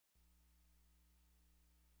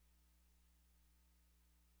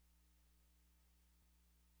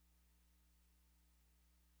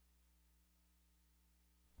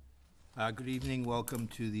Good evening. Welcome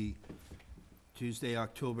to the Tuesday,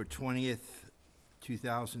 October 20th,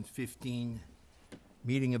 2015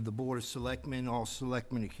 meeting of the Board of Selectmen. All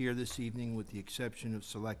selectmen are here this evening with the exception of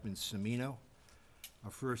Selectman Semino.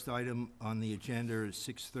 Our first item on the agenda is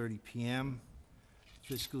 6:30 p.m.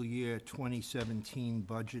 Fiscal year 2017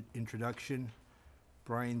 budget introduction.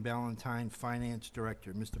 Brian Ballantyne, Finance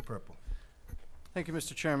Director. Mr. Purple. Thank you,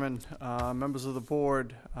 Mr. Chairman, members of the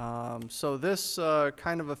board. So this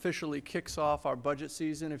kind of officially kicks off our budget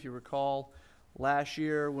season. If you recall, last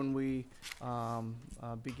year when we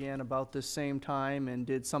began about this same time and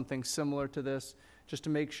did something similar to this, just to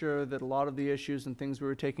make sure that a lot of the issues and things we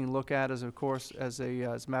were taking a look at as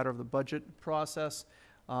a matter of the budget process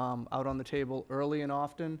out on the table early and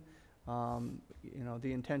often.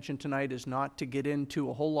 The intention tonight is not to get into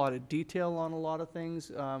a whole lot of detail on a lot of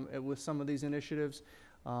things with some of these initiatives.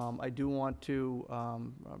 I do want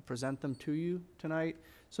to present them to you tonight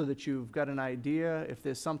so that you've got an idea. If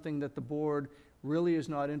there's something that the board really is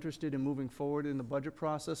not interested in moving forward in the budget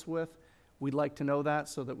process with, we'd like to know that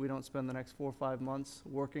so that we don't spend the next 4 or 5 months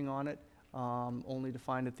working on it, only to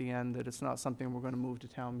find at the end that it's not something we're going to move to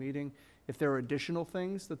town meeting. If there are additional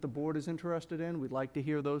things that the board is interested in, we'd like to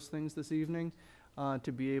hear those things this evening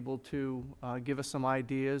to be able to give us some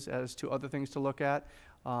ideas as to other things to look at.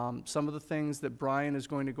 Some of the things that Brian is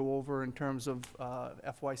going to go over in terms of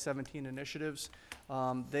FY17 initiatives,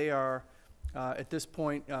 they are at this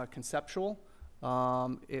point conceptual.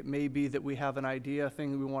 It may be that we have an idea, a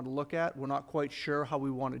thing we want to look at. We're not quite sure how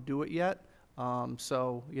we want to do it yet.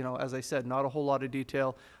 So, as I said, not a whole lot of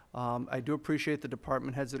detail. I do appreciate the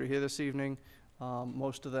department heads that are here this evening.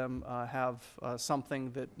 Most of them have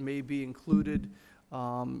something that may be included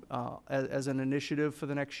as an initiative for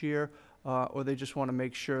the next year, or they just want to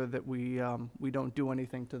make sure that we don't do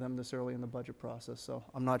anything to them this early in the budget process. So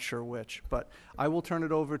I'm not sure which. But I will turn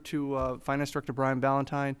it over to Finance Director Brian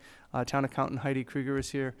Ballantyne. Town Accountant Heidi Krieger is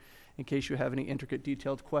here in case you have any intricate,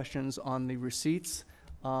 detailed questions on the receipts.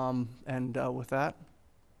 With that,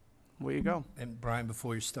 where you go. And Brian,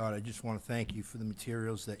 before you start, I just want to thank you for the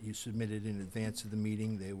materials that you submitted in advance of the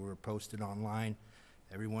meeting. They were posted online.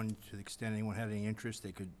 Everyone, to the extent anyone had any interest,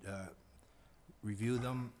 they could review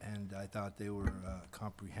them, and I thought they were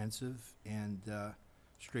comprehensive and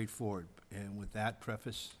straightforward. And with that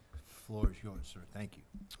preface, the floor is yours, sir. Thank you.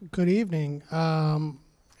 Good evening.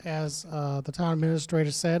 As the town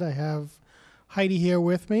administrator said, I have Heidi here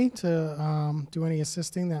with me to do any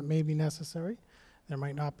assisting that may be necessary. There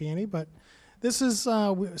might not be any, but this is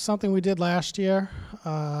something we did last year,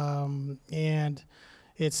 and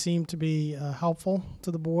it seemed to be helpful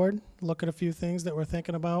to the board. Look at a few things that we're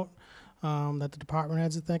thinking about, that the department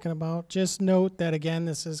heads are thinking about. Just note that, again,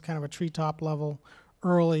 this is kind of a treetop level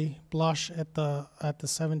early blush at the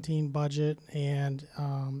 17 budget, and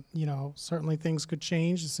certainly things could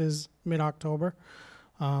change. This is mid-October.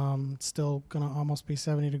 It's still going to almost be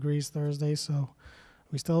 70 degrees Thursday, so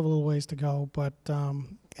we still have a little ways to go. But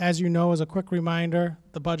as you know, as a quick reminder,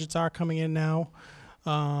 the budgets are coming in now.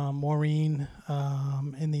 Maureen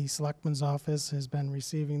in the Selectmen's office has been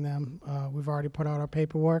receiving them. We've already put out our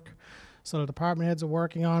paperwork, so the department heads are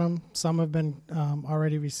working on them. Some have been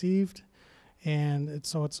already received, and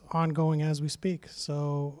so it's ongoing as we speak.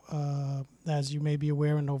 So as you may be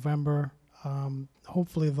aware, in November,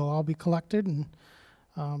 hopefully they'll all be collected, and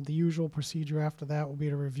the usual procedure after that will be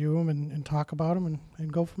to review them and talk about them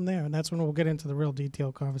and go from there. And that's when we'll get into the real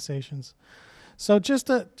detailed conversations. So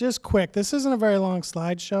just quick, this isn't a very long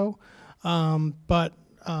slideshow, but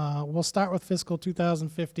we'll start with fiscal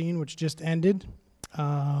 2015, which just ended.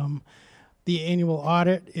 The annual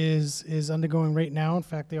audit is undergoing right now. In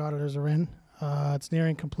fact, the auditors are in. It's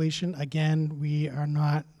nearing completion. Again, we are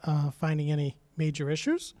not finding any major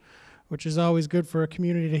issues, which is always good for a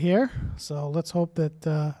community to hear. So let's hope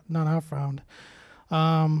that none are found.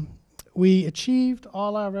 We achieved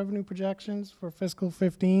all our revenue projections for fiscal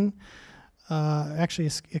 15. Actually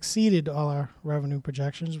exceeded all our revenue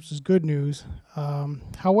projections, which is good news.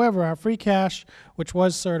 However, our free cash, which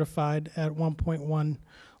was certified at a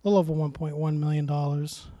little over $1.1 million,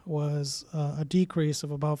 was a decrease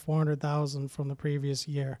of about $400,000 from the previous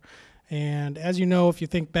year. And as you know, if you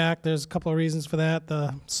think back, there's a couple of reasons for that.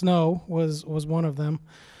 The snow was one of them.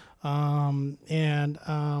 There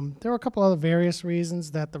were a couple other various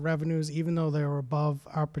reasons that the revenues, even though they were above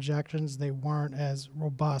our projections, they weren't as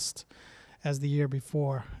robust as the year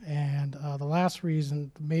before. And the last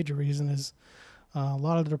reason, the major reason, is a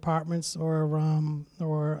lot of the departments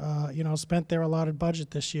spent their allotted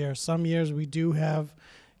budget this year. Some years we do have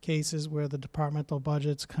cases where the departmental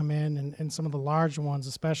budgets come in, and some of the large ones,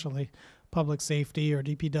 especially public safety or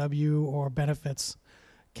DPW or benefits,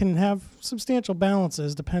 can have substantial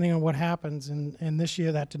balances depending on what happens, and this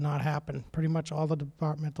year that did not happen. Pretty much all the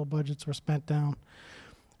departmental budgets were spent down.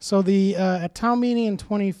 So the at town meeting in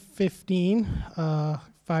 2015,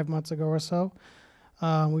 5 months ago or so,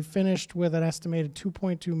 we finished with an estimated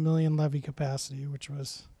 2.2 million levy capacity, which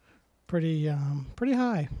was pretty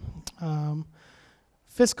high.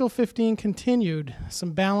 Fiscal 15 continued.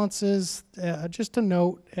 Some balances, just a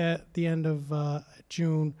note at the end of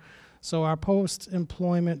June. So our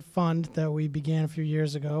post-employment fund that we began a few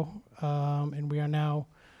years ago, and we are now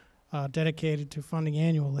dedicated to funding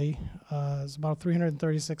annually, is about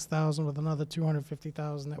 336,000 with another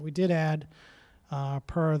 250,000 that we did add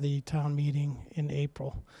per the town meeting in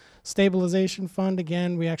April. Stabilization fund,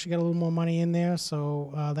 again, we actually got a little more money in there,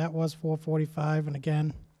 so that was 445, and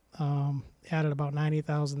again, added about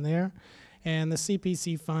 90,000 there. And the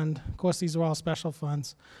CPC fund, of course, these are all special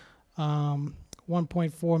funds,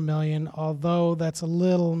 1.4 million, although that's a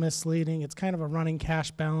little misleading. It's kind of a running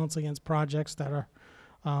cash balance against projects that are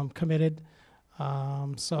committed.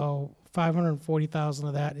 So 540,000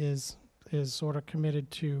 of that is sort of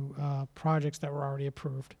committed to projects that were already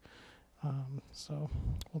approved. So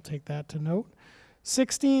we'll take that to note.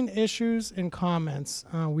 16 issues and comments.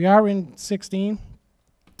 We are in 16.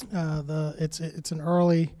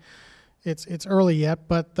 It's early yet,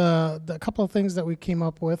 but the couple of things that we came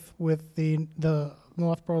up with the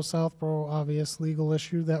Northborough Southborough obvious legal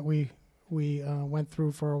issue that we went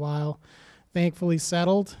through for a while, thankfully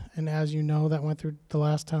settled, and as you know, that went through the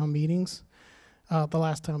last town meeting,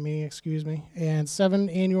 excuse me, and 7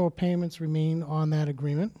 annual payments remain on that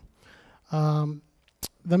agreement.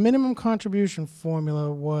 The minimum contribution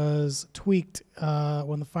formula was tweaked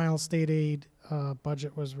when the final state aid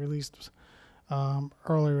budget was released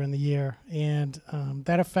earlier in the year, and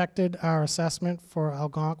that affected our assessment for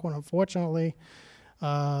Algonquin. Unfortunately,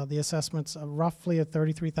 the assessment's roughly at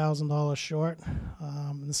 $33,000 short.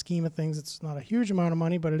 In the scheme of things, it's not a huge amount of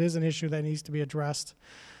money, but it is an issue that needs to be addressed.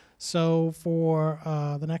 So for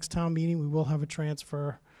the next town meeting, we will have a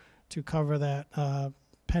transfer to cover that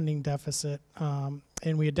pending deficit,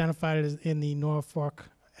 and we identified it as in the Norfolk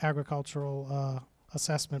agricultural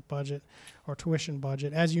assessment budget or tuition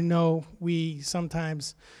budget. As you know, we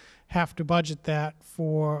sometimes have to budget that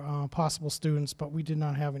for possible students, but we did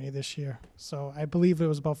not have any this year. So I believe it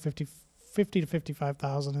was about 50 to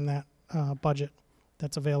 55,000 in that budget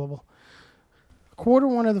that's available. Quarter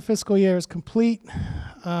one of the fiscal year is complete.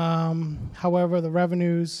 However, the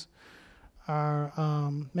revenues are,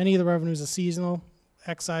 many of the revenues are seasonal.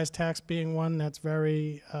 Excise tax being one that's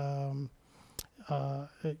very,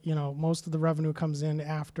 most of the revenue comes in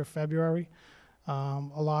after February.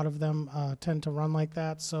 A lot of them tend to run like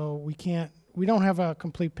that, so we don't have a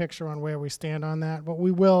complete picture on where we stand on that, but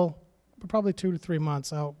we will, probably 2 to 3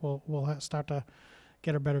 months out, we'll start to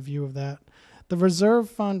get a better view of that. The reserve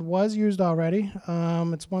fund was used already.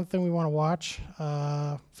 It's one thing we want to watch.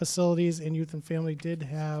 Facilities and youth and family did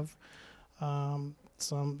have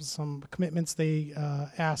some commitments they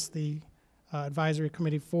asked the advisory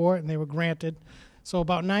committee for, and they were granted. So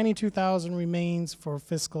about 92,000 remains for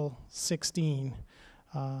fiscal 16.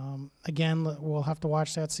 Again, we'll have to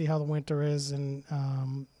watch that, see how the winter is, and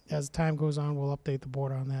as time goes on, we'll update the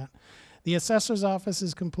board on that. The assessor's office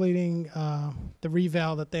is completing the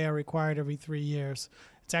reval that they are required every 3 years.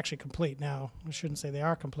 It's actually complete now. I shouldn't say they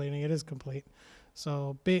are completing; it is complete.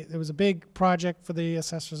 So it was a big project for the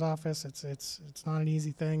assessor's office. It's not an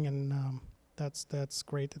easy thing, and that's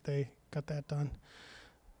great that they got that done.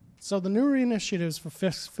 So the new initiatives for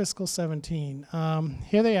fiscal 17,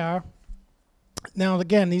 here they are. Now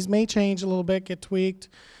again, these may change a little bit, get tweaked.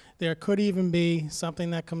 There could even be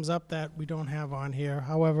something that comes up that we don't have on here.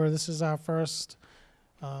 However, this is our first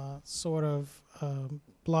sort of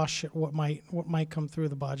blush at what might come through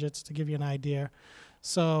the budgets to give you an idea.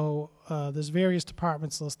 So there's various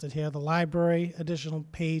departments listed here. The library, additional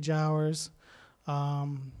page hours,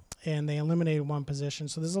 and they eliminated one position.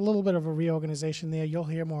 So there's a little bit of a reorganization there. You'll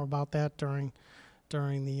hear more about that during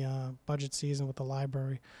the budget season with the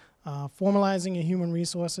library. Formalizing a human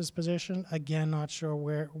resources position, again, not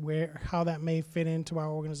sure how that may fit into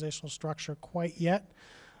our organizational structure quite yet.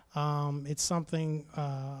 It's something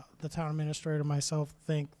the town administrator and myself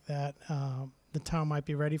think that the town might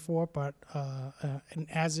be ready for, but and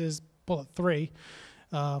as is bullet 3,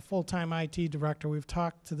 full-time IT director. We've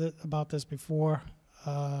talked about this before.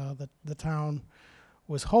 The town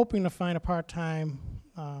was hoping to find a part-time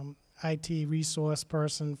IT resource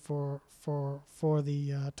person for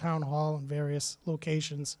the town hall in various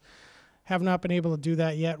locations. Have not been able to do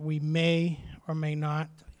that yet. We may or may not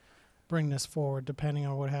bring this forward depending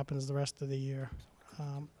on what happens the rest of the year.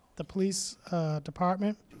 The police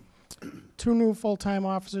department, 2 new full-time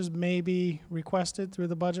officers may be requested through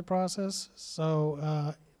the budget process.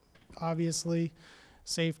 So obviously,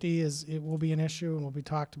 safety it will be an issue and will be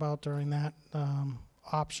talked about during that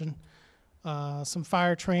option. Some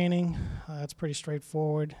fire training, that's pretty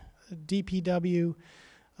straightforward. DPW,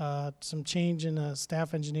 some change in a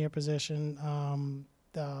staff engineer position.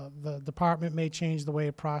 The department may change the way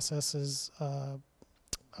it processes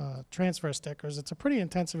transfer stickers. It's a pretty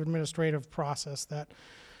intensive administrative process that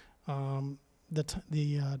the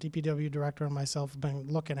DPW director and myself have been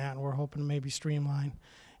looking at, and we're hoping to maybe streamline.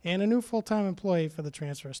 And a new full-time employee for the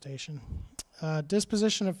transfer station.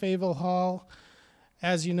 Disposition of Fayetteville Hall.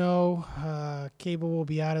 As you know, cable will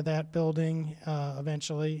be out of that building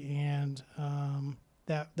eventually, and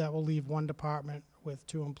that will leave one department with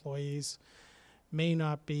 2 employees. May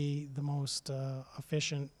not be the most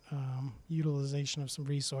efficient utilization of some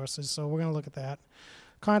resources, so we're going to look at that.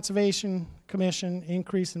 Conservation Commission,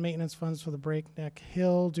 increase in maintenance funds for the Breakneck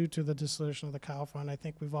Hill due to the dissolution of the cow fund. I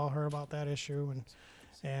think we've all heard about that issue,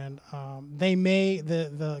 and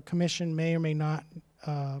the commission may or may not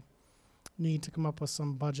need to come up with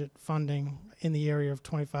some budget funding in the area of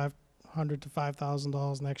 $2,500 to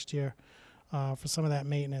 $5,000 next year for some of that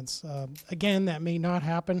maintenance. Again, that may not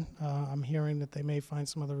happen. I'm hearing that they may find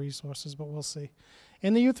some other resources, but we'll see.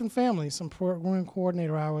 And the youth and family, some program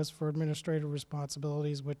coordinator hours for administrative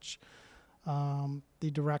responsibilities, which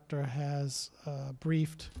the director has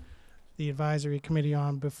briefed the advisory committee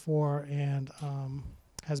on before, and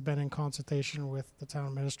has been in consultation with the town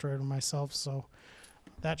administrator and myself, so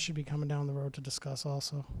that should be coming down the road to discuss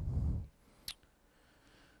also.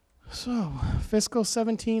 So, fiscal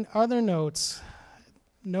 17, other notes.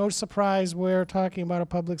 No surprise, we're talking about a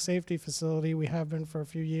public safety facility. We have been for a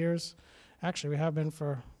few years. Actually, we have been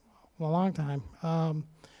for a long time.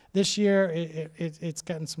 This year, it's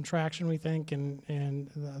gotten some traction, we think, and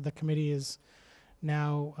the committee is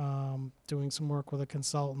now doing some work with a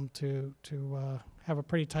consultant to have a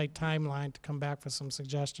pretty tight timeline to come back for some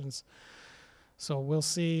suggestions. So we'll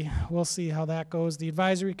see how that goes. The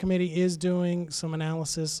advisory committee is doing some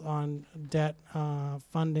analysis on debt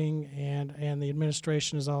funding, and the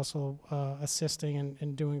administration is also assisting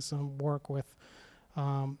and doing some work with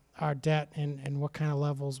our debt and what kind of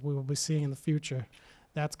levels we will be seeing in the future.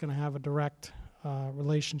 That's going to have a direct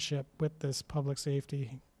relationship with this public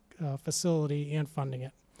safety facility and funding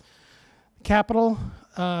it. Capital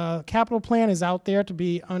plan is out there to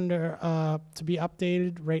be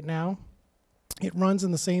updated right now. It runs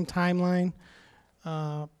in the same timeline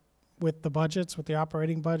with the budgets, with the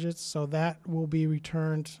operating budgets, so that will be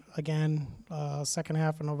returned again second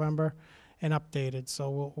half of November and updated.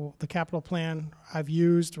 So the capital plan I've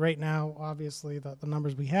used right now, obviously the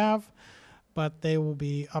numbers we have, but they will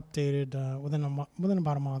be updated within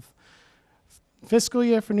about a month. Fiscal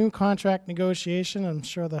year for new contract negotiation. I'm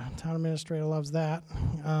sure the town administrator loves that.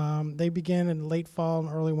 They begin in late fall and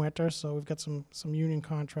early winter, so we've got some union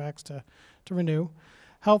contracts to renew.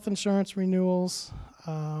 Health insurance renewals.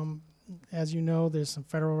 As you know, there's some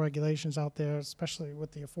federal regulations out there, especially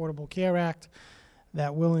with the Affordable Care Act,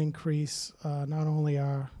 that will increase not only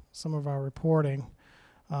some of our reporting,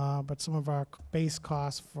 but some of our base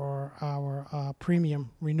costs for our premium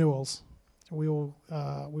renewals.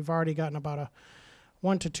 We've already gotten about a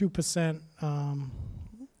 1 to 2%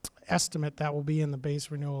 estimate that will be in the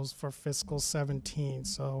base renewals for fiscal 17.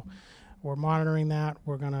 So we're monitoring that.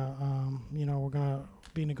 We're gonna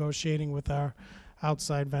be negotiating with our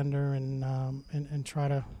outside vendor and try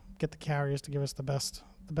to get the carriers to give us the best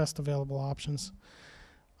available options.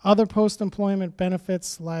 Other post-employment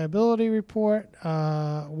benefits liability report.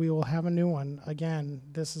 We will have a new one. Again,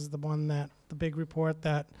 this is the big report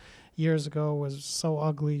that years ago was so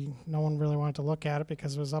ugly, no one really wanted to look at it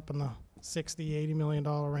because it was up in the $60–80 million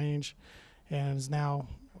range, and is now,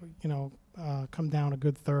 come down a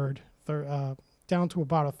good third, down to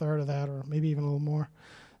about a third of that, or maybe even a little more.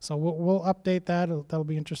 So we'll update that. That'll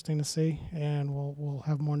be interesting to see, and we'll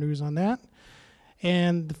have more news on that.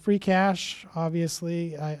 And the free cash,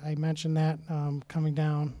 obviously, I mentioned that coming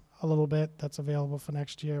down a little bit. That's available for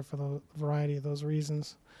next year for the variety of those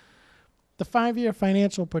reasons. The 5-year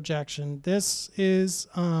financial projection. This is,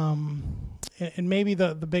 and maybe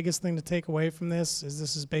the biggest thing to take away from this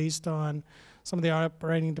is based on some of the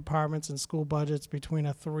operating departments and school budgets between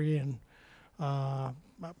a 3 and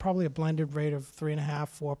probably a blended rate of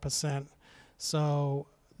 3.5–4%. So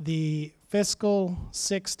the fiscal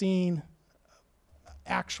 16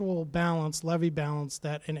 actual balance, levy balance,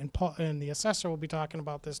 that and the assessor will be talking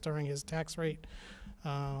about this during his tax rate,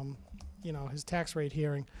 his tax rate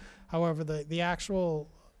hearing. However, the actual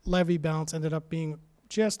levy balance ended up being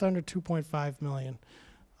just under 2.5 million.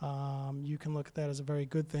 You can look at that as a very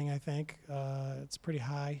good thing, I think. It's pretty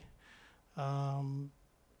high.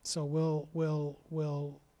 So we'll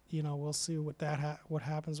see what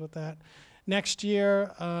happens with that. Next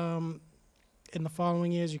year, in the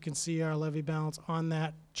following years, you can see our levy balance on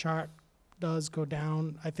that chart does go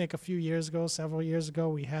down. I think a few years ago, several years ago,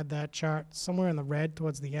 we had that chart somewhere in the red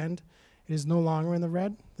towards the end. It is no longer in the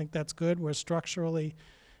red. I think that's good. We're structurally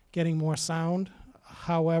getting more sound.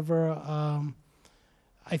 However,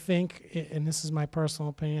 I think, and this is my personal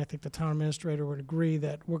opinion, I think the town administrator would agree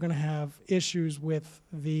that we're going to have issues with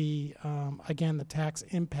the, again, the tax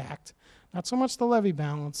impact. Not so much the levy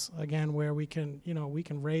balance, again, where we can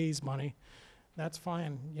raise money. That's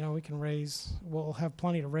fine. We can raise, we'll have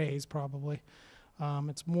plenty to raise probably.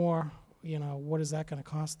 It's more, what is that going to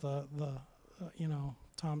cost the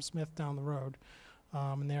Tom Smith down the road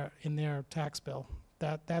in their tax bill?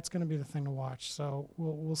 That's going to be the thing to watch. So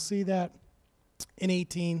we'll see that in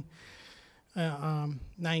 18,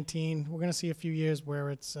 19. We're going to see a few years where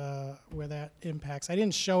it's where that impacts. I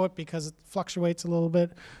didn't show it because it fluctuates a little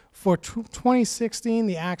bit. For 2016,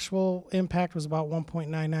 the actual impact was about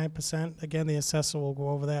 1.99%. Again, the assessor will go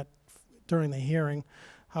over that during the hearing.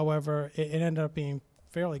 However, it ended up being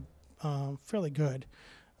fairly good.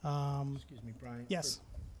 Excuse me, Brian. Yes.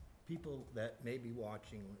 For people that may be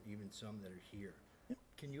watching, or even some that are here,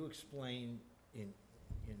 can you explain in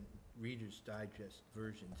Reader's Digest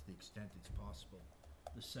version, to the extent it's possible,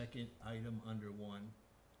 the second item under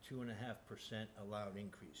 2.5% allowed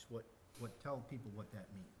increase? Tell people what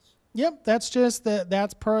that means. Yep, that's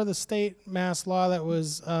per the state mass law that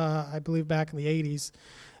was, I believe, back in the 80s,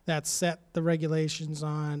 that set the regulations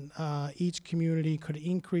on each community could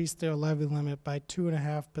increase their levy limit by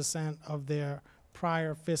 2.5% of their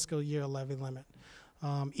prior fiscal year levy limit.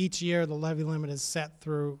 Each year, the levy limit is set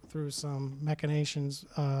through some machinations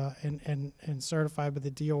and certified by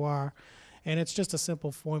the DOR, and it's just a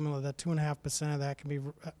simple formula that 2.5% of that can be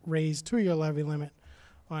raised to your levy limit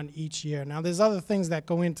on each year. Now, there's other things that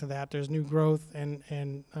go into that. There's new growth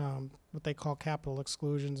and what they call capital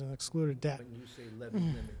exclusions and excluded debt. When you say levy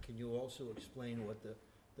limit, can you also explain what the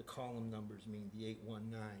column numbers mean, the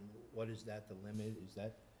 819? What is that, the limit? Is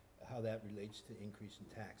that how that relates to increase in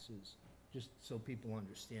taxes? Just so people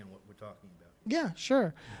understand what we're talking about. Yeah,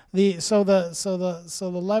 sure. So the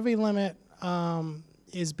levy limit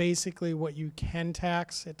is basically what you can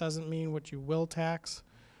tax. It doesn't mean what you will tax.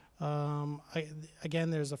 Again,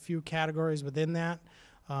 there's a few categories within that.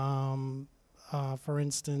 For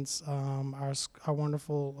instance, our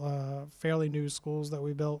wonderful, fairly new schools that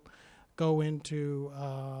we built go into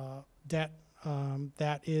debt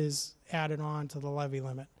that is added on to the levy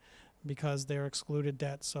limit, because they're excluded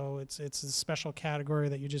debt. So it's a special category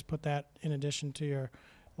that you just put that in addition to your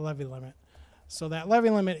levy limit. So that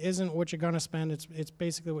levy limit isn't what you're going to spend. It's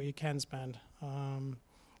basically what you can spend. And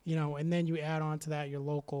then you add on to that your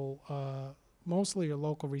local, mostly your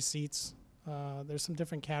local receipts. There's some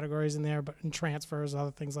different categories in there, but in transfers, other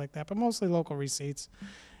things like that, but mostly local receipts.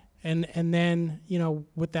 And then,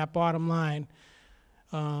 with that bottom line,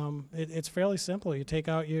 it's fairly simple. You take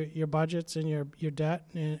out your budgets and your debt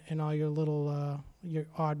and all your little your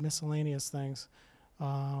odd miscellaneous things,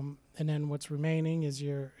 and then what's remaining is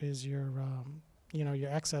your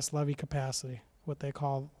excess levy capacity, what they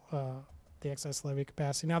call the excess levy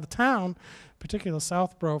capacity. Now the town, particularly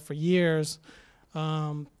Southborough, for years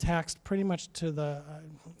taxed pretty much to the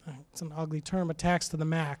it's an ugly term, but taxed to the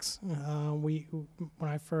max. When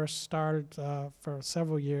I first started for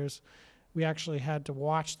several years, we actually had to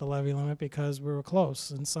watch the levy limit because we were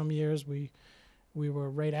close. In some years, we were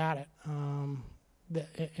right at it.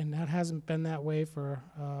 And that hasn't been that way for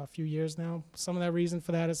a few years now. Some of that reason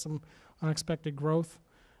for that is some unexpected growth.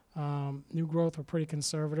 New growth we're pretty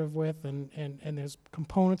conservative with, and there's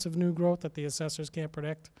components of new growth that the assessors can't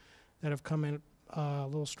predict that have come in a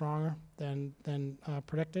little stronger than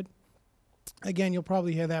predicted. Again, you'll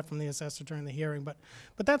probably hear that from the assessor during the hearing, but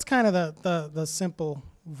that's kind of the simple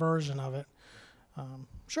version of it.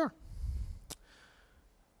 Sure.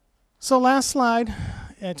 So last slide,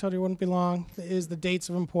 I told you it wouldn't be long, is the dates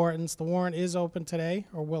of importance. The warrant is open today,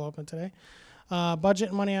 or will open today. Budget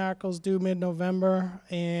and money articles due mid-November,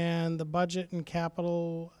 and the budget and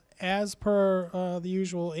capital, as per the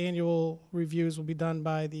usual annual reviews, will be done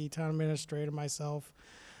by the town administrator, myself.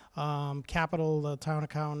 Capital, the town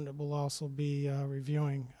accountant, will also be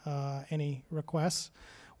reviewing any requests.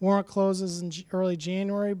 Warrant closes in early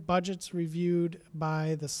January. Budget's reviewed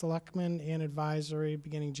by the Selectmen and advisory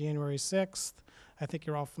beginning January 6th. I think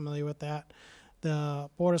you're all familiar with that. The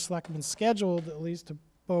Board of Selectmen scheduled at least to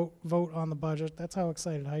vote on the budget. That's how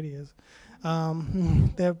excited Heidi is.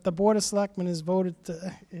 The Board of Selectmen is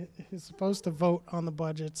is supposed to vote on the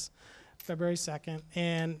budgets February 2nd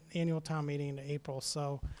and annual town meeting in April.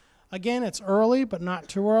 So again, it's early, but not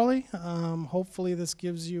too early. Hopefully this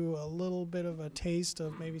gives you a little bit of a taste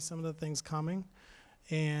of maybe some of the things coming.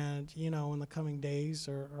 And, you know, in the coming days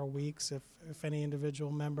or weeks, if any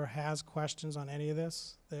individual member has questions on any of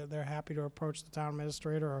this, they're happy to approach the town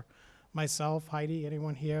administrator or myself, Heidi,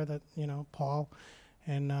 anyone here that, you know, Paul,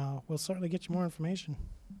 and we'll certainly get you more information.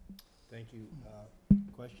 Thank you.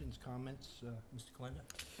 Questions, comments, Mr. Kalenda?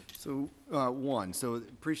 So,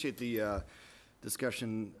 appreciate the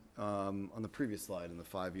discussion on the previous slide in the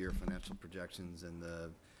 5-year financial projections and the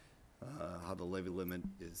how the levy limit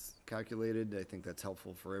is calculated. I think that's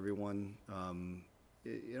helpful for everyone.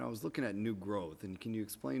 You know, I was looking at new growth, and can you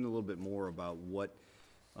explain a little bit more about what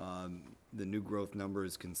the new growth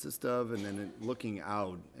numbers consist of? And then looking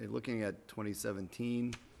at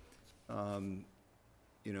 2017,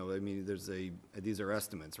 you know, I mean, these are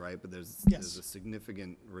estimates, right? But there's a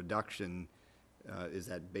significant reduction. Is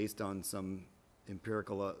that based on some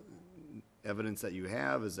empirical evidence that you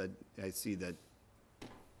have? Is that, I see that,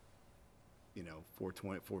 you know,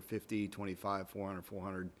 420, 450, 25, 400,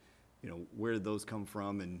 400, you know, where did those come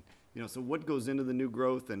from? And, you know, so what goes into the new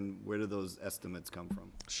growth and where do those estimates come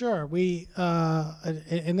from? Sure.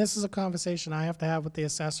 And this is a conversation I have to have with the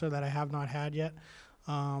assessor that I have not had yet,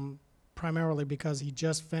 primarily because he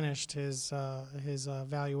just finished his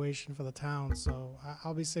valuation for the town. So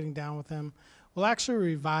I'll be sitting down with him. We'll actually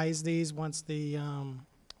revise these once the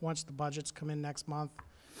budgets come in next month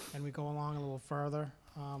and we go along a little further.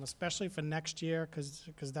 Especially for next year,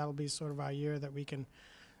 because that'll be sort of our year that we can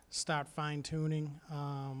start fine-tuning.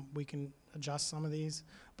 We can adjust some of these.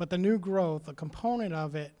 But the new growth, a component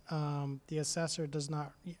of it, the assessor does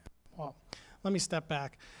not, well, let me step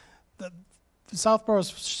back. Southborough is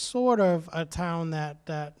sort of a town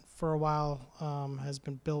that for a while has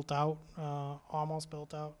been built out, almost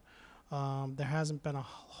built out. There hasn't been a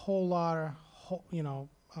whole lot of,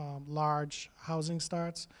 large housing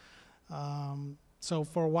starts. So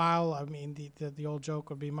for a while, I mean, the old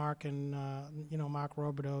joke would be Mark and, Mark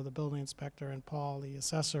Robideau, the building inspector, and Paul, the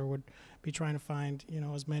assessor, would be trying to find,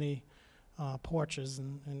 as many porches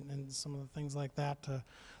and some of the things like that, to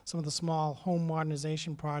some of the small home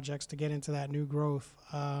modernization projects to get into that new growth.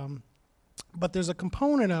 But there's a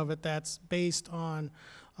component of it that's based on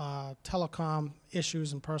telecom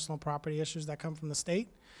issues and personal property issues that come from the state.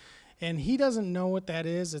 And he doesn't know what that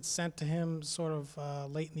is. It's sent to him sort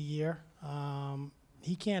of late in the year.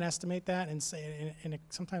 He can't estimate that and say, and it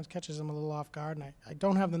sometimes catches him a little off guard. And I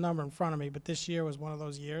don't have the number in front of me, but this year was one of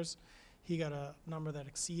those years. He got a number that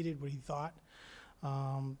exceeded what he thought.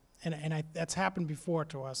 That's happened before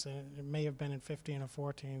to us, and it may have been in 15 or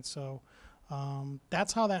 14. So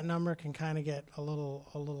that's how that number can kind of get a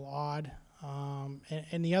little odd.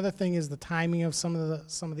 And the other thing is the timing of some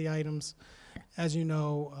of the items. As you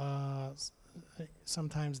know,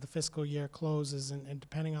 sometimes the fiscal year closes, and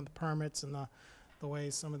depending on the permits and the way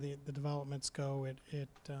some of the developments go, it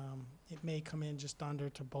may come in just under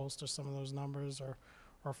to bolster some of those numbers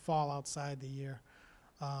or fall outside the year.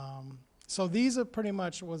 So these are pretty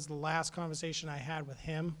much was the last conversation I had with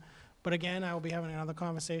him. But again, I will be having another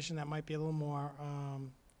conversation that might be a little more,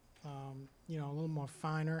 a little more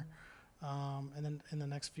finer, and then in the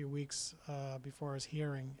next few weeks before his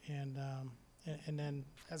hearing. And then,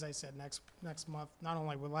 as I said, next month, not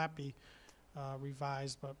only will that be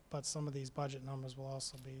revised, but some of these budget numbers will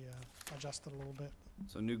also be adjusted a little bit.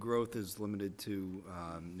 So new growth is limited to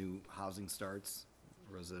new housing starts,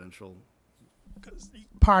 residential?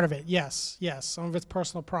 Part of it, yes. Some of it's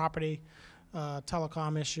personal property,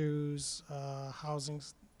 telecom issues, housing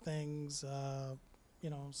things,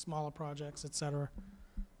 smaller projects, et cetera.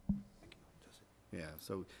 Yeah,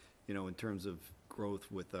 so, in terms of growth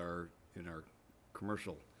in our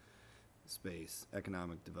commercial space,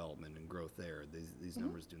 economic development and growth there, these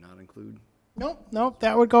numbers do not include? Nope.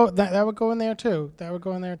 That would go in there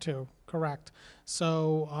too. Correct.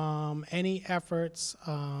 So any efforts,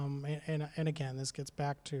 and again, this gets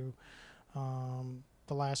back to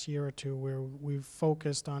the last year or two where we've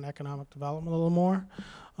focused on economic development a little more.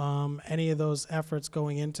 Any of those efforts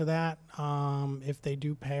going into that, if they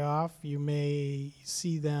do pay off, you may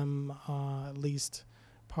see them at least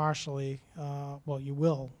partially. Well, you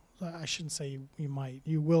will. I shouldn't say you might.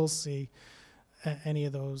 You will see any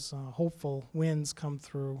of those hopeful wins come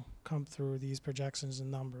through these projections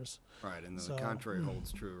and numbers. Right, and the contrary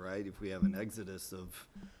holds true, right? If we have an exodus of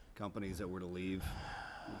companies that were to leave,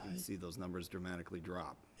 you can see those numbers dramatically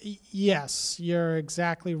drop. Yes, you're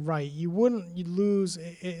exactly right. You'd lose,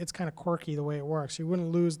 it's kind of quirky the way it works. You wouldn't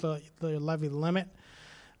lose the levy limit,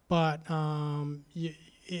 but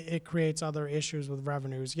it creates other issues with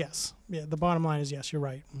revenues. Yes. Yeah, the bottom line is yes, you're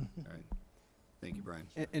right. All right. Thank you, Brian.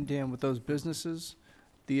 And Dan, with those businesses,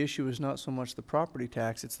 the issue is not so much the property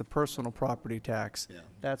tax, it's the personal property tax. Yeah.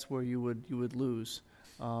 That's where you would lose.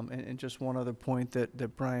 And just one other point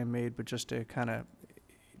that Brian made, but just to kind of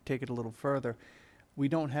take it a little further, we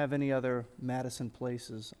don't have any other Madison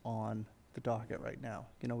places on the docket right now.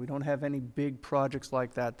 You know, we don't have any big projects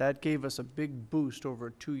like that. That gave us a big boost over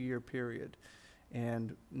a 2-year period.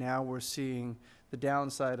 And now we're seeing the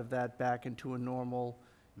downside of that back into a normal,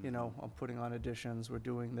 you know, I'm putting on additions, we're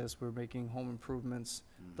doing this, we're making home improvements,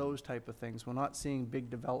 those type of things. We're not seeing big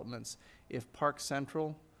developments. If Park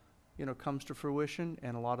Central, you know, comes to fruition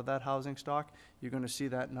and a lot of that housing stock, you're gonna see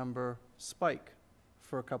that number spike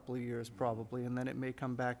for a couple of years probably, and then it may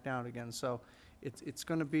come back down again. So it's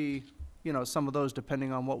gonna be, you know, some of those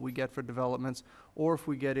depending on what we get for developments, or if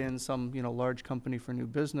we get in some, you know, large company for new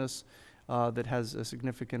business that has a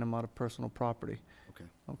significant amount of personal property. Okay.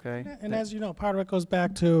 Okay? And as you know, part of it goes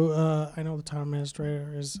back to, I know the town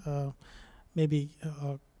administrator is maybe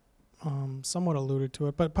somewhat alluded to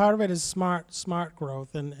it, but part of it is smart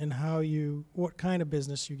growth and how what kind of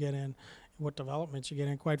business you get in, what developments you get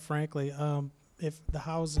in, quite frankly. If the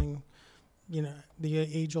housing, you know, the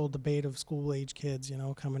age-old debate of school-age kids, you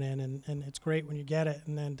know, coming in, and it's great when you get it,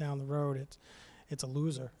 and then down the road it's a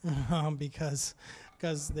loser because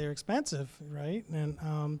they're expensive, right?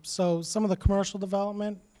 And so some of the commercial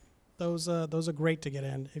development, those are great to get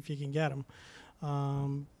in if you can get them.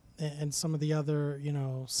 And some of the other, you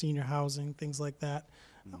know, senior housing, things like that,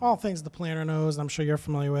 all things the planner knows, I'm sure you're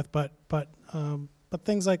familiar with, but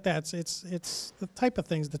things like that, it's the type of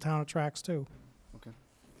things the town attracts too. Okay.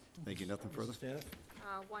 Thank you. Nothing further?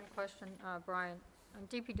 One question, Brian. On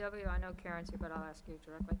DPW, I know Karen's here, but I'll ask you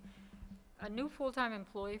directly. A new full-time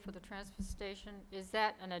employee for the transfer station, is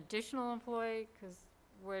that an additional employee? Because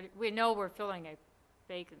we know we're filling a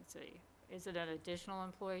vacancy. Is it an additional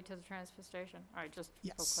employee to the transfer station? All right, just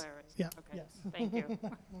Yes. for clarity. Yeah. Okay, Yes. thank you. I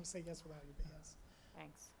won't say yes without you, but yes.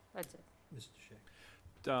 Thanks. That's it. Mr.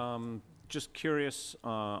 Shea. Just curious,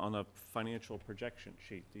 on the financial projection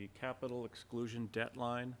sheet, the capital exclusion debt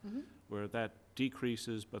line, where that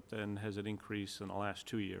decreases, but then has an increase in the last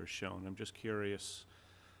 2 years shown. I'm just curious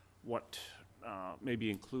what may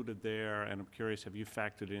be included there, and I'm curious, have you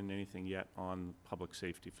factored in anything yet on public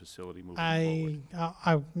safety facility moving forward?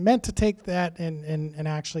 I meant to take that and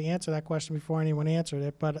actually answer that question before anyone answered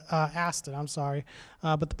it, but asked it, I'm sorry.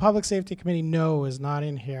 But the Public Safety Committee, no, is not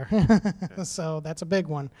in here. So that's a big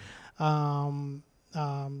one. So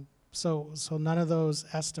none of those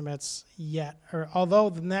estimates yet, or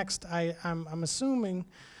although the next, I'm assuming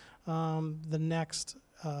the next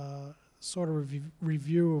sort of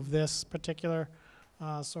review of this particular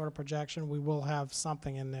sort of projection, we will have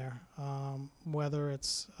something in there. Whether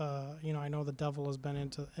it's, you know, I know the devil has been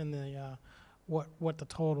in the what the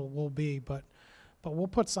total will be, but we'll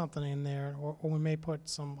put something in there, or we may put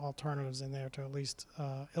some alternatives in there to at least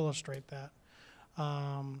illustrate that.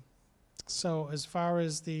 So as far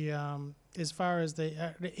as the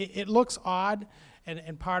it looks odd,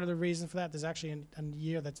 and part of the reason for that, there's actually a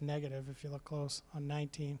year that's negative if you look close on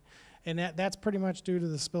 19. And that's pretty much due to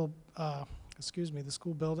the the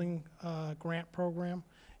school building grant program.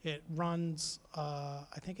 It runs,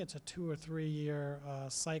 I think it's a 2 or 3 year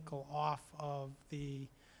cycle off of the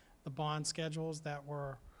bond schedules that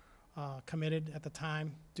were committed at the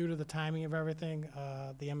time. Due to the timing of everything,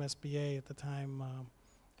 the MSBA at the time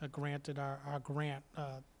granted our grant,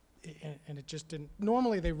 and it just didn't.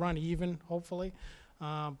 Normally they run even, hopefully.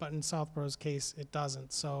 But in Southborough's case, it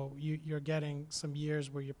doesn't. So you're getting some years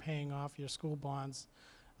where you're paying off your school bonds,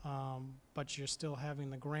 but you're still having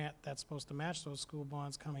the grant that's supposed to match those school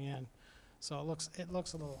bonds coming in. So it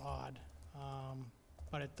looks a little odd,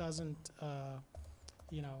 but it doesn't,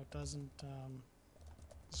 you know, it doesn't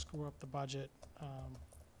screw up the budget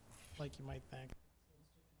like you might think.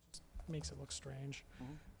 It just makes it look strange.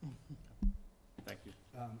 Thank you.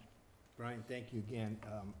 Brian, thank you again.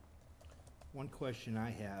 One question I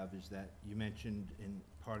have is that you mentioned in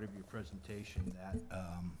part of your presentation that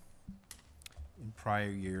in prior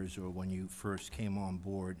years, or when you first came on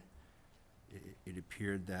board, it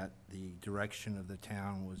appeared that the direction of the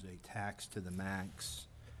town was a tax to the max,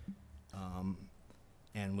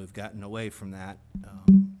 and we've gotten away from that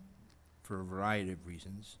for a variety of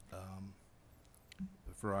reasons,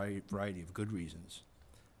 a variety of good reasons.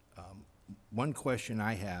 One question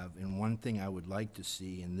I have, and one thing I would like to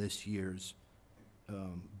see in this year's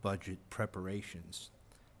budget preparations,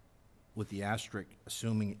 with the asterisk,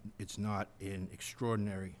 assuming it's not an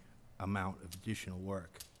extraordinary amount of additional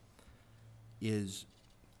work, is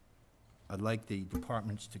I'd like the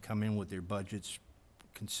departments to come in with their budgets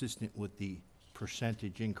consistent with the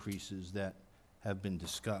percentage increases that have been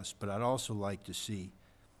discussed. But I'd also like to see,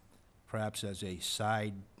 perhaps as a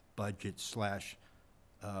side budget slash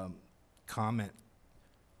comment,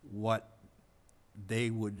 what they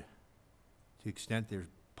would, to the extent their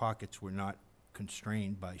pockets were not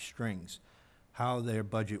constrained by strings, how their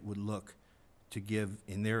budget would look to give,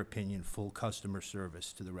 in their opinion, full customer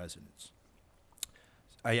service to the residents.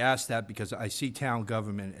 I ask that because I see town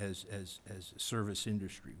government as a service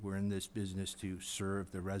industry. We're in this business to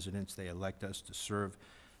serve the residents. They elect us to serve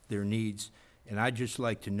their needs. And I'd just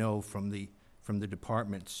like to know from the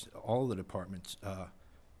departments, all the departments,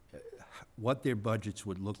 what their budgets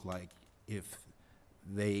would look like if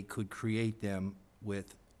they could create them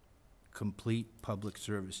with complete public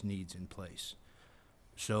service needs in place.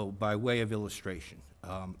 So by way of illustration,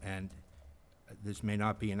 and this may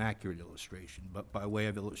not be an accurate illustration, but by way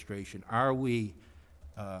of illustration, are we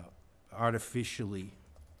artificially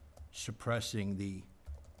suppressing the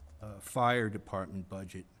fire department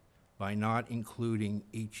budget by not including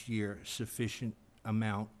each year sufficient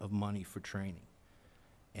amount of money for training?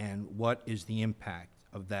 And what is the impact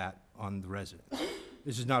of that on the residents?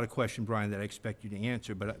 This is not a question, Brian, that I expect you to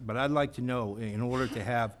answer, but I'd like to know, in order to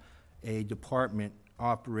have a department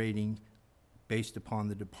operating based upon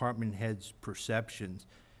the department head's perceptions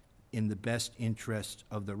in the best interest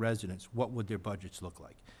of the residents, what would their budgets look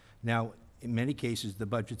like? Now, in many cases, the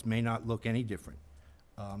budgets may not look any different.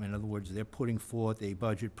 In other words, they're putting forth a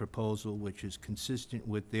budget proposal which is consistent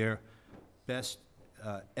with their best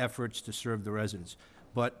efforts to serve the residents.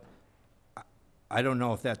 But I don't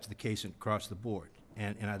know if that's the case across the board.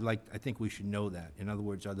 And I think we should know that. In other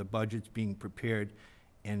words, are the budgets being prepared,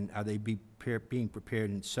 and are they being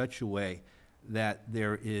prepared in such a way that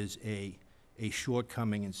there is a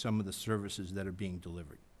shortcoming in some of the services that are being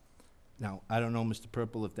delivered? Now, I don't know, Mr.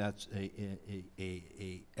 Purple, if that's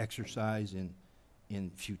a exercise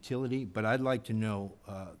in futility, but I'd like to know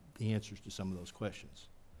the answers to some of those questions.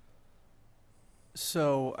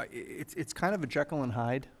 So it's kind of a Jekyll and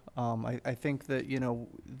Hyde. I think that, you know,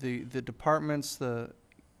 the departments,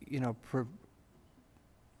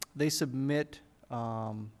 they submit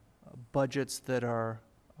budgets that are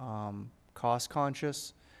cost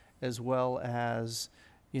conscious, as well as,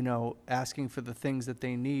 you know, asking for the things that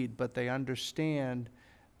they need, but they understand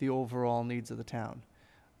the overall needs of the town.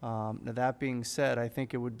 Now, that being said, I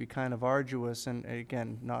think it would be kind of arduous, and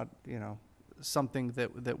again, not, you know, something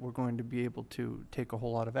that we're going to be able to take a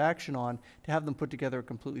whole lot of action on, to have them put together a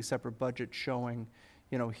completely separate budget showing,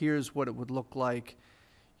 you know, here's what it would look like,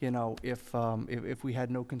 you know, if we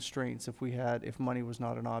had no constraints, if money was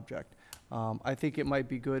not an object. I think it might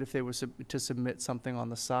be good if they were to submit something on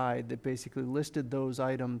the side that basically listed those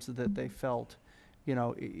items that they felt, you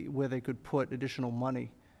know, where they could put additional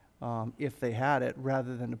money if they had it,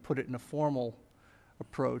 rather than to put it in a formal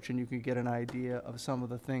approach, and you could get an idea of some of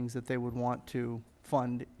the things that they would want to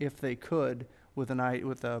fund if they could, with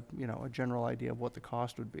a you know, a general idea of what the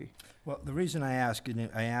cost would be. Well, the reason I asked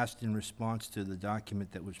in response to the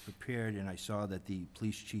document that was prepared, and I saw that the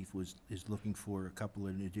police chief is looking for a couple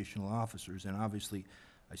of additional officers, and obviously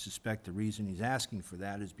I suspect the reason he's asking for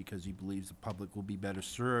that is because he believes the public will be better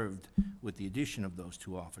served with the addition of those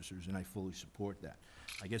two officers, and I fully support that.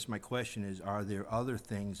 I guess my question is, are there other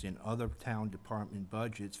things in other town department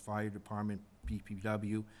budgets, fire department,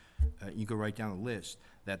 BPW, you go right down the list,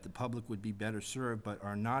 that the public would be better served but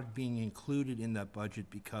are not being included in that budget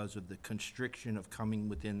because of the constriction of coming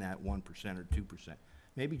within that 1% or 2%?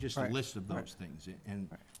 Maybe just a Right. list of Right. those things,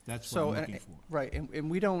 and Right. that's So, what I'm looking for. Right, and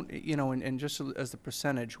we don't, you know, and just as the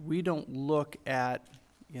percentage, we don't look at,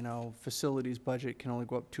 you know, facilities budget can only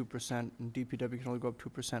go up 2%, and DPW can only go up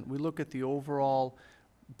 2%. We look at the overall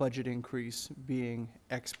budget increase being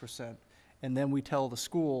X percent, and then we tell the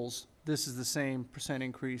schools, this is the same percent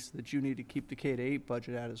increase that you need to keep the K-8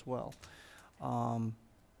 budget at as well.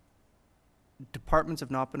 Departments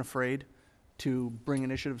have not been afraid to bring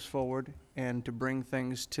initiatives forward and to bring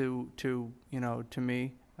things to you know, to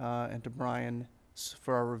me and to Brian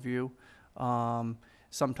for our review.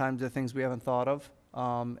 Sometimes they're things we haven't thought of,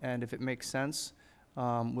 and if it makes sense,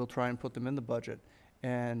 we'll try and put them in the budget.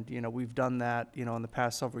 And, you know, we've done that, you know, in the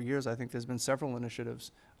past several years. I think there's been several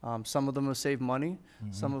initiatives. Some of them have saved money.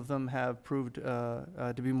 Some of them have proved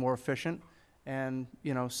to be more efficient. And,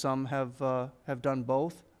 you know, some have done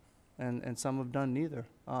both, and some have done neither,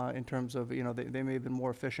 in terms of, you know, they may have been more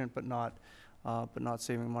efficient but not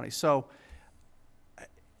saving money. So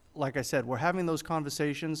like I said, we're having those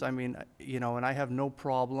conversations. I mean, and I have no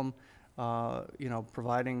problem,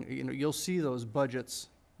 providing, you'll see those budgets.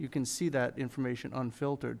 You can see that information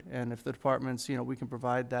unfiltered. And if the departments, we can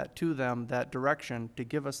provide that to them, that direction to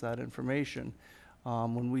give us that information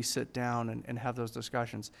when we sit down and have those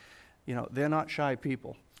discussions. They're not shy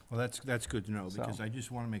people. Well, that's good to know, So- because I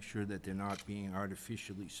just want to make sure that they're not being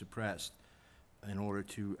artificially suppressed in order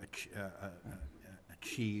to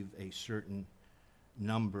achieve a certain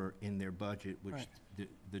number in their budget, which Right.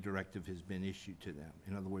 the directive has been issued to them.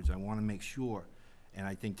 In other words, I want to make sure, and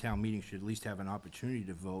I think town meeting should at least have an opportunity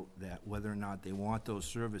to vote that whether or not they want those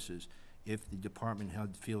services, if the department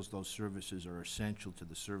head feels those services are essential to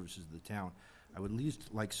the services of the town, I would at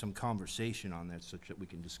least like some conversation on that such that we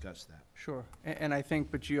can discuss that. Sure, and I think,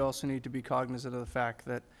 but you also need to be cognizant of the fact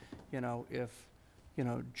that, if,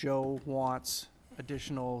 Joe wants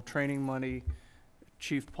additional training money,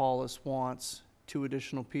 Chief Paulus wants 2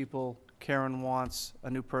 additional people, Karen wants a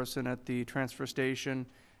new person at the transfer station,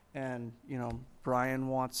 and, Brian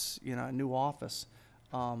wants, a new office.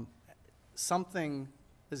 Something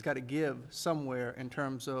has got to give somewhere in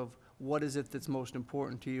terms of what is it that's most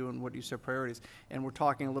important to you and what do you set priorities. And we're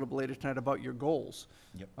talking a little bit later tonight about your goals.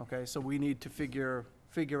 Yep. Okay, so we need to figure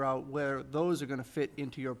out where those are going to fit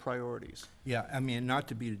into your priorities. Yeah, I mean, not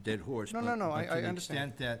to beat a dead horse, No, but no, no, but I to the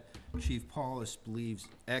understand. extent that Chief Paulus believes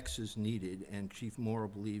X is needed, and Chief Morrow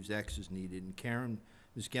believes X is needed, and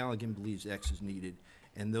Ms. Galligan believes X is needed,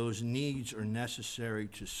 and those needs are necessary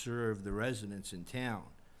to serve the residents in town,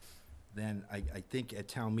 then I think at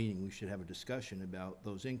town meeting, we should have a discussion about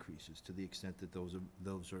those increases, to the extent that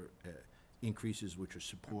those are increases which are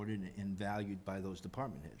supported and valued by those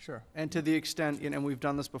department heads. Sure. And to the extent, and we've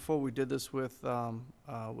done this before, we did this with Pam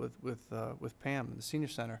in the senior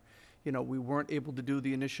center. We weren't able to do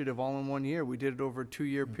the initiative all in one year. We did it over a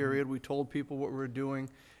 2-year period. We told people what we were doing,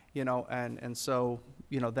 and so,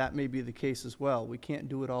 that may be the case as well. We can't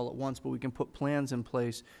do it all at once, but we can put plans in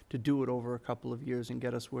place to do it over a couple of years and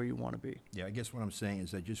get us where you want to be. Yeah, I guess what I'm saying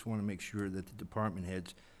is I just want to make sure that the department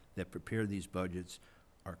heads that prepare these budgets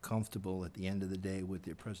are comfortable at the end of the day with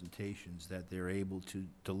their presentations, that they're able to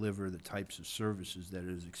deliver the types of services that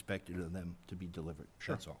is expected of them to be delivered.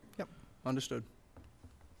 Sure. That's all. Understood.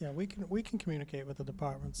 Yeah, we can communicate with the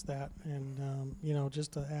departments that, and,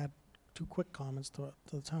 just to add 2 quick comments to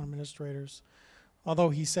the town administrators.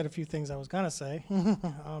 Although he said a few things I was gonna say,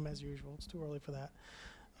 as usual, it's too early for that.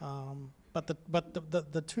 But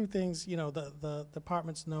the 2 things, the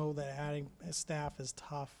departments know that adding staff is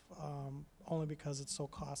tough, only because it's so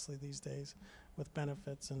costly these days with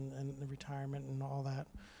benefits and the retirement and all that.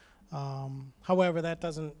 However, that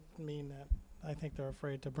doesn't mean that I think they're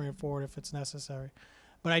afraid to bring it forward if it's necessary.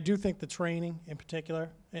 But I do think the training in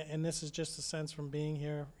particular, and this is just a sense from being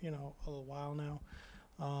here, a little while now,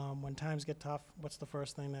 when times get tough, what's the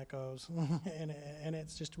first thing that goes? and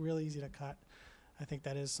it's just really easy to cut. I think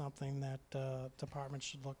that is something that departments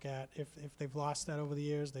should look at. If they've lost that over the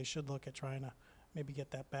years, they should look at trying to maybe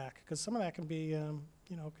get that back. Because some of that can be,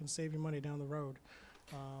 can save you money down the road.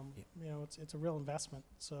 It's a real investment,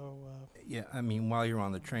 so. Yeah, I mean, while you're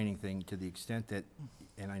on the training thing, to the extent that,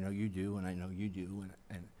 and I know you do,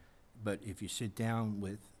 but if you sit down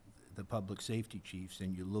with the public safety chiefs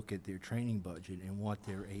and you look at their training budget and what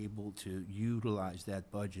they're able to utilize that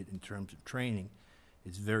budget in terms of training,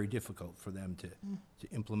 it's very difficult for them to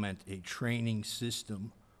implement a training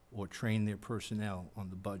system or train their personnel on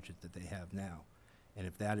the budget that they have now. And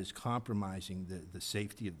if that is compromising the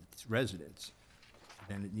safety of the residents,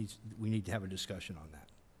 then we need to have a discussion on that.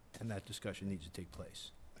 And that discussion needs to take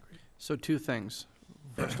place. So 2 things.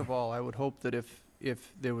 First of all, I would hope that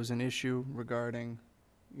if there was an issue regarding,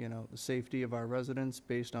 the safety of our residents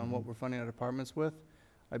based on what we're funding our departments with,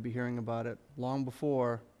 I'd be hearing about it long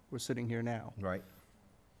before we're sitting here now, Right.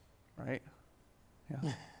 right?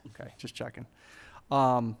 Yeah, okay, just checking.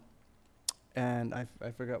 And I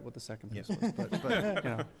forgot what the second piece was, but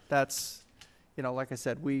that's, like I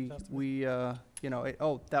said, that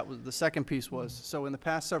was, the second piece was, so in the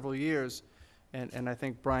past several years, and I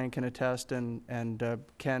think Brian can attest, and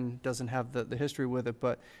Ken doesn't have the history with it,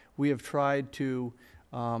 but we have tried to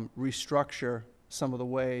restructure some of the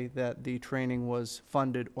way that the training was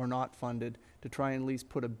funded or not funded to try and at least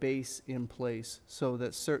put a base in place so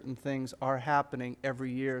that certain things are happening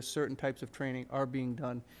every year, certain types of training are being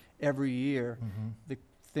done every year. The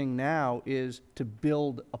thing now is to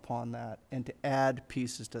build upon that and to add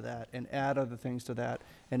pieces to that and add other things to that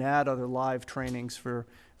and add other live trainings for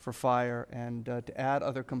fire and to add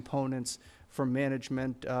other components for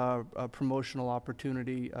management, promotional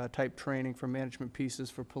opportunity type training for management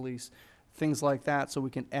pieces for police. things like that, so we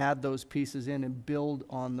can add those pieces in and build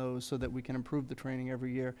on those so that we can improve the training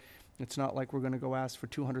every year. It's not like we're gonna go ask for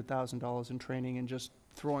 $200,000 in training and just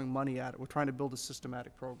throwing money at it. We're trying to build a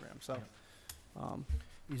systematic program, so.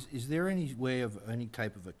 Is there any way of, any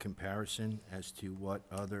type of a comparison as to what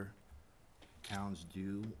other towns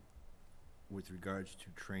do with regards to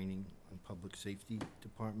training in public safety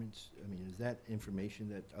departments? I mean, is that information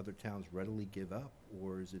that other towns readily give up,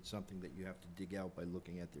 or is it something that you have to dig out by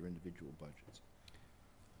looking at their individual budgets?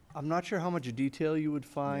 I'm not sure how much detail you would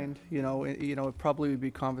find, it probably would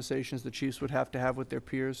be conversations the chiefs would have to have with their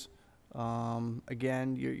peers.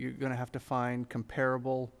 Again, you're gonna have to find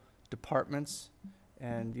comparable departments,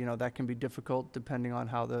 and, that can be difficult depending on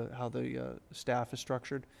how the staff is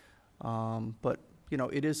structured. But,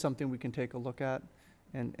 it is something we can take a look at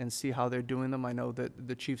and see how they're doing them. I know that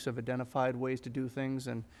the chiefs have identified ways to do things,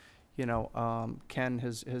 and, Ken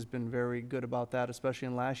has been very good about that, especially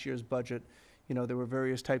in last year's budget. There were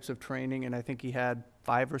various types of training, and I think he had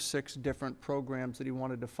 5 or 6 different programs that he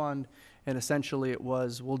wanted to fund, and essentially it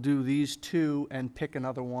was, we'll do these 2 and pick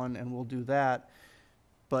another one, and we'll do that.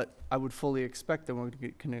 But I would fully expect that we're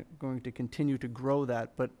going to continue to grow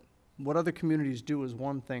that. But what other communities do is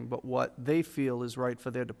one thing, but what they feel is right for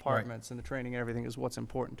their departments and the training and everything is what's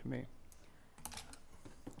important to me.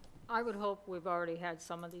 I would hope we've already had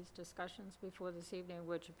some of these discussions before this evening,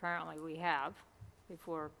 which apparently we have,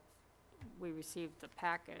 before we received the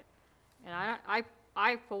packet. And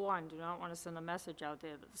I, for one, do not want to send a message out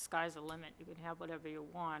there that the sky's the limit. You can have whatever you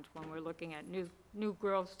want when we're looking at new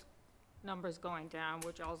growth numbers going down,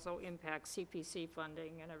 which also impacts CPC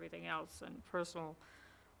funding and everything else, and personal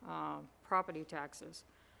property taxes.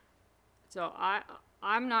 So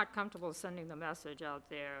I'm not comfortable sending the message out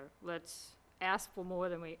there, let's ask for more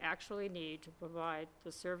than we actually need to provide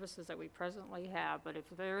the services that we presently have. But if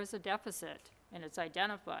there is a deficit and it's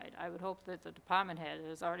identified, I would hope that the department head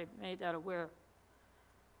has already made that aware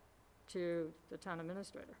to the town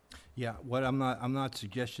administrator. Yeah, I'm not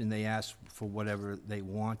suggesting they ask for whatever they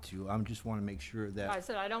want to. I just want to make sure that. I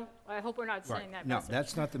said, I hope we're not saying that No, message.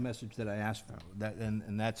 that's not the message that I asked for.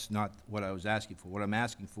 And that's not what I was asking for. What I'm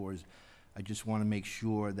asking for is, I just want to make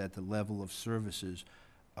sure that the level of services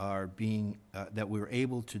are being, that we're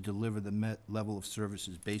able to deliver the level of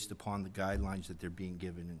services based upon the guidelines that they're being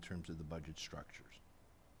given in terms of the budget structures.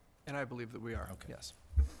 And I believe that we are, Okay. yes.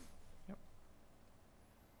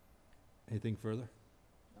 Anything further?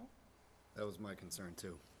 That was my concern,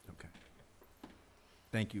 too. Okay.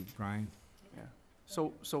 Thank you, Brian. Yeah.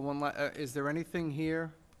 So is there anything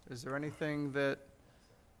here, is there anything that,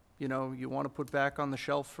 you want to put back on the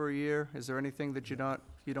shelf for a year? Is there anything that you don't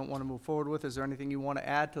want to move forward with? Is there anything you want to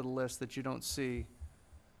add to the list that you don't see?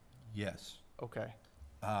 Yes. Okay,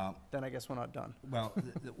 then I guess we're not done. Well,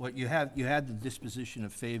 what you had the disposition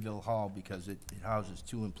of Fayetteville Hall because it houses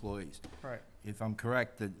 2 employees. Right. If I'm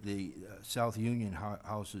correct, the South Union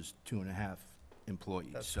houses 2.5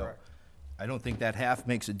 employees. That's So correct. I don't think that half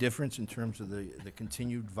makes a difference in terms of the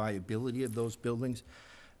continued viability of those buildings.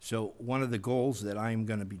 So one of the goals that I'm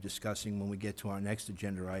going to be discussing when we get to our next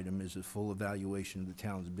agenda item is a full evaluation of the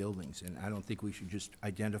town's buildings. And I don't think we should just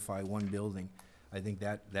identify one building. I think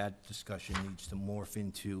that discussion needs to morph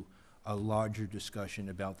into a larger discussion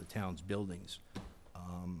about the town's buildings.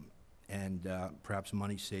 And perhaps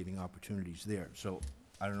money-saving opportunities there. So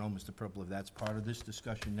I don't know, Mr. Purple, if that's part of this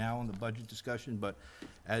discussion now in the budget discussion, but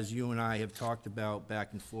as you and I have talked about back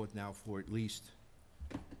and forth now for at least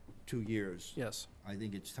 2 years. Yes. I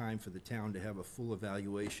think it's time for the town to have a full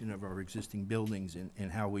evaluation of our existing buildings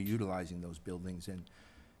and how we're utilizing those buildings. And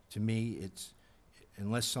to me, it's,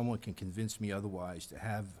 unless someone can convince me otherwise, to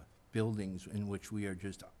have buildings in which we are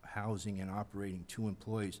just housing and operating 2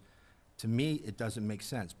 employees, to me, it doesn't make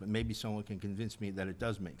sense, but maybe someone can convince me that it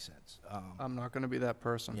does make sense. I'm not going to be that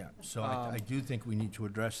person. Yeah, so I do think we need to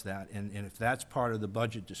address that, and if that's part of the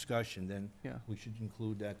budget discussion, then Yeah. we should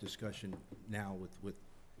include that discussion now with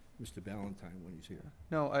Mr. Ballantyne when he's here.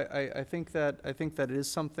 No, I think that it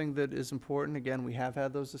is something that is important. Again, we have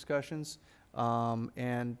had those discussions.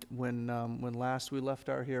 And when last we left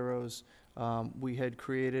our heroes, we had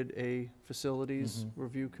created a facilities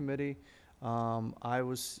review committee. I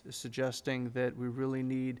was suggesting that we really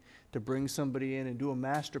need to bring somebody in and do a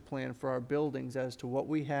master plan for our buildings as to what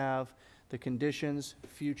we have, the conditions,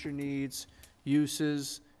 future needs,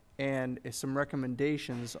 uses, and some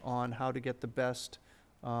recommendations on how to get the best,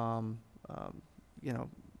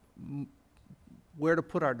 where to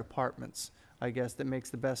put our departments, I guess, that makes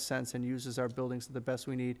the best sense and uses our buildings the best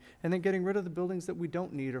we need, and then getting rid of the buildings that we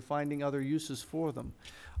don't need or finding other uses for them.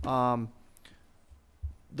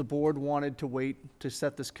 The board wanted to wait to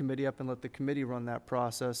set this committee up and let the committee run that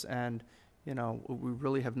process, and, you know, we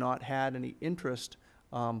really have not had any interest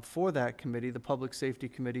for that committee. The Public Safety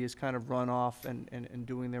Committee has kind of run off and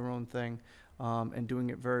doing their own thing and doing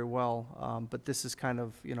it very well. But this is kind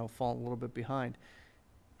of, you know, fallen a little bit behind.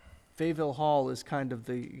 Fayville Hall is kind of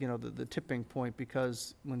the, you know, the tipping point,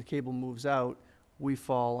 because when the cable moves out, we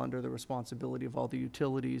fall under the responsibility of all the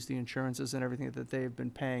utilities, the insurances, and everything that they've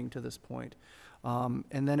been paying to this point.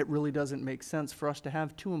 And then it really doesn't make sense for us to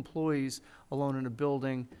have 2 employees alone in a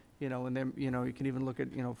building, you know, and then, you know, you can even look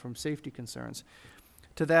at, you know, from safety concerns.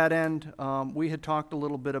 To that end, we had talked a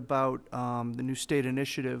little bit about the new state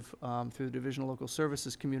initiative through the Division of Local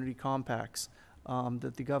Services Community Compacts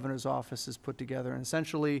that the governor's office has put together. And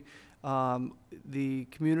essentially, the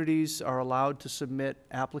communities are allowed to submit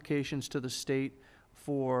applications to the state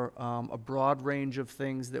for a broad range of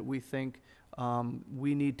things that we think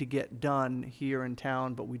we need to get done here in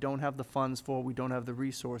town, but we don't have the funds for, we don't have the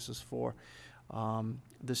resources for.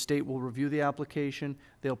 The state will review the application.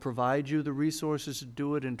 They'll provide you the resources to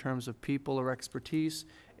do it in terms of people or expertise.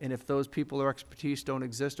 And if those people or expertise don't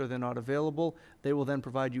exist or they're not available, they will then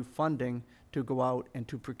provide you funding to go out and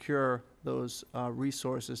to procure those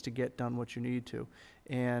resources to get done what you need to.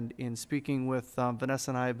 And in speaking with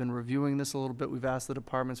Vanessa and I have been reviewing this a little bit. We've asked the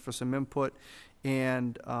departments for some input,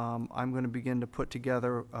 and I'm going to begin to put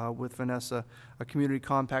together with Vanessa a community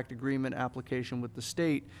compact agreement application with the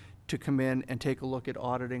state to come in and take a look at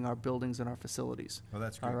auditing our buildings and our facilities. Well,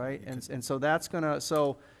 that's great. All right, and so that's gonna,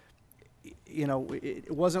 so, you know,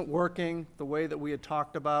 it wasn't working the way that we had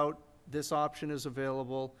talked about. This option is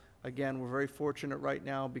available. Again, we're very fortunate right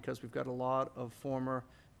now because we've got a lot of former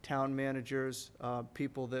town managers,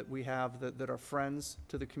 people that we have that are friends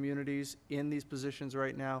to the communities in these positions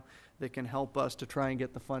right now that can help us to try and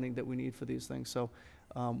get the funding that we need for these things. So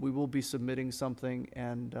we will be submitting something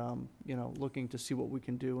and, you know, looking to see what we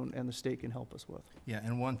can do and the state can help us with. Yeah,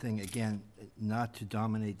 and one thing, again, not to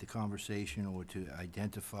dominate the conversation or to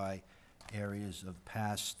identify areas of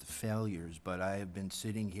past failures, but I have been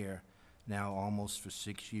sitting here now almost for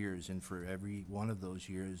 6 years, and for every one of those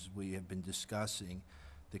years, we have been discussing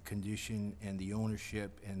the condition and the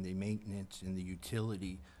ownership and the maintenance and the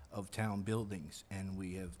utility of town buildings. And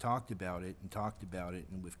we have talked about it,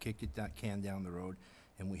 and we've kicked that can down the road,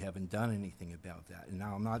 and we haven't done anything about that. And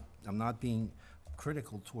now I'm not being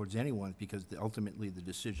critical towards anyone, because ultimately the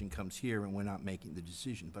decision comes here and we're not making the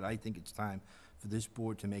decision. But I think it's time for this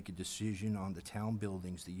board to make a decision on the town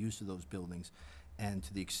buildings, the use of those buildings, and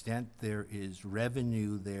to the extent there is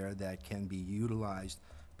revenue there that can be utilized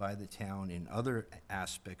by the town in other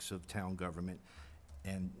aspects of town government.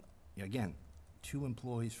 And again, 2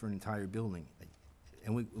 employees for an entire building,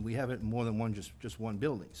 and we have it more than one, just one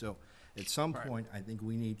building. So at some point, I think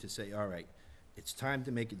we need to say, all right, it's time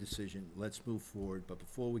to make a decision, let's move forward, but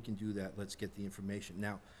before we can do that, let's get the information.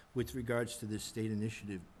 Now, with regards to this state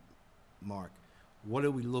initiative, Mark, what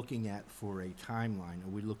are we looking at for a timeline? Are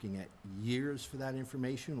we looking at years for that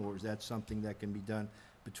information, or is that something that can be done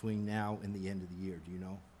between now and the end of the year? Do you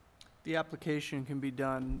know? The application can be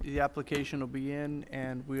done, the application will be in,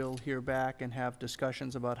 and we'll hear back and have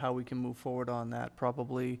discussions about how we can move forward on that,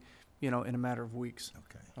 probably, you know, in a matter of weeks.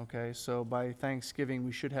 Okay. Okay, so by Thanksgiving,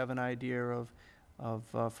 we should have an idea of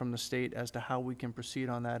from the state as to how we can proceed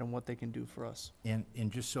on that and what they can do for us. And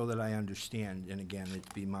just so that I understand, and again,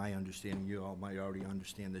 it'd be my understanding, you all might already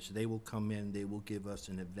understand this, they will come in, they will give us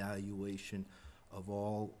an evaluation of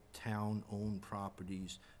all town-owned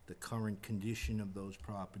properties, the current condition of those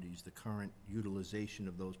properties, the current utilization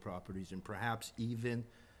of those properties, and perhaps even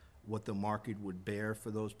what the market would bear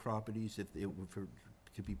for those properties if it were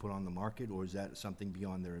to be put on the market, or is that something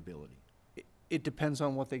beyond their ability? It depends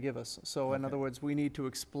on what they give us. So in Okay. other words, we need to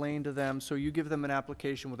explain to them, so you give them an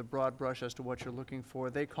application with a broad brush as to what you're looking for.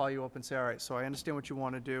 They call you up and say, all right, so I understand what you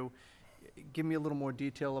want to do. Give me a little more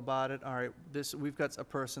detail about it. All right, we've got a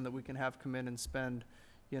person that we can have come in and spend,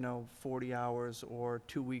 you know, 40 hours or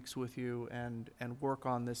 2 weeks with you and work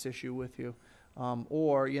on this issue with you.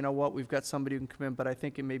 Or, you know what, we've got somebody who can come in, but I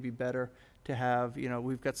think it may be better to have, you know,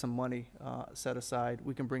 we've got some money set aside.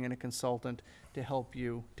 We can bring in a consultant to help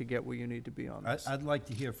you to get where you need to be on this. I'd like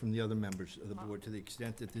to hear from the other members of the board. To the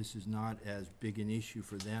extent that this is not as big an issue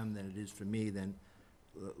for them than it is for me, then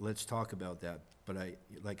let's talk about that. But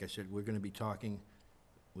like I said, we're gonna be talking,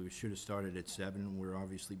 we should have started at 7, we're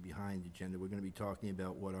obviously behind the agenda. We're gonna be talking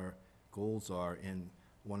about what our goals are, and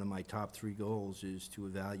one of my top 3 goals is to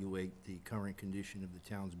evaluate the current condition of the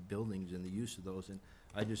town's buildings and the use of those, and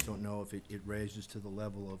I just don't know if it raises to the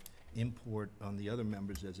level of import on the other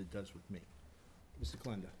members as it does with me. Mr.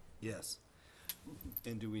 Klenda? Yes.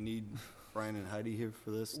 And do we need Brian and Heidi here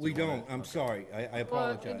for this? Do We you wanna- don't, I'm okay. sorry, I Well,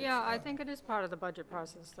 apologize. yeah, I think it is part of the budget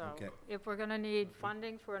process, though. Okay. If we're gonna need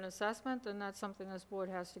funding for an assessment, then that's something this board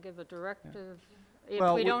has to give a directive. If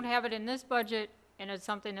Well, we we- don't have it in this budget, and it's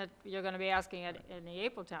something that you're gonna be asking at, in the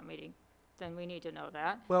April town meeting, then we need to know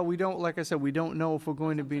that. Well, we don't, like I said, we don't know if we're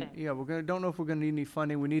going to be, That's what I'm yeah, don't know if we're gonna need any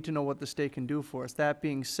funding. We need to know what the state can do for us. That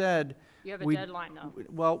being said, You have a We- deadline, though.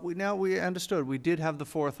 well, we understood, we did have the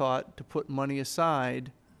forethought to put money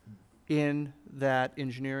aside in that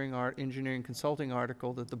engineering consulting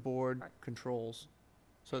article that the board Right. controls.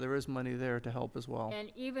 So there is money there to help as well.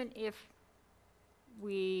 And even if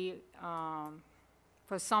we,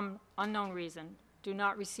 for some unknown reason, do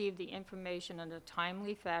not receive the information in a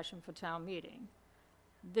timely fashion for town meeting,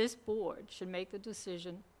 this board should make the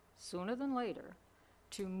decision sooner than later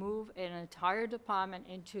to move an entire department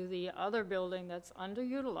into the other building that's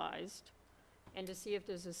underutilized, and to see if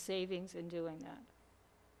there's a savings in doing that,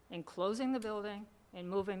 in closing the building and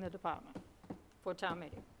moving the department for town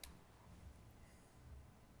meeting.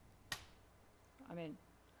 I mean,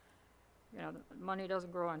 you know, the money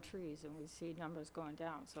doesn't grow on trees, and we see numbers going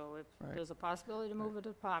down, so if Right. there's a possibility to move a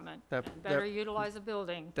department, That- and better utilize a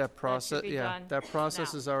building, That process, be yeah, done that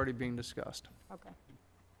process now. is already being discussed. okay.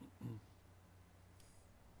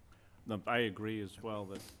 No, I agree as well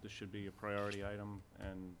that this should be a priority item,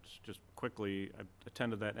 and just quickly, I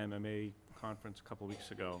attended that MMA conference a couple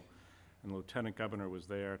weeks ago, and the Lieutenant Governor was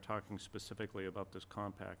there talking specifically about this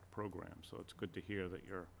compact program, so it's good to hear that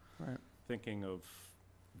you're Right. thinking of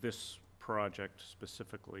this project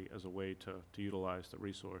specifically as a way to utilize the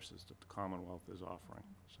resources that the Commonwealth is offering,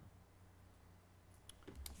 so.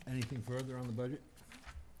 Anything further on the budget?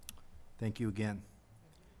 Thank you again.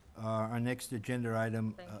 Our next agenda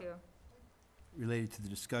item Thank you. related to the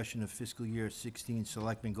discussion of fiscal year 16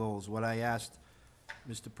 selectmen goals. What I asked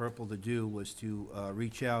Mr. Purple to do was to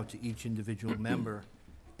reach out to each individual member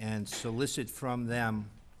and solicit from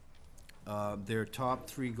them their top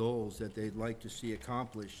 3 goals that they'd like to see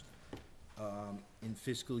accomplished in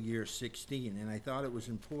fiscal year 16. And I thought it was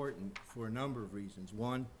important for a number of reasons.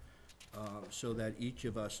 One, so that each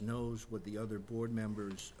of us knows what the other board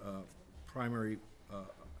members' primary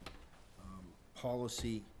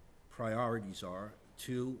policy priorities are.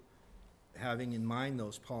 2, having in mind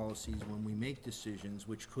those policies when we make decisions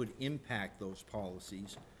which could impact those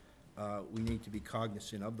policies, we need to be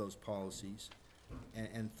cognizant of those policies.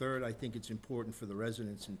 And 3rd, I think it's important for the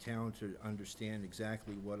residents in town to understand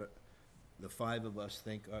exactly what the 5 of us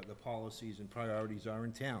think the policies and priorities are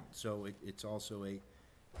in town. So it's also a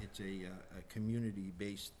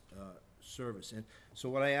community-based service. And so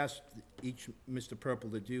what I asked each Mr. Purple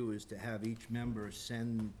to do is to have each member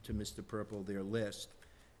send to Mr. Purple their list,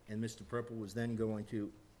 and Mr. Purple was then going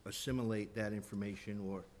to assimilate that information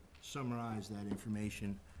or summarize that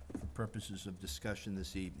information for purposes of discussion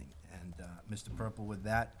this evening. And Mr. Purple, with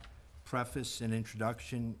that preface and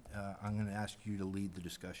introduction, I'm going to ask you to lead the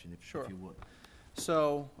discussion, if Sure. you would.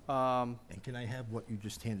 So, And can I have what you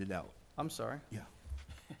just handed out? I'm sorry. Yeah.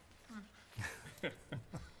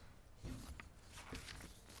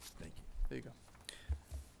 Thank you. There you go.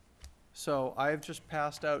 So I've just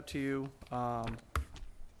passed out to you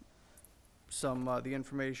some, the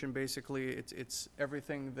information. Basically, it's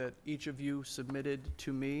everything that each of you submitted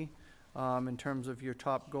to me in terms of your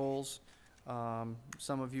top goals.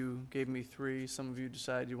 Some of you gave me 3, some of you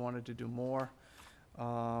decided you wanted to do more.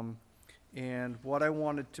 And what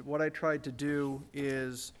I tried to do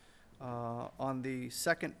is, on the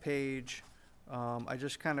second page, I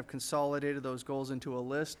just kind of consolidated those goals into a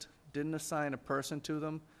list, didn't assign a person to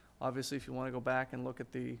them. Obviously, if you want to go back and look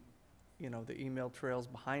at the, the email trails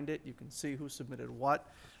behind it, you can see who submitted what.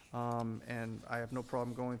 And I have no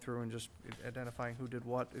problem going through and just identifying who did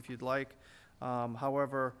what if you'd like.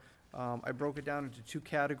 However, I broke it down into 2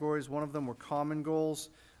 categories. One of them were common goals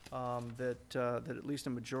that at least a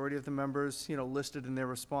majority of the members, listed in their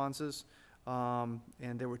responses. And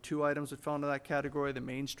there were 2 items that fell into that category: the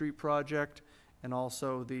Main Street project and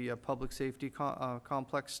also the public safety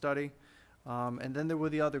complex study. And then there were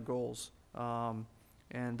the other goals.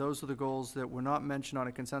 And those are the goals that were not mentioned on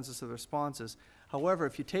a consensus of the responses. However,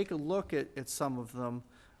 if you take a look at some of them,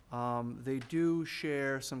 they do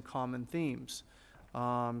share some common themes.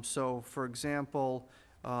 So, for example,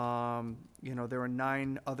 there are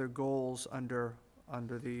 9 other goals under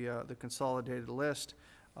the consolidated list.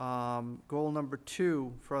 Goal number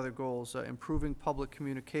 2 for other goals, improving public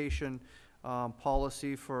communication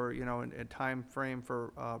policy for, a time frame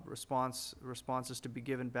for responses to be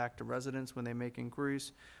given back to residents when they make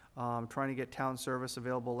inquiries. trying to get town service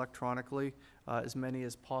available electronically, as many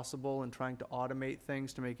as possible, and trying to automate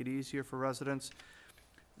things to make it easier for residents.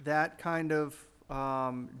 That kind of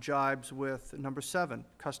jibes with number 7,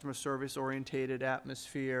 customer service orientated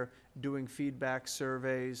atmosphere, doing feedback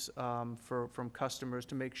surveys from customers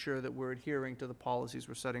to make sure that we're adhering to the policies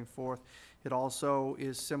we're setting forth. It also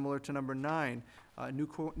is similar to number 9,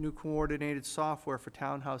 new coordinated software for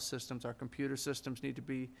townhouse systems. Our computer systems need to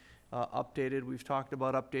be updated. We've talked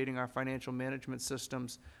about updating our financial management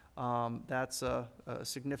systems. That's a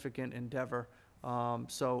significant endeavor.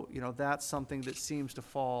 So, that's something that seems to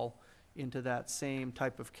fall into that same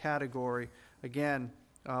type of category. Again,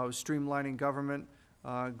 streamlining government,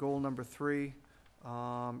 goal number 3,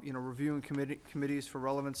 reviewing committees for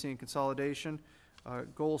relevancy and consolidation.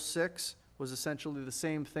 Goal 6 was essentially the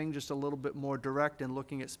same thing, just a little bit more direct and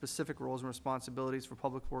looking at specific roles and responsibilities for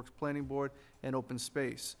Public Works Planning Board and open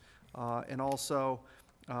space. And also,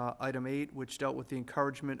 item 8, which dealt with the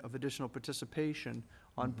encouragement of additional participation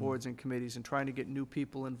on boards and committees and trying to get new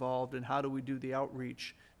people involved, and how do we do the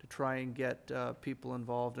outreach to try and get people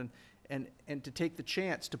involved, and to take the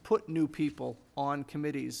chance to put new people on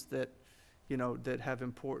committees that, that have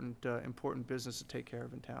important business to take care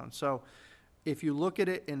of in town. So if you look at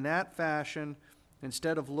it in that fashion,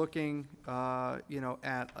 instead of looking,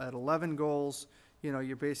 at 11 goals,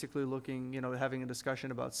 you're basically looking, having a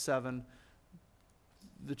discussion about 7.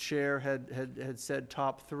 The chair had said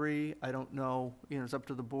top 3. I don't know, it's up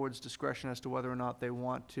to the board's discretion as to whether or not they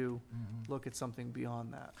want to look at something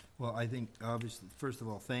beyond that. Well, I think, obviously, first of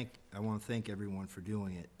all, I want to thank everyone for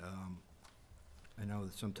doing it. I know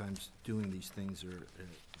that sometimes doing these things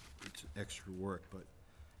it's extra work, but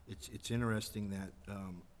it's interesting that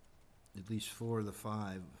at least 4 of the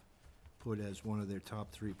 5 put as one of their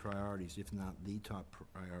top 3 priorities, if not the top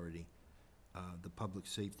priority, the public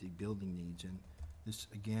safety building needs. And this,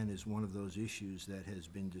 again, is one of those issues that has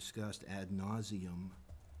been discussed ad nauseum,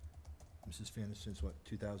 Mrs. Fannis, since what,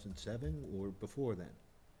 2007 or before then?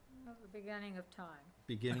 The beginning of time.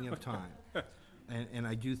 Beginning of time. And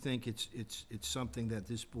I do think it's something that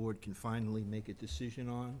this board can finally make a decision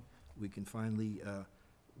on. We can finally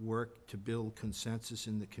work to build consensus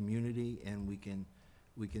in the community, and we can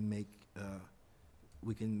make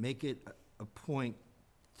it a point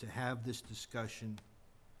to have this discussion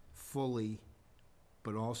fully,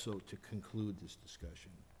 but also to conclude this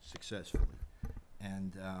discussion successfully.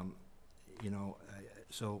 And,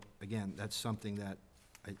 so again, that's something that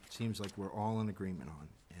it seems like we're all in agreement on.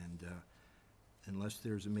 And unless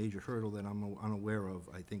there's a major hurdle that I'm unaware of,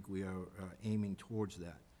 I think we are aiming towards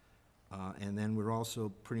that. And then we're also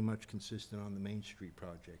pretty much consistent on the Main Street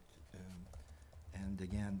project. And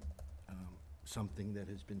again, something that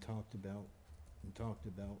has been talked about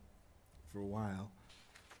for a while.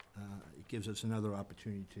 It gives us another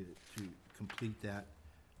opportunity to complete that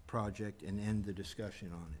project and end the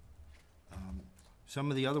discussion on it. Some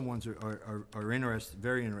of the other ones are interesting,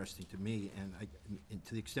 very interesting to me, and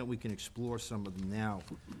to the extent we can explore some of them now.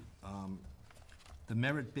 The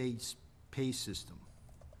merit-based pay system.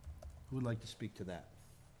 Who would like to speak to that?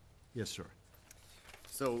 Yes, sir.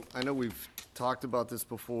 So I know we've talked about this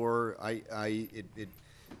before.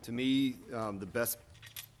 To me, the best,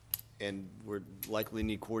 and we're likely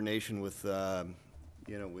need coordination with,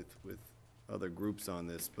 with other groups on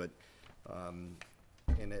this, but,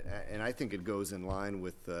 and I think it goes in line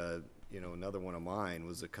with, another one of mine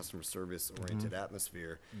was a customer service-oriented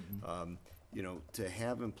atmosphere. To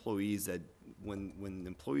have employees that, when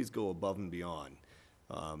employees go above and beyond,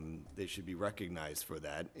 they should be recognized for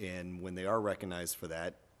that. And when they are recognized for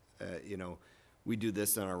that, we do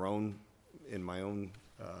this in my own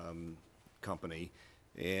company.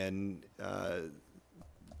 And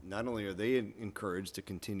not only are they encouraged to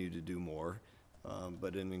continue to do more,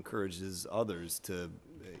 but it encourages others to,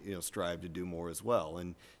 strive to do more as well.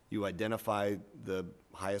 And you identify the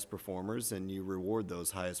highest performers and you reward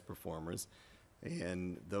those highest performers.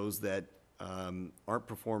 And those that aren't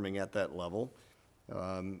performing at that level,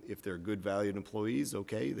 if they're good, valued employees,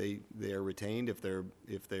 okay, they are retained. If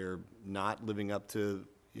they're not living up to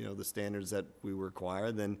the standards that we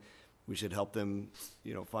require, then we should help them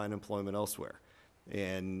find employment elsewhere,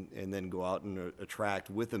 and then go out and attract,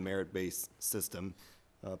 with a merit-based system,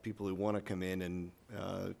 people who want to come in and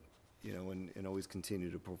and always continue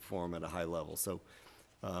to perform at a high level. So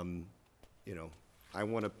I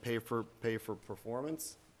want to pay for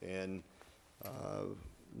performance, and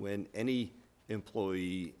when any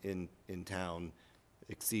employee in town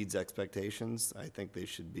exceeds expectations, I think they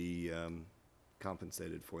should be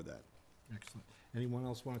compensated for that. Excellent. Anyone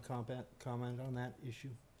else want to comment on that issue?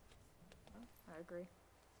 I agree.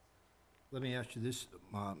 Let me ask you this,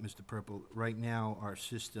 Mr. Purple. Right now, our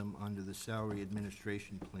system under the salary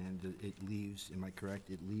administration plan, it leaves, am I correct?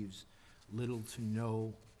 It leaves little to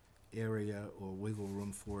no area or wiggle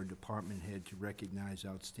room for a department head to recognize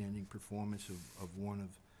outstanding performance of one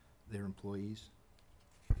of their employees?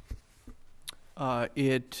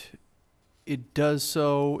 It does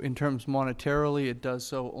so in terms monetarily, it does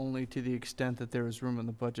so only to the extent that there is room in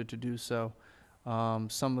the budget to do so.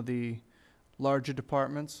 Some of the larger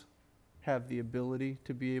departments have the ability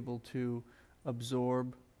to be able to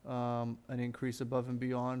absorb an increase above and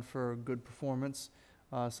beyond for good performance.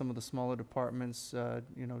 Some of the smaller departments, do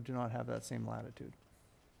not have that same latitude.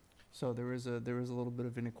 So there is a little bit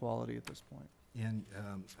of inequality at this point. And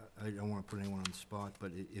I don't want to put anyone on the spot,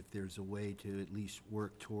 but if there's a way to at least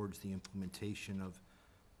work towards the implementation of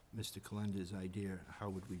Mr. Calenda's idea, how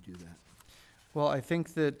would we do that? Well, I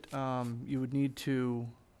think that you would need to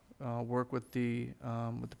work with the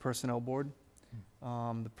Personnel Board.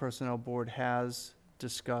 The Personnel Board has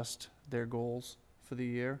discussed their goals for the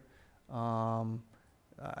year.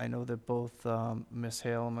 I know that both Ms.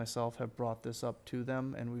 Hale and myself have brought this up to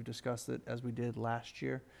them, and we've discussed it as we did last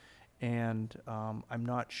year. And I'm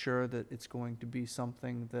not sure that it's going to be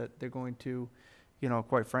something that they're going to,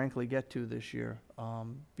 quite frankly, get to this year,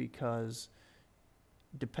 because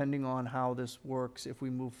depending on how this works, if we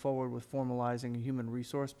move forward with formalizing a human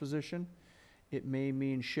resource position, it may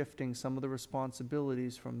mean shifting some of the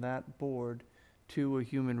responsibilities from that board to a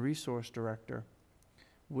human resource director,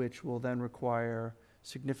 which will then require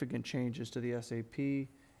significant changes to the SAP,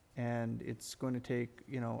 and it's going to take,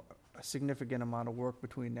 a significant amount of work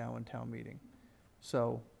between now and town meeting.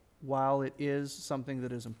 So while it is something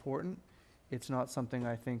that is important, it's not something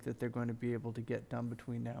I think that they're going to be able to get done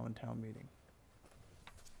between now and town meeting.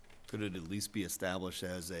 Could it at least be established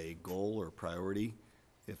as a goal or priority,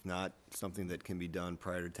 if not something that can be done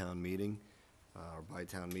prior to town meeting, or by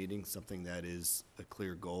town meeting, something that is a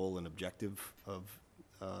clear goal and objective of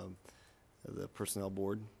the Personnel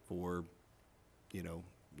Board for,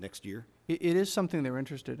 next year? It is something they're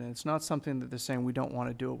interested in. It's not something that they're saying, we don't want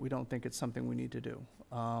to do it. We don't think it's something we need to do.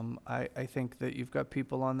 I think that you've got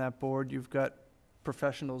people on that board, you've got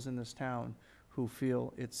professionals in this town who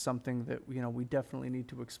feel it's something that, we definitely need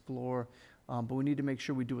to explore, but we need to make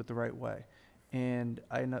sure we do it the right way. And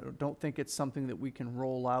I don't think it's something that we can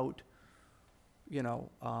roll out,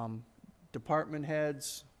 department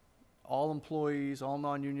heads, all employees, all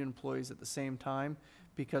non-union employees at the same time,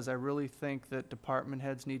 because I really think that department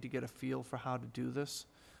heads need to get a feel for how to do this.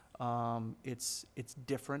 It's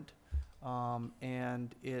different,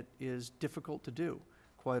 and it is difficult to do,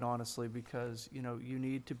 quite honestly, because, you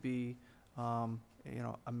need to be,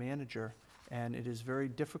 a manager, and it is very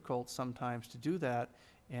difficult sometimes to do that.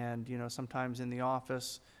 And, sometimes in the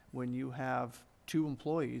office, when you have 2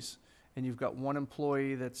 employees, and you've got one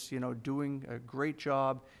employee that's, doing a great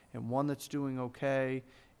job, and one that's doing okay,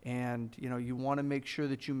 and, you want to make sure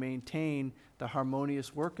that you maintain the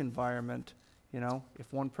harmonious work environment.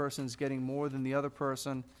 If one person's getting more than the other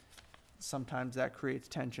person, sometimes that creates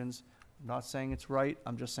tensions. I'm not saying it's right,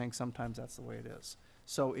 I'm just saying sometimes that's the way it is.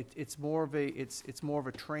 So it's more of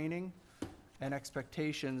a training and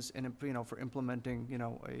expectations, and, for implementing,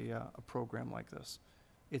 a program like this.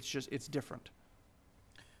 It's different.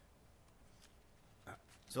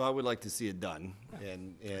 So I would like to see it done,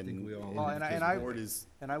 and think we all Well, if and the I- board is,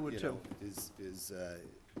 And I would too.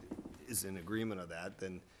 is in agreement of that,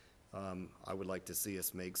 then I would like to see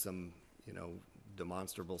us make some,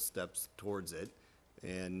 demonstrable steps towards it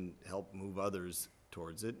and help move others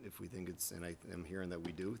towards it if we think it's, and I'm hearing that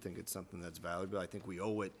we do think it's something that's valuable. I think we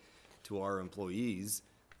owe it to our employees,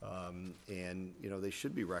 and, they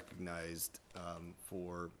should be recognized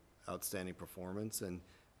for outstanding performance. And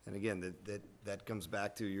again, that comes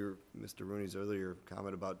back to Mr. Rooney's earlier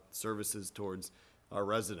comment about services towards our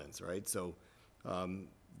residents, right? So,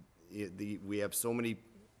 we have so many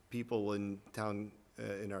people in town,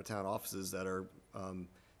 in our town offices that are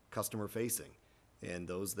customer facing, and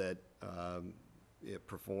those that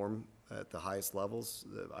perform at the highest levels,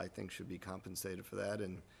 I think should be compensated for that,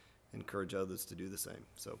 and encourage others to do the same.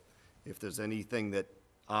 So, if there's anything that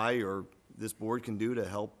I or this board can do to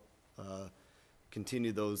help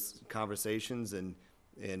continue those conversations and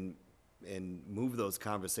move those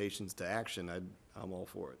conversations to action, I'm all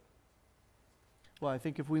for it. Well, I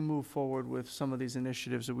think if we move forward with some of these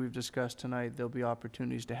initiatives that we've discussed tonight, there'll be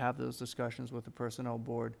opportunities to have those discussions with the Personnel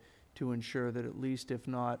Board to ensure that, at least if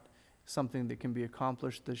not something that can be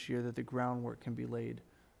accomplished this year, that the groundwork can be laid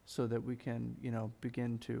so that we can,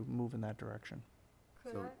 begin to move in that direction.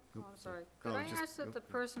 Could So, I, go- I'm sorry, go, could I just ask that go, the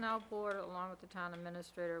yeah. personnel board, along with the town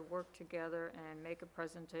administrator, work together and make a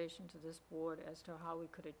presentation to this board as to how we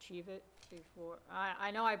could achieve it before?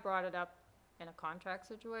 I know I brought it up in a contract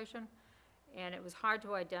situation, and it was hard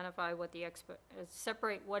to identify what the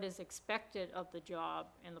separate what is expected of the job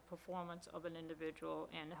and the performance of an individual,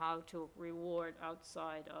 and how to reward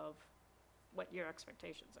outside of what your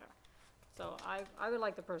expectations are. So I would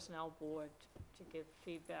like the personnel board to give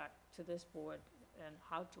feedback to this board and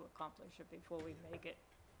how to accomplish it before we make it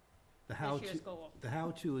The this year's how-to, goal. the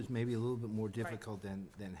how-to is maybe a little bit more difficult than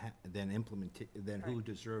implement, than who Right.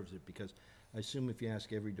 deserves it, because I assume if you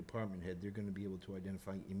ask every department head, they're gonna be able to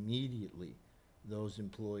identify immediately those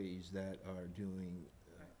employees that are doing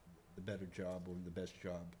the better job or the best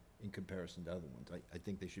job in comparison to other ones. I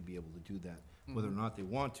think they should be able to do that. Whether or not they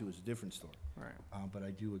want to is a different story. Right. But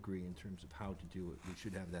I do agree in terms of how to do it. We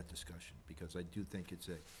should have that discussion, because I do think it's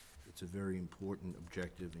a very important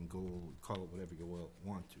objective and goal, call it whatever you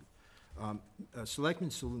want to.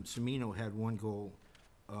 Selectman Semino had one goal.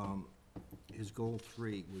 His goal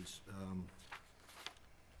 3 was,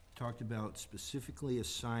 talked about specifically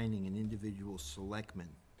assigning an individual selectman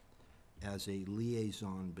as a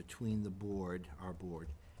liaison between the board, our board,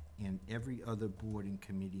 and every other board and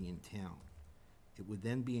committee in town. It would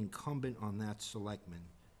then be incumbent on that selectman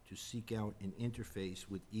to seek out an interface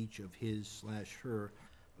with each of his/her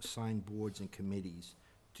assigned boards and committees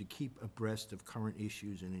to keep abreast of current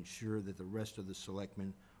issues and ensure that the rest of the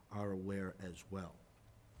selectmen are aware as well.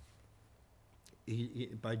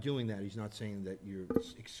 By doing that, he's not saying that you're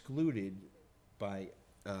excluded by,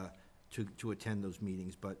 to attend those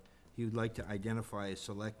meetings, but he would like to identify a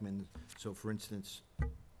selectman. So for instance,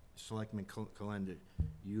 Selectman Calendar,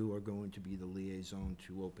 you are going to be the liaison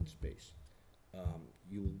to open space.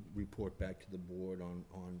 You will report back to the board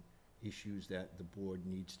on issues that the board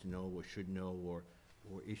needs to know or should know, or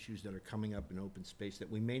issues that are coming up in open space that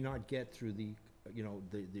we may not get through the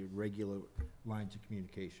regular lines of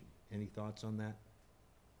communication. Any thoughts on that?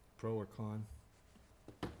 Pro or con?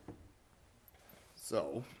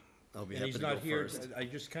 So, I'll be And happy he's to go not here, first. I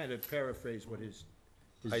just kind of paraphrase what his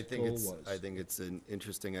I think goal it's, was. I think it's an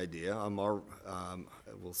interesting idea.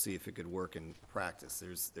 We'll see if it could work in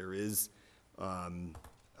practice. There is, I'll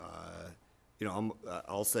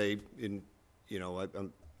say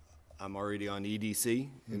I'm already on EDC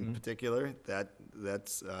in particular.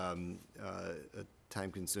 That's a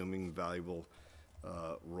time-consuming, valuable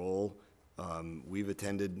role. We've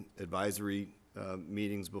attended advisory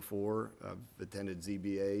meetings before. I've attended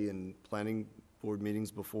ZBA and planning board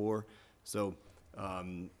meetings before. So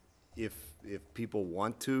if people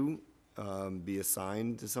want to be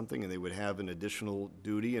assigned to something and they would have an additional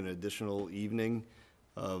duty, an additional evening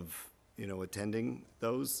of, attending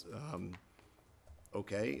those,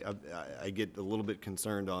 okay. I get a little bit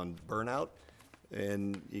concerned on burnout,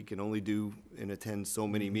 and you can only do and attend so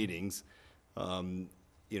many meetings.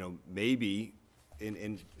 Maybe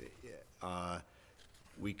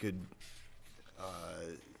we could,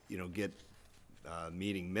 get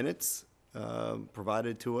meeting minutes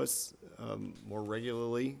provided to us more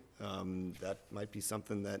regularly. That might be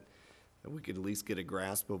something that we could at least get a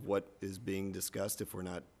grasp of what is being discussed if we're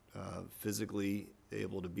not physically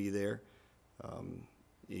able to be there.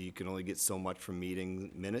 You can only get so much from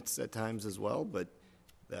meeting minutes at times as well, but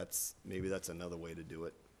maybe that's another way to do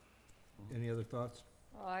it. Any other thoughts?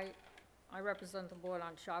 Well, I represent the board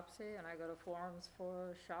on SHOPSI, and I go to forums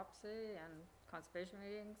for SHOPSI and conservation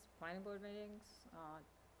meetings, planning board meetings,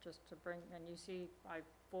 just to bring, and you see, I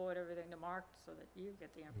forward everything to Mark so that you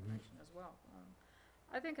get the information as well.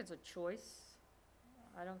 I think it's a choice.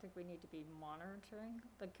 I don't think we need to be monitoring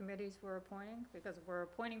the committees we're appointing, because if we're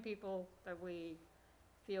appointing people that we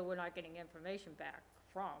feel we're not getting information back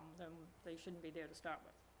from, then they shouldn't be there to start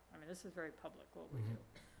with. I mean, this is very public, what we do.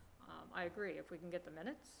 I agree, if we can get the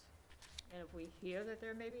minutes, and if we hear that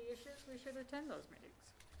there may be issues, we should attend those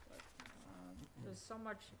meetings. But there's so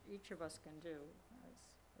much each of us can do as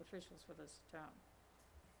officials for this town,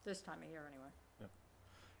 this time of year anyway.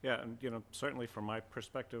 Yeah, and, certainly from my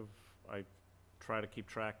perspective, I try to keep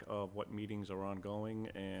track of what meetings are ongoing,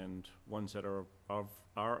 and ones that are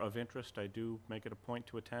of interest, I do make it a point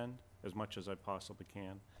to attend as much as I possibly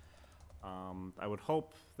can. I would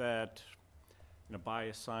hope that, by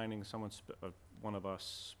assigning one of us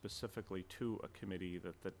specifically to a committee,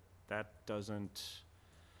 that doesn't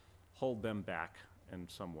hold them back in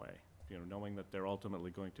some way. Knowing that they're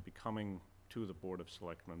ultimately going to be coming to the Board of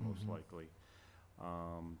Selectmen, most likely.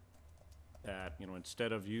 That,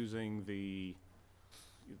 instead of using the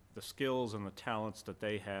skills and the talents that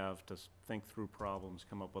they have to think through problems,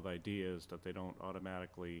 come up with ideas, that they don't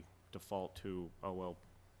automatically default to, oh, well,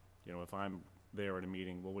 you know, if I'm there at a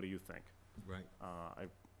meeting, well, what do you think? Right.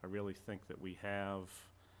 I really think that we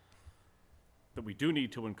do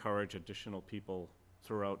need to encourage additional people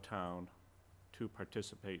throughout town to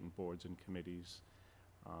participate in boards and committees.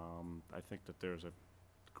 I think that there's a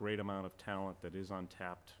great amount of talent that is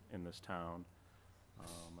untapped in this town.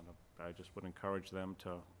 And I just would encourage them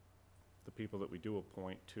the people that we do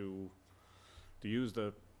appoint to use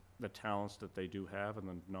the talents that they do have and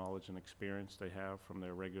the knowledge and experience they have from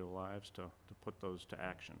their regular lives to put those to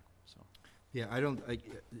action, so. Yeah,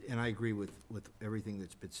 and I agree with everything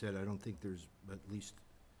that's been said. I don't think there's at least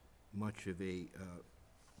much of a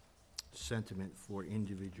sentiment for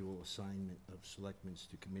individual assignment of selectmen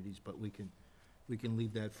to committees, but we can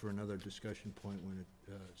leave that for another discussion point when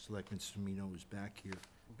Selectman Semino is back,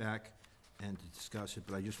 and to discuss it,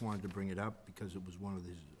 but I just wanted to bring it up because it was one of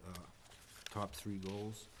his top 3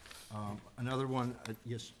 goals. Another one,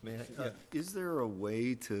 yes? May I, is there a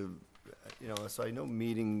way to, so I know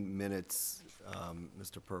meeting minutes,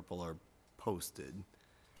 Mr. Purple, are posted,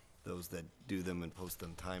 those that do them and post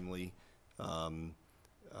them timely.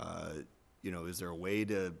 Is there a way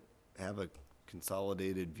to have a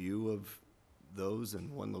consolidated view of those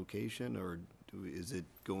in one location, or is it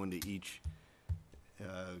going to each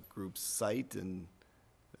group's site and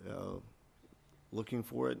looking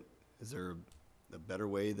for it? Is there a better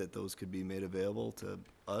way that those could be made available to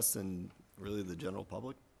us and really the general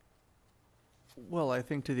public? Well, I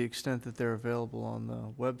think to the extent that they're available on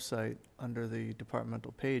the website under the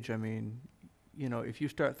departmental page, I mean, if you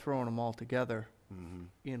start throwing them all together Mm-hmm.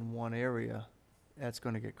 in one area, that's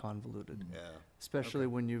going to get convoluted. Yeah. Especially Okay.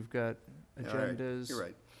 when you've got All right. agendas, You're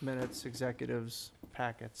right. minutes, executives,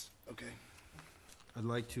 packets. Okay. I'd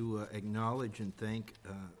like to acknowledge and thank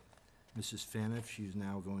Mrs. Faniff. She's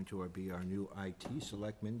now going to be our new IT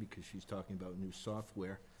selectman because she's talking about new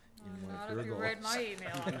software. in one of Not her if you goals. read my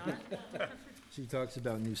email or not. She talks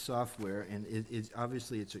about new software, and it's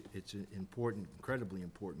obviously it's an important, incredibly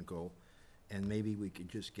important goal. And maybe we could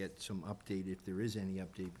just get some update, if there is any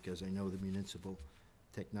update, because I know the Municipal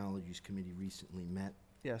Technologies Committee recently met.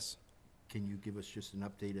 Yes. Can you give us just an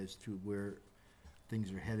update as to where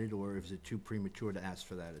things are headed, or is it too premature to ask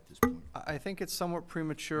for that at this point? I think it's somewhat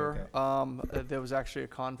premature. There was actually a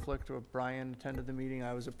conflict where Brian attended the meeting.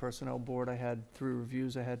 I was at Personnel Board. I had 3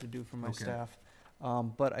 reviews I had to do for my Okay. staff.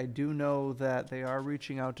 But I do know that they are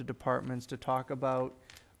reaching out to departments to talk about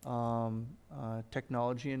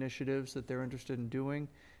technology initiatives that they're interested in doing.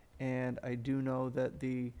 And I do know that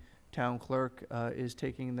the town clerk is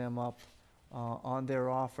taking them up on their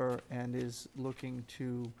offer and is looking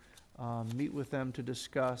to meet with them to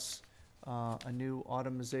discuss a new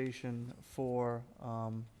automation for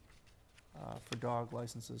dog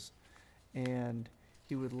licenses. And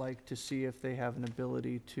he would like to see if they have an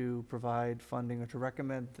ability to provide funding or to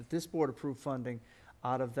recommend that this board approve funding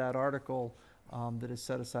out of that article that is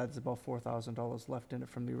set aside. There's about $4,000 left in it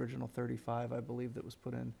from the original 35, I believe, that was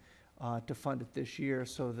put in to fund it this year,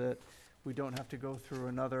 so that we don't have to go through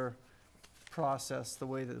another process the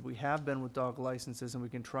way that we have been with dog licenses, and we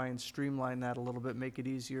can try and streamline that a little bit, make it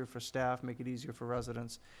easier for staff, make it easier for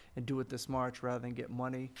residents, and do it this March rather than get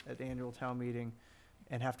money at the annual town meeting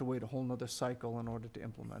and have to wait a whole nother cycle in order to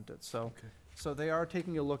implement it. So, Okay. so they are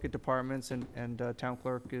taking a look at departments, and town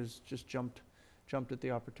clerk is just jumped at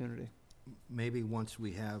the opportunity. Maybe once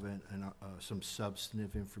we have some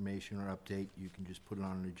substantive information or update, you can just put it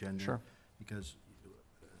on an agenda. Sure. Because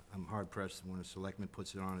I'm hard pressed when a selectman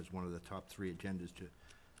puts it on as one of the top 3 agendas to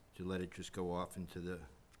let it just go off into the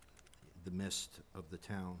mist of the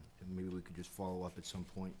town. And maybe we could just follow up at some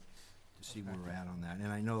point to see where we're at on that.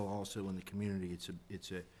 And I know also in the community,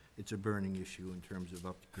 it's a burning issue in terms of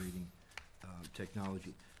upgrading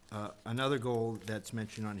technology. Another goal that's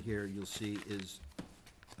mentioned on here, you'll see, is,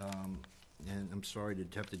 and I'm sorry to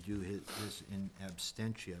have to do this in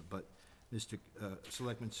absentia, but Mr.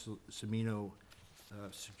 Selectman Semino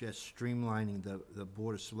suggests streamlining the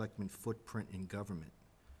Board of Selectmen footprint in government.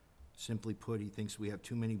 Simply put, he thinks we have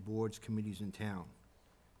too many boards, committees in town,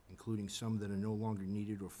 including some that are no longer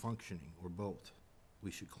needed or functioning, or both. We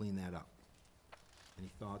should clean that up. Any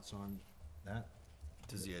thoughts on that?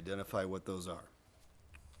 Does he identify what those are?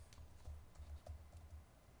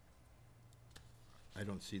 I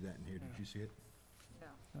don't see that in here. Did you see it? Yeah,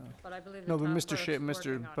 but I believe the No, but town Mr. clerk's Shea,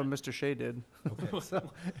 working on it. Mr. Shea did. Okay.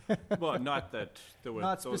 Well, not that there were,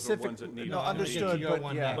 Not those were specific- ones that needed. no, I'm gonna get to understood, your but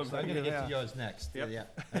one yeah. next. I'm gonna get Yeah. to yours next. Yep. Yeah,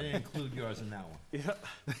 I didn't include yours in that one.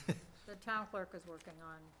 The town clerk is working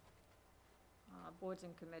on boards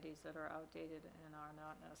and committees that are outdated and are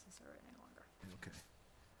not necessary any longer. Okay.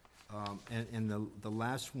 And the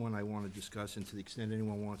last one I want to discuss, and to the extent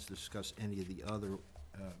anyone wants to discuss any of the other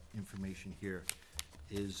information here,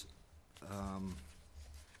 is,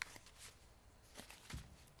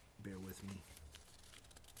 bear with me,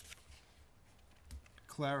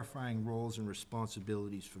 clarifying roles and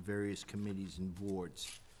responsibilities for various committees and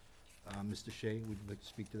boards. Mr. Shea, would you like to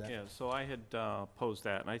speak to that? Yeah, so I had posed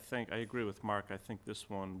that, and I agree with Mark. I think this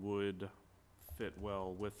one would fit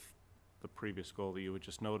well with the previous goal that you had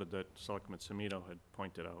just noted that Selectman Semino had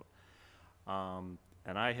pointed out.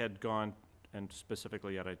 And I had gone and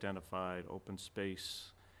specifically had identified open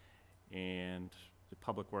space and the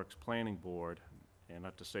Public Works Planning Board, and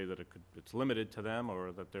not to say that it's limited to them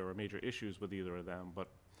or that there are major issues with either of them, but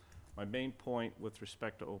my main point with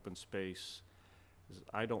respect to open space is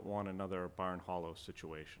I don't want another Barn Hollow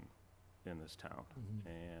situation in this town.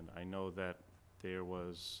 And I know that there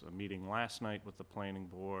was a meeting last night with the planning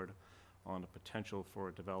board on the potential for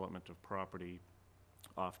a development of property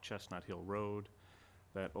off Chestnut Hill Road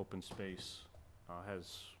that open space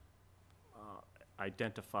has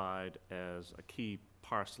identified as a key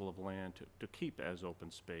parcel of land to keep as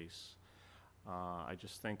open space. I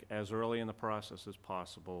just think as early in the process as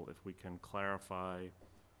possible, if we can clarify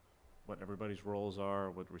what everybody's roles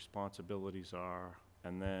are, what responsibilities are,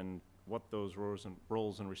 and then what those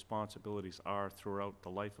roles and responsibilities are throughout the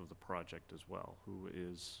life of the project as well. Who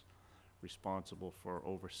is responsible for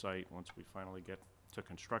oversight once we finally get to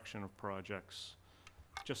construction of projects,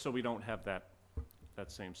 just so we don't have that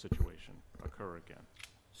same situation occur again.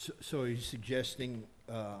 So are you suggesting,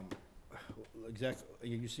 exactly, are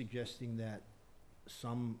you suggesting that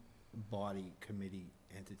some body, committee,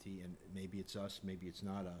 entity, and maybe it's us, maybe it's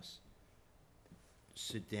not us,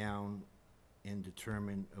 sit down and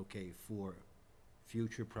determine, okay, for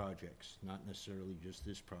future projects, not necessarily just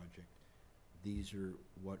this project, these are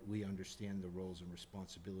what we understand the roles and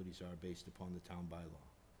responsibilities are based upon the town bylaw?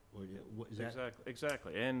 Or what is that?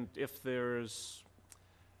 Exactly. And if the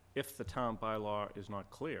town bylaw is not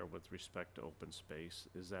clear with respect to open space,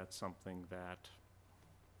 is that something that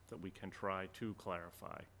we can try to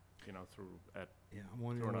clarify, through Yeah, I'm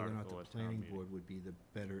wondering an whether or not article the at town planning meeting. board would be the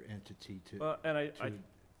better entity to. Well, and I to-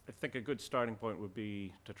 think a good starting point would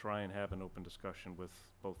be to try and have an open discussion with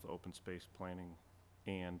both the open space planning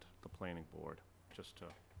and the planning board, just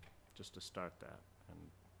to start that.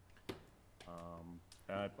 And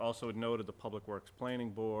I also had noted the Public Works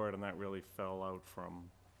Planning Board, and that really fell out from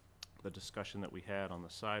the discussion that we had on the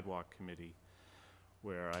sidewalk committee,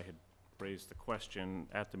 where I had raised the question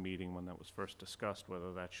at the meeting when that was first discussed,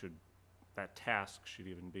 whether that task should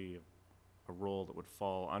even be a role that would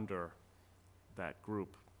fall under that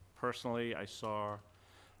group. Personally, I saw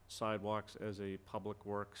sidewalks as a public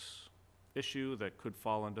works issue that could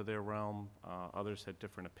fall under their realm. Others had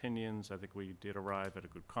different opinions. I think we did arrive at a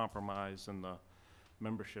good compromise in the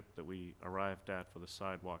membership that we arrived at for the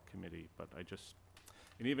sidewalk committee. But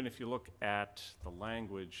and even if you look at the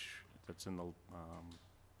language that's in the,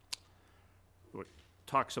 what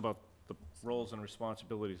talks about the roles and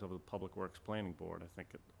responsibilities of the Public Works Planning Board, I think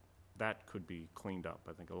that could be cleaned up.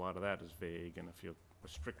 I think a lot of that is vague, and if you a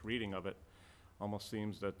strict reading of it, almost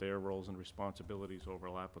seems that their roles and responsibilities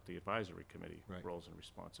overlap with the advisory committee Right. roles and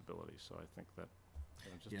responsibilities. So I think that,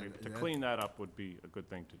 Yeah, to clean that up would be a good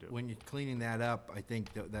thing to do. When you're cleaning that up, I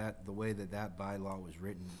think that the way that bylaw was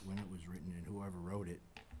written, when it was written, and whoever wrote it,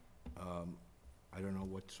 I don't know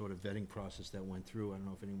what sort of vetting process that went through. I don't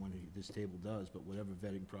know if anyone at this table does, but whatever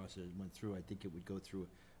vetting process it went through, I think it would go through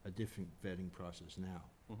a different vetting process now.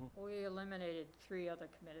 We eliminated 3 other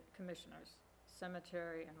commissioners,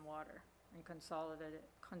 cemetery and water, and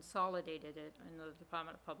consolidated it in the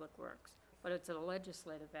Department of Public Works. But it's a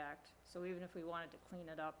legislative act, so even if we wanted to clean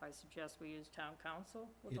it up, I suggest we use town council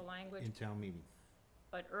with the language. In town meeting.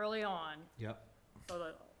 But early on, Yep. so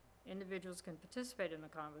that individuals can participate in the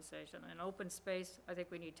conversation. And open space, I think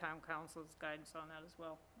we need town council's guidance on that as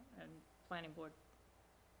well, and planning board,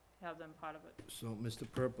 have them part of it. So, Mr.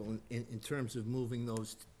 Purple, in terms of moving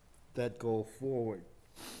that goal forward,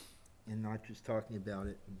 and not just talking about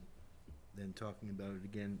it, and then talking about it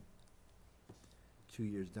again 2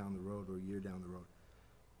 years down the road or a year down the road,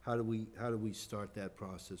 how do we start that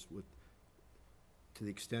process to the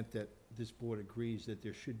extent that this board agrees that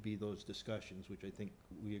there should be those discussions, which I think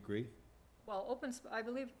we agree? Well, I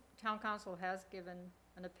believe town council has given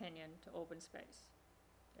an opinion to open space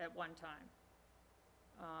at one time.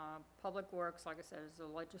 Public Works, like I said, is a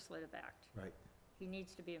legislative act. Right. He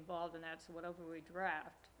needs to be involved in that, so whatever we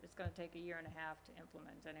draft, it's gonna take a year and a half to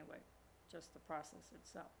implement anyway, just the process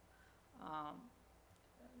itself.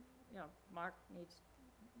 Mark needs,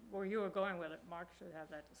 where you were going with it, Mark should have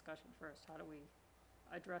that discussion first. How do we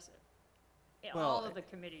address it. In Well, all of the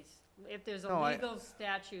committees, if there's a No, legal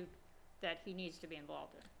statute that he needs to be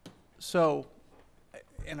involved in. So,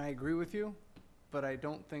 and I agree with you, but I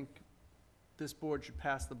don't think this board should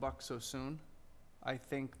pass the buck so soon. I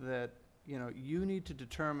think that, you know, you need to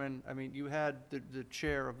determine, I mean, you had the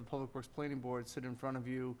chair of the Public Works Planning Board sit in front of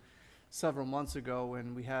you several months ago,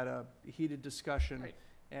 and we had a heated discussion. Right.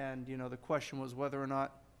 And, you know, the question was whether or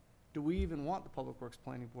not, do we even want the Public Works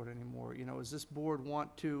Planning Board anymore? You know, does this board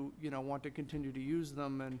want to continue to use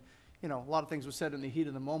them? And, you know, a lot of things were said in the heat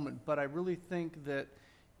of the moment, but I really think that,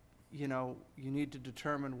 you know, you need to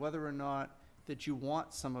determine whether or not that you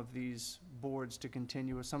want some of these boards to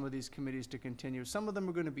continue, or some of these committees to continue. Some of them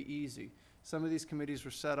are gonna be easy. Some of these committees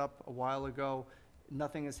were set up a while ago,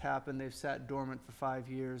 nothing has happened, they've sat dormant for 5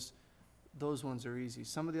 years. Those ones are easy.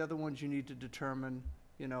 Some of the other ones you need to determine,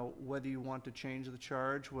 you know, whether you want to change the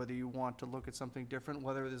charge, whether you want to look at something different,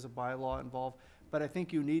 whether there's a bylaw involved. But I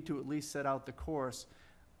think you need to at least set out the course.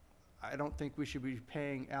 I don't think we should be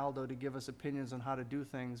paying Aldo to give us opinions on how to do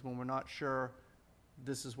things when we're not sure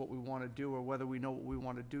this is what we want to do, or whether we know what we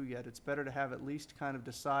want to do yet. It's better to have at least kind of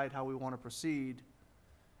decide how we want to proceed,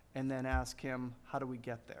 and then ask him, how do we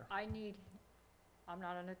get there? I'm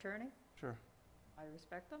not an attorney, Sure. I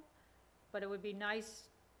respect them, but it would be nice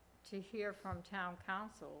to hear from town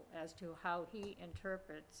council as to how he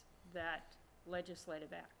interprets that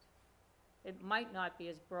legislative act. It might not be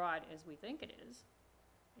as broad as we think it is.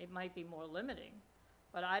 It might be more limiting,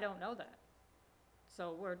 but I don't know that.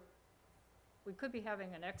 So we could be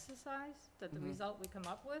having an exercise that the Mhm. result we come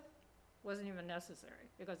up with wasn't even necessary,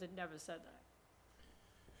 because it never said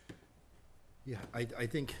that. Yeah, I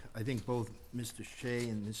think both Mr. Shea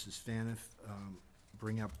and Mrs. Faniff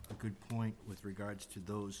bring up a good point with regards to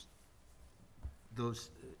those,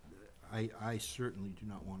 I certainly do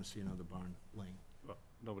not want to see another barn lane. Well,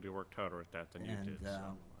 nobody worked harder at that than you And, did,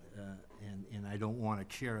 so. and I don't want a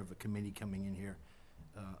chair of a committee coming in here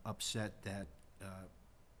upset that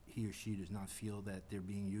he or she does not feel that they're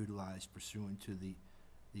being utilized pursuant to the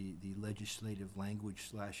legislative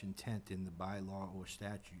language / intent in the bylaw or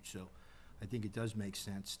statute. So I think it does make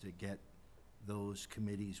sense to get those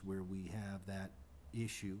committees where we have that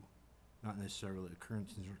issue, not necessarily a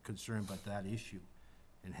current concern, but that issue,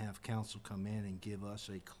 and have council come in and give us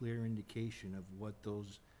a clear indication of what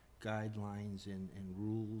those guidelines and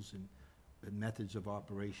rules and methods of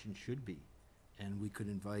operation should be. And we could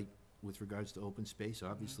invite, with regards to open space,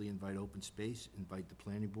 obviously invite open space, invite the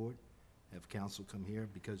planning board, have council come here,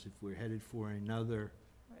 because if we're headed for another,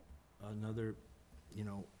 you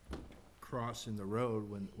know, cross in the road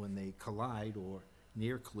when they collide or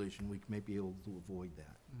near collision, we may be able to avoid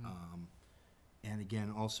that. Mhm. And again,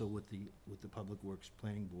 also with the Public Works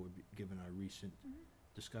Planning Board, given our recent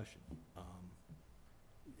discussion.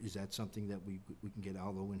 Is that something that we can get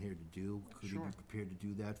Aldo in here to do? Could he be Sure. prepared to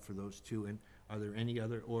do that for those two? And are there any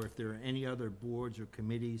other, or if there are any other boards or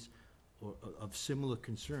committees or of similar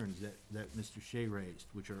concerns that Mr. Shea raised,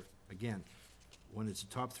 which are, again, when it's a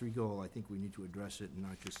top 3 goal, I think we need to address it and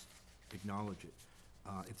not just acknowledge it.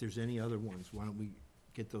 If there's any other ones, why don't we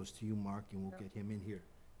get those to you, Mark, and we'll Yeah. get him in here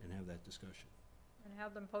and have that discussion. And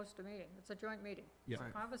have them post a meeting. It's a joint meeting. Yeah. It's a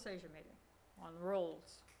Right. conversation meeting on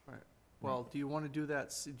roles. Well, do you want to do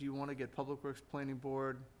that, do you want to get Public Works Planning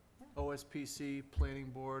Board, OSPC,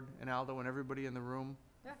 Planning Board, and Aldo and everybody in the room?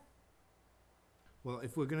 Well,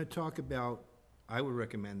 if we're gonna talk about, I would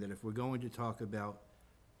recommend that if we're going to talk about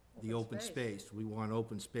the open space, we want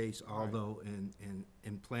open space, Aldo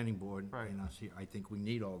and planning board. Right. And I think we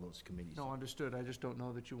need all those committees. No, understood. I just don't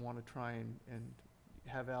know that you want to try and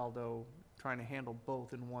have Aldo trying to handle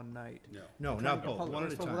both in one night. No. No, Trying not to get both, Public one at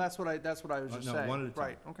Works, a well, time. that's what I was just No, saying. one at a time.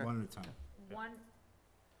 Right, okay. One at a time. One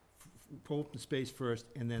Open space first,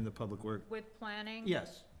 and then the public work. with planning?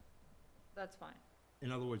 Yes. That's fine.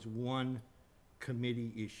 In other words, one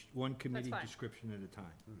committee one committee fine. description at a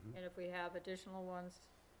time. And if we have additional ones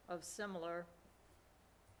of similar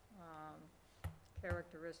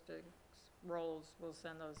characteristics, roles, we'll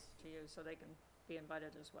send those to you so they can be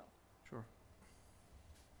invited as well. Sure.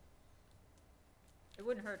 It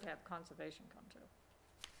wouldn't hurt to have conservation come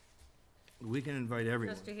too, We can invite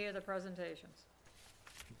everyone, just to hear the presentations.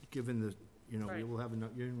 given the, we Right. will have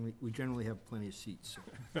enough, we generally have plenty of seats,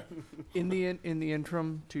 so. In the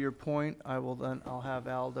interim, to your point, I'll have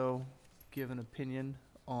Aldo give an opinion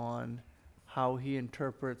on how he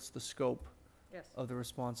interprets the scope Yes, of the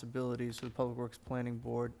responsibilities of the Public Works Planning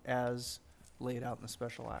Board as laid out in the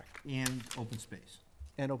special act. And open space.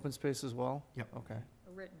 And open space as well? Yep. Okay.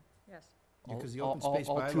 written, yes. Because the All- open space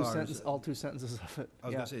all two bylaw sentence- is. All 2 sentences of it. I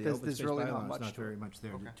was Yeah, gonna say, the there's- open there's space really bylaw is not to it. very much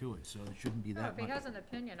there Okay. to it, so it shouldn't be No, that if he much. has an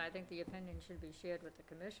opinion, I think the opinion should be shared with the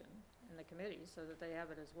commission and the committee, so that they have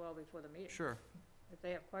it as well before the meeting. Sure. If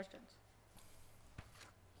they have questions.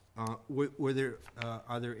 Are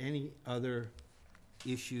there any other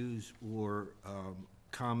issues or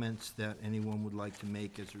comments that anyone would like to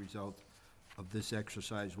make as a result of this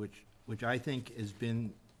exercise, which I think has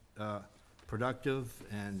been productive,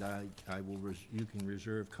 and you can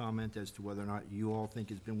reserve comment as to whether or not you all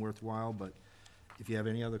think it's been worthwhile, but if you have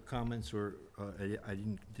any other comments, or I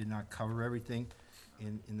did not cover everything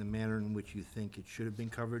in the manner in which you think it should have been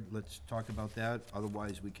covered, let's talk about that,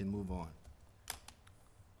 otherwise we can move on.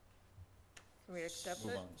 Can we accept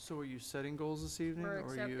Move it? on. So are you setting goals this evening, We're or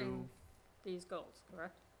are accepting you? these goals,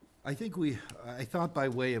 correct? I think I thought by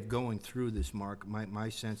way of going through this, Mark, my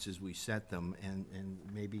sense is we set them, and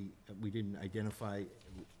maybe we didn't identify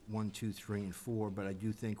 1, 2, 3, and 4, but I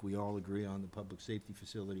do think we all agree on the public safety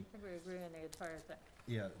facility. I think we agree on the entire thing.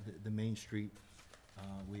 Yeah, the Main Street,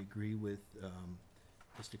 we agree with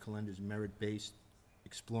Mr. Calendar's merit-based,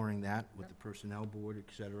 exploring that with the Personnel Board,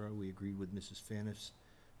 et cetera. We agreed with Mrs. Faniff's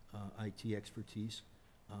IT expertise,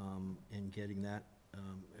 and getting that,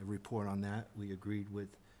 a report on that. We agreed with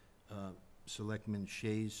Selectman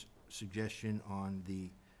Shea's suggestion on the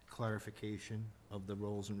clarification of the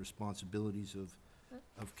roles and responsibilities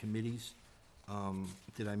of committees.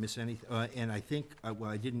 Did I miss anything? And I think, I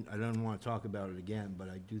don't want to talk about it again, but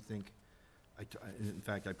I do think, in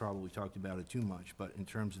fact, I probably talked about it too much, but in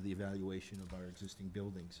terms of the evaluation of our existing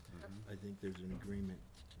buildings, I think there's an agreement,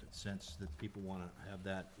 a sense that people want to have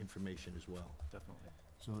that information as well. Definitely.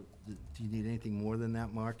 So, do you need anything more than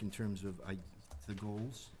that, Mark, in terms of the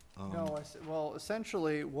goals? No, well,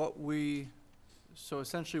 essentially, what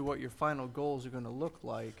your final goals are gonna look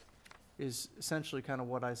like is essentially kind of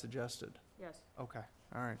what I suggested. Yes. Okay,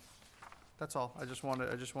 all right. That's all. I just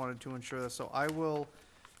wanted to ensure that. So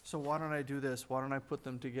why don't I do this? Why don't I put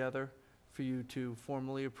them together for you to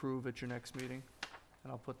formally approve at your next meeting?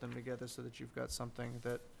 And I'll put them together so that you've got something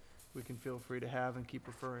that we can feel free to have and keep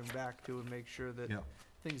referring back to, and make sure that Yeah,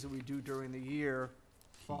 things that we do during the year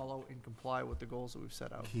follow and comply with the goals that we've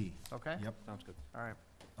set out. key. Okay? Yep. Sounds good. All right.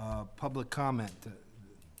 Public comment,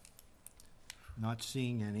 not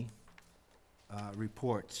seeing any.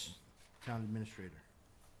 Reports, Town Administrator.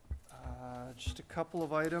 Just a couple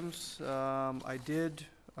of items. I did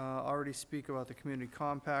already speak about the community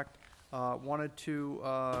compact. Wanted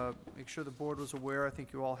to make sure the board was aware, I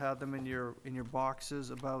think you all had them in your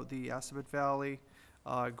boxes, about the Assabet Valley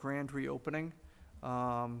grand reopening.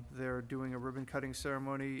 They're doing a ribbon cutting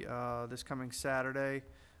ceremony this coming Saturday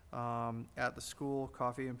at the school.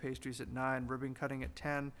 Coffee and pastries at 9, ribbon cutting at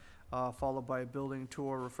 10, followed by a building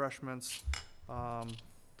tour, refreshments,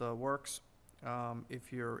 the works.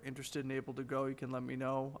 If you're interested and able to go, you can let me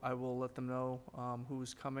know. I will let them know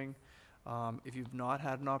who's coming. If you've not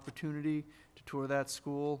had an opportunity to tour that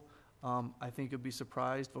school, I think you'll be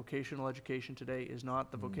surprised. Vocational education today is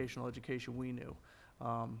not the vocational education we knew.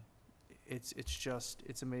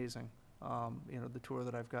 It's amazing. The tour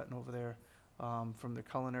that I've gotten over there, from the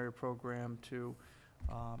culinary program to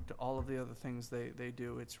all of the other things they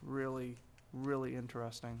do. It's really, really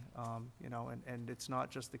interesting. And it's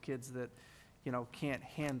not just the kids that, can't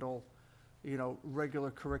handle,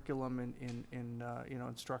 regular curriculum in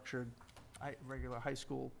structured, regular high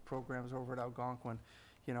school programs over at Algonquin.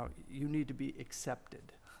 You need to be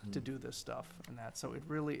accepted to do this stuff and that. So it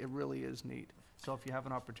really is neat. So if you have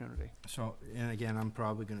an opportunity. So, and again, I'm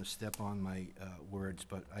probably gonna step on my words,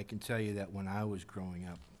 but I can tell you that when I was growing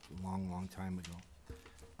up, a long, long time ago,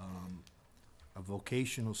 a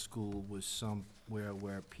vocational school was somewhere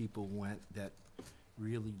where people went that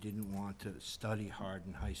really didn't want to study hard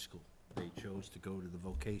in high school. They chose to go to the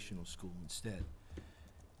vocational school instead.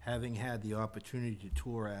 Having had the opportunity to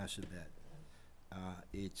tour Assabet,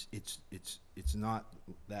 it's not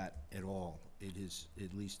that at all. It is,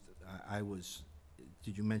 at least, I was,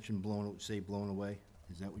 did you mention blown away?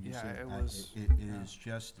 Is that what you Yeah, said? it was- It yeah. is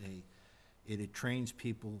just it trains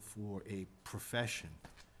people for a profession,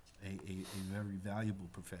 a very valuable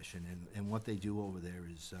profession, and what they do over there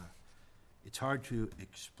is, it's hard to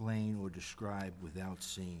explain or describe without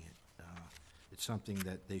seeing it. It's something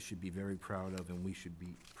that they should be very proud of, and we should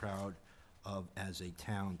be proud of as a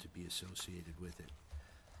town to be associated with it.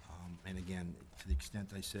 And again, to the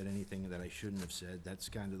extent I said anything that I shouldn't have said, that's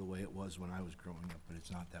kind of the way it was when I was growing up, but it's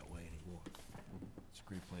not that way anymore. It's a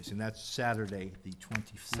great place, and that's Saturday, the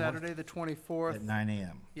 24th. Saturday, the 24th. At 9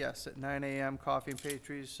 a.m. Yes, at 9 a.m., coffee and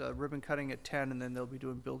pastries, ribbon cutting at 10, and then they'll be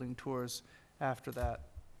doing building tours after that.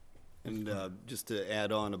 And just to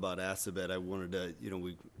add on about Assabet, I wanted to,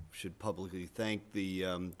 we should publicly thank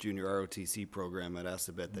the junior ROTC program at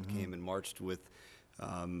Assabet that came and marched with,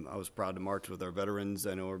 I was proud to march with our veterans.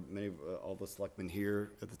 I know all the selectmen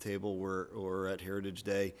here at the table were at Heritage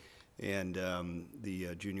Day. And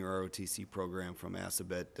the junior ROTC program from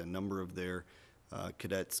Assabet, a number of their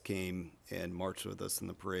cadets came and marched with us in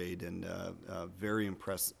the parade, and very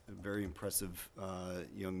impressive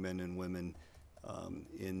young men and women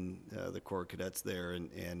in the Corps of Cadets there,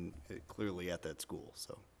 and clearly at that school.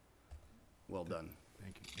 So, well done.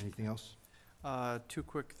 Thank you. Anything else? Two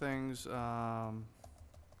quick things. I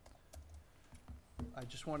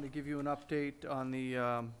just wanted to give you an update on the,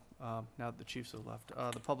 now that the chiefs have left,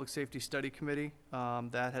 the Public Safety Study Committee.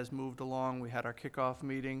 That has moved along. We had our kickoff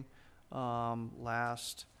meeting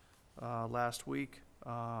last week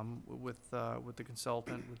with the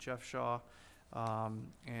consultant, with Jeff Shaw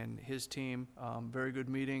and his team. Very good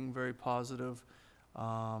meeting, very positive.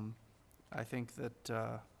 I think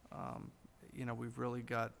that we've really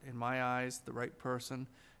got, in my eyes, the right person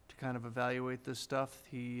to kind of evaluate this stuff.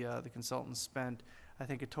 The consultant spent, I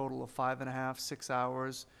think, a total of 5.5, 6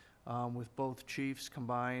 hours with both chiefs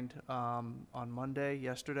combined on Monday,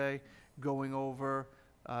 yesterday, going over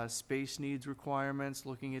space needs requirements,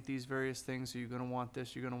 looking at these various things. So you're going to want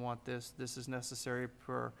this, you're going to want this. This is necessary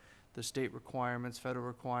for the state requirements, federal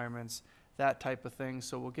requirements, that type of thing.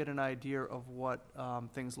 So we'll get an idea of what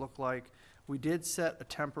things look like. We did set a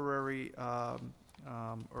temporary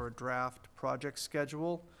or a draft project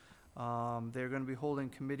schedule. They're going to be holding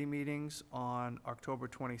committee meetings on October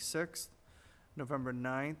 26th, November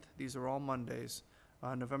 9th. These are all Mondays.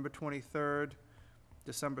 November 23rd,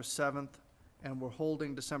 December 7th, and we're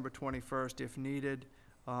holding December 21st if needed.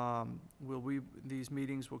 These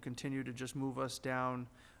meetings will continue to just move us down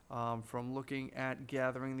from looking at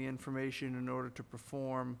gathering the information in order to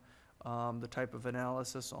perform the type of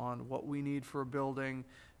analysis on what we need for a building,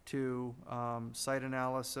 to site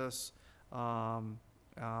analysis,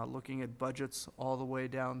 looking at budgets all the way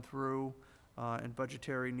down through, and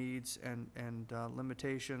budgetary needs and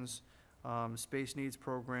limitations, space needs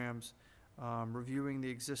programs, reviewing the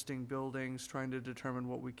existing buildings, trying to determine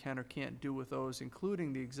what we can or can't do with those,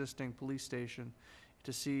 including the existing police station,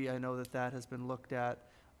 to see. I know that has been looked at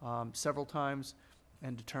several times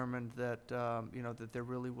and determined that, that there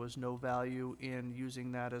really was no value in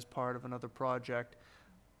using that as part of another project.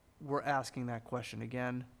 We're asking that question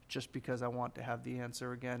again, just because I want to have the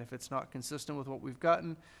answer again. If it's not consistent with what we've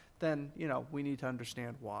gotten, then, we need to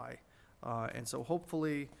understand why. And so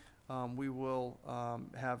hopefully we will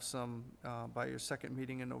have some, by your second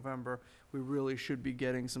meeting in November, we really should be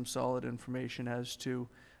getting some solid information as to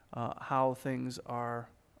how things are,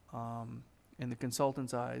 in the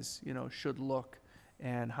consultant's eyes, should look,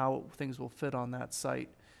 and how things will fit on that site.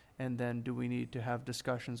 And then do we need to have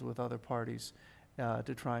discussions with other parties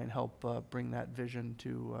to try and help bring that vision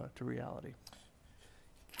to reality?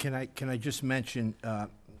 Can I just mention,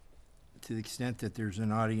 to the extent that there's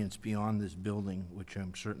an audience beyond this building, which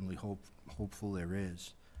I'm certainly hopeful there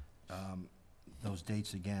is, those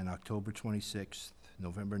dates again: October 26th,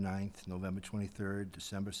 November 9th, November 23rd,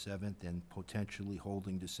 December 7th, and potentially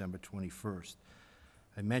holding December 21st.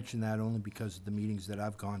 I mention that only because of the meetings that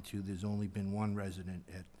I've gone to, there's only been one resident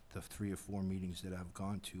at the 3 or 4 meetings that I've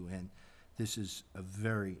gone to, and this is a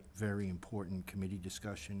very, very important committee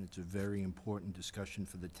discussion. It's a very important discussion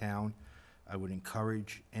for the town. I would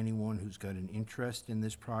encourage anyone who's got an interest in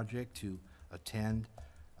this project to attend.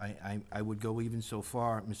 I would go even so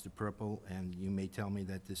far, Mr. Purple, and you may tell me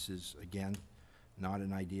that this is, again, not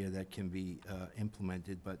an idea that can be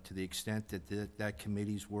implemented, but to the extent that that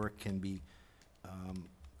committee's work can be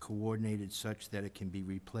coordinated such that it can be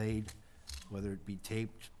replayed, whether it be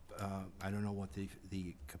taped. I don't know what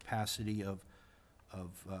the capacity of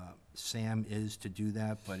Sam is to do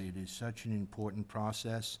that, but it is such an important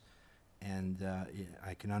process, and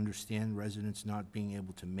I can understand residents not being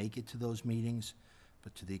able to make it to those meetings,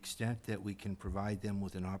 but to the extent that we can provide them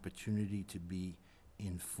with an opportunity to be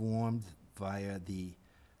informed via the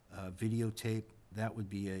videotape, that would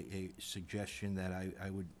be a suggestion that I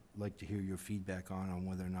would like to hear your feedback on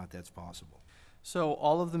whether or not that's possible. So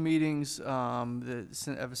all of the meetings, ever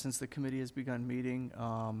since the committee has begun meeting,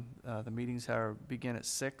 the meetings begin at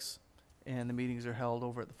 6, and the meetings are held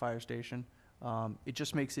over at the fire station. It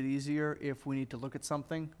just makes it easier if we need to look at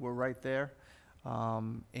something. We're right there,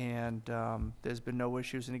 and there's been no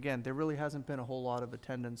issues. And again, there really hasn't been a whole lot of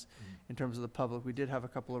attendance in terms of the public. We did have a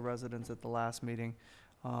couple of residents at the last meeting,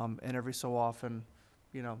 and every so often,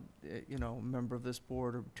 a member of this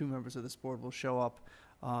board or 2 members of this board will show up.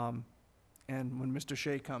 and when Mr.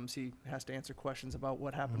 Shea comes, he has to answer questions about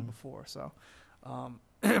what happened before, so.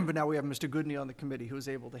 But now we have Mr. Goodney on the committee who is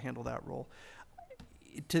able to handle that role.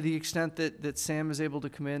 To the extent that Sam is able to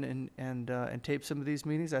come in and tape some of these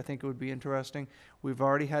meetings, I think it would be interesting. We've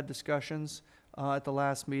already had discussions at the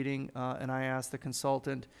last meeting, and I asked the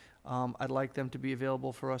consultant, I'd like them to be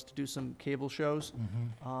available for us to do some cable shows,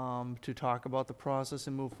 to talk about the process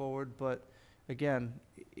and move forward. But again,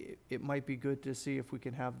 it might be good to see if we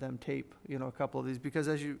can have them tape, a couple of these, because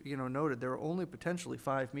as you noted, there are only potentially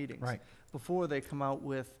 5 meetings. Right. Before they come out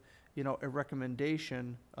with, a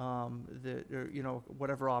recommendation, that, or,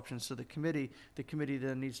 whatever options to the committee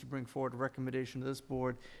then needs to bring forward a recommendation to this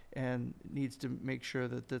board and needs to make sure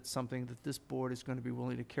that that's something that this board is going to be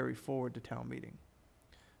willing to carry forward to town meeting.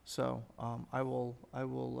 So, I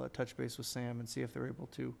will touch base with Sam and see if they're able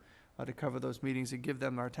to cover those meetings and give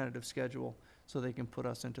them our tentative schedule so they can put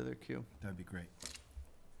us into their queue. That'd be great.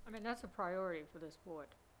 I mean, that's a priority for this board,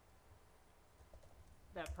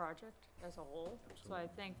 that project as a whole. So I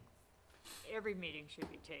think every meeting should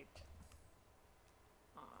be taped.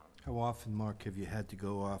 How often, Mark, have you had to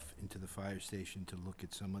go off into the fire station to look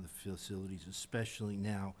at some of the facilities, especially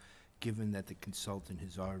now, given that the consultant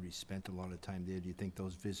has already spent a lot of time there? Do you think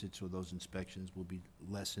those visits or those inspections will be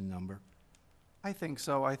less in number? I think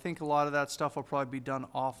so. I think a lot of that stuff will probably be done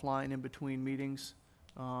offline in between meetings,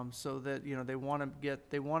 so that, they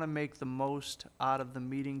want to make the most out of the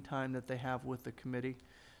meeting time that they have with the committee.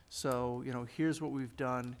 So, here's what we've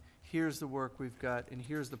done, here's the work we've got, and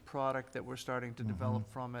here's the product that we're starting to develop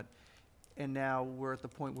from it. And now we're at the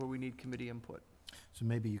point where we need committee input. So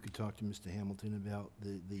maybe you could talk to Mr. Hamilton about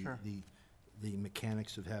Sure. the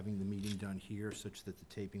mechanics of having the meeting done here, such that the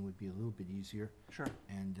taping would be a little bit easier. Sure.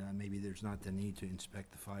 And maybe there's not the need to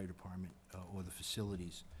inspect the fire department or the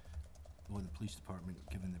facilities or the police department,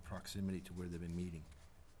 given the proximity to where they've been meeting.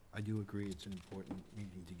 I do agree it's an important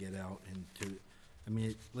meeting to get out and to,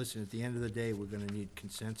 listen, at the end of the day, we're gonna need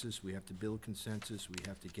consensus. We have to build consensus. We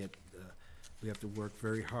have to get, we have to work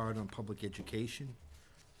very hard on public education.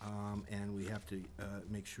 And we have to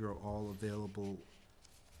make sure all available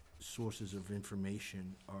sources of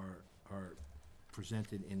information are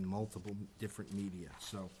presented in multiple different media.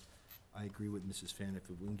 So I agree with Mrs. Fan. If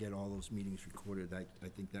we can get all those meetings recorded, I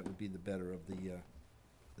think that would be the better of the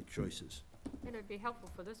choices. And it'd be helpful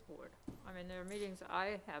for this board. I mean, there are meetings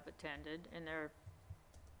I have attended, and there are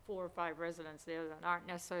 4 or 5 residents there that aren't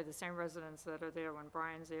necessarily the same residents that are there when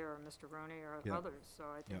Brian's there, or Mr. Rooney, or Yep. others. So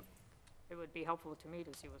I think it would be helpful to me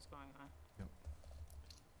to see what's going on.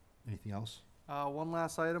 Anything else? One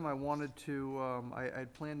last item, I wanted to,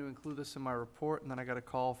 I'd planned to include this in my report, and then I got a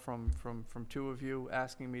call from 2 of you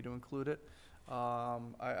asking me to include it.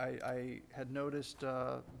 I had noticed,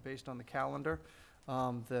 based on the calendar,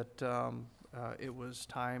 that it was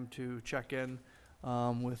time to check in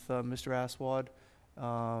with Mr. Aswad,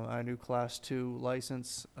 a new Class 2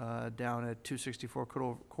 license down at 264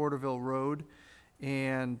 Corderville Road.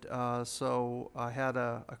 And so I had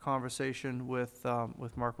a conversation with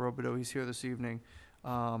Mark Robideau. He's here this evening,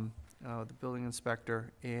 the building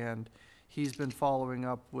inspector, and he's been following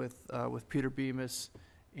up with Peter Bemis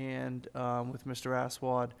and with Mr.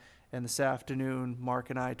 Aswad. And this afternoon,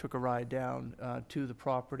 Mark and I took a ride down to the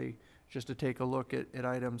property just to take a look at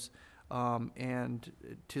items. And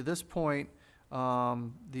to this point,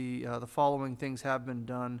 the following things have been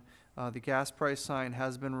done. The gas price sign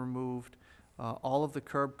has been removed. All of the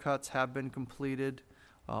curb cuts have been completed.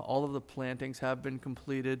 All of the plantings have been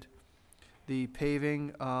completed. The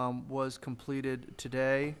paving was completed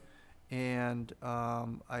today, and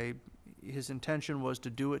his intention was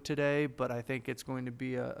to do it today, but I think it's going to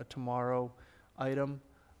be a tomorrow item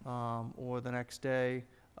or the next day.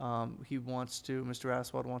 Mr.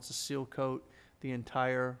 Aswad wants to seal coat the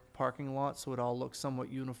entire parking lot so it all looks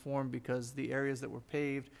somewhat uniform, because the areas that were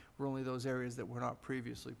paved were only those areas that were not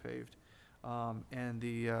previously paved. And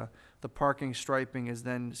the parking striping is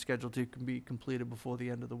then scheduled to be completed before the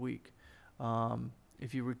end of the week.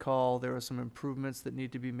 If you recall, there are some improvements that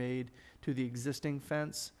need to be made to the existing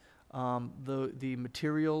fence. The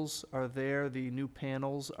materials are there, the new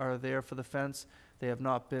panels are there for the fence. They have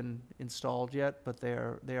not been installed yet, but they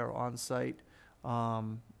are on site.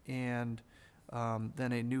 And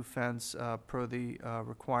then a new fence, per the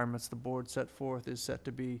requirements the board set forth, is set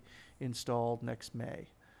to be installed next May.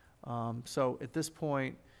 So at this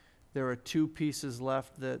point, there are 2 pieces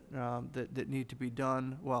left that need to be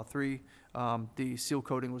done. Well, 3. The seal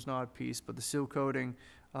coating was not a piece, but the seal coating,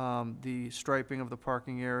 the striping of the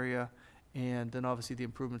parking area, and then obviously the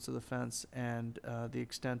improvements of the fence, and the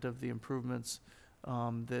extent of the improvements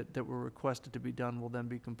that were requested to be done will then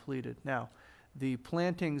be completed. Now, The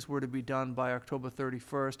plantings were to be done by October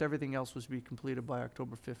 31st. Everything else was to be completed by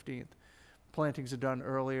October 15th. Plantings are done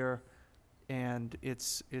earlier, and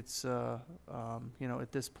it's you know,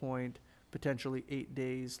 at this point, potentially 8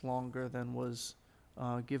 days longer than was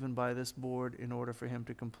given by this board in order for him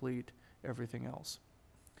to complete everything else.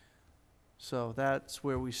 So that's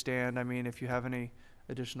where we stand. I mean, if you have any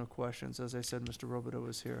additional questions, as I said, Mr. Robideau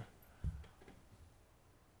is here.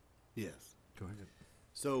 Yes. Go ahead.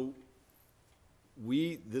 So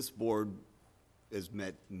this board has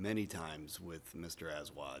met many times with Mr.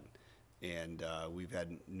 Aswad, and we've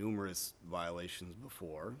had numerous violations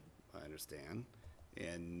before, I understand,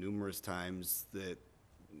 and numerous times that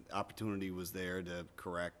opportunity was there to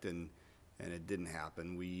correct, and it didn't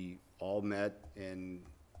happen. We all met, and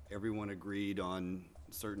everyone agreed on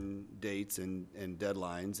certain dates and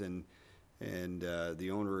deadlines, and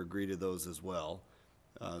the owner agreed to those as well.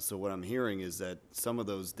 So what I'm hearing is that some of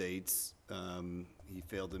those dates, he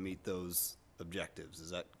failed to meet those objectives.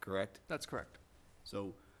 Is that correct? That's correct.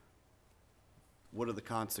 So what are the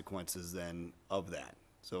consequences then of that?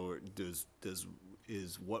 So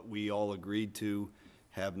is what we all agreed to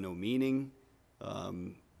have no meaning?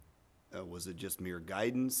 Was it just mere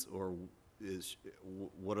guidance, or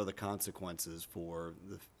what are the consequences for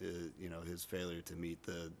you know, his failure to meet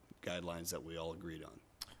the guidelines that we all agreed on?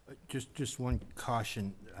 Just one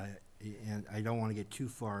caution, and I don't want to get too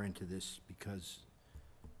far into this, because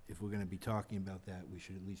if we're going to be talking about that, we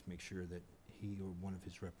should at least make sure that he or one of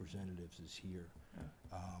his representatives is here.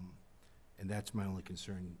 Yeah. And that's my only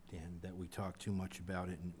concern, Dan, that we talk too much about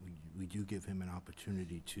it, and we do give him an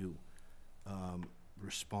opportunity to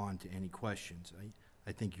respond to any questions.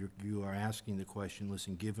 I think you are asking the question,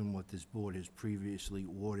 listen, given what this board has previously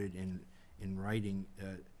ordered and in writing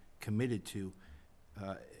committed to,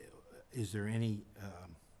 is there any,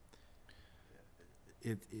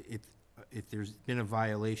 if there's been a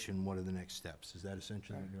violation, what are the next steps? Is that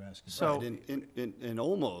essentially what you're asking? So- Right, and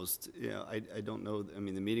almost, you know, I don't know, I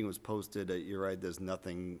mean, the meeting was posted, you're right, there's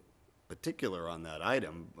nothing particular on that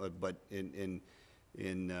item, but in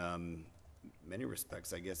many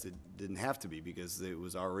respects, I guess it didn't have to be, because it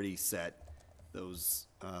was already set. Those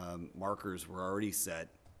markers were already set,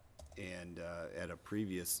 and at a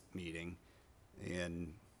previous meeting,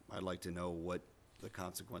 and I'd like to know what the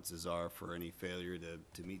consequences are for any failure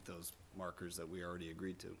to meet those markers that we already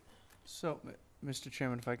agreed to. So, Mr.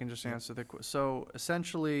 Chairman, if I can just answer the so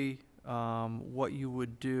essentially, what you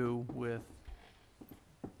would do with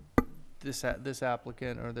this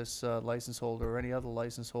applicant or this license holder or any other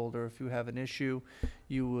license holder, if you have an issue,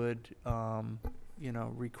 you would, you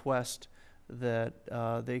know, request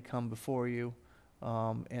that they come before you,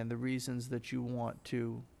 and the reasons that you want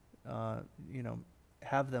to, you know,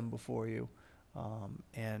 have them before you.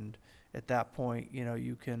 And at that point, you know,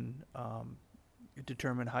 you can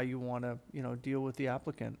determine how you want to, you know, deal with the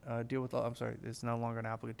applicant, I'm sorry, it's no longer an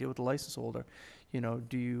applicant, deal with the license holder. You know,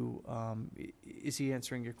 do you, is he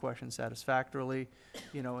answering your question satisfactorily,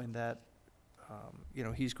 you know, in that, you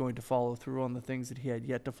know, he's going to follow through on the things that he had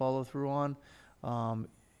yet to follow through on?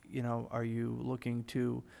 You know, are you looking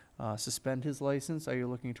to suspend his license? Are you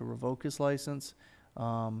looking to revoke his license?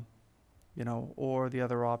 You know, or the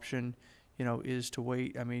other option, you know, is to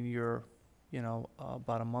wait. I mean, you're, you know,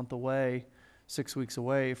 about a month away, 6 weeks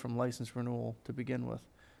away from license renewal to begin with.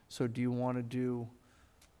 So do you want to do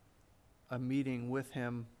a meeting with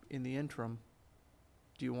him in the interim?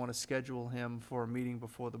 Do you want to schedule him for a meeting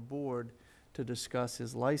before the board to discuss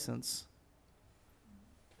his license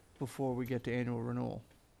before we get to annual renewal?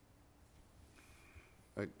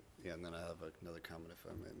 Yeah, and then I have another comment if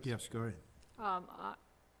I may. Mr. Yes, go ahead.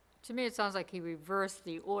 To me, it sounds like he reversed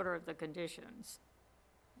the order of the conditions,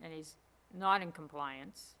 and he's not in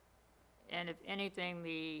compliance. And if anything,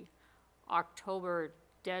 the October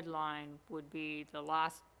deadline would be the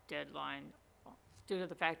last deadline due to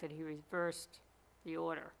the fact that he reversed the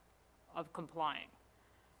order of complying.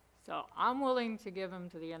 So I'm willing to give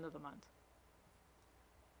him to the end of the month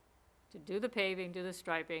to do the paving, do the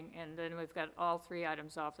striping, and then we've got all 3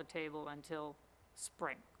 items off the table until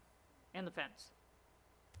spring, and the fence.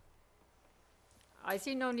 I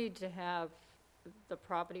see no need to have the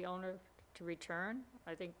property owner to return.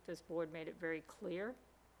 I think this board made it very clear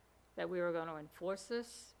that we were going to enforce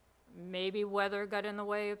this. Maybe weather got in the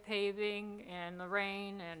way of paving and the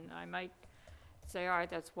rain, and I might say, all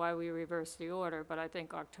right, that's why we reversed the order, but I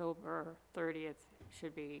think October 30th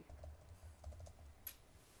should be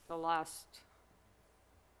the last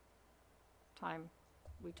time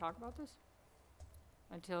we talk about this,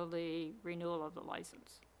 until the renewal of the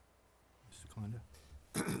license. Mr. Kalenda?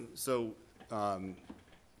 So,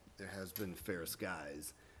 there has been fair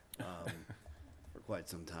skies. quite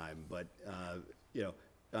some time, but, you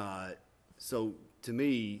know, so to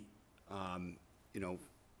me, you know,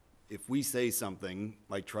 if we say something,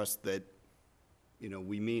 I trust that, you know,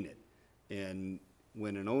 we mean it. And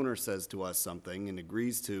when an owner says to us something and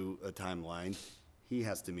agrees to a timeline, he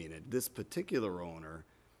has to mean it. This particular owner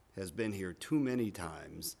has been here too many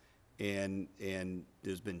times, and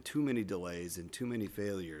there's been too many delays and too many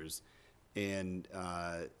failures, and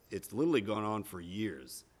it's literally gone on for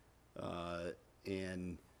years.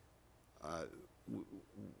 And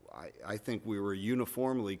I think we were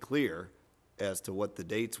uniformly clear as to what the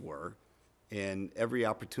dates were, and every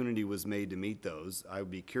opportunity was made to meet those. I would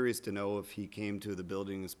be curious to know if he came to the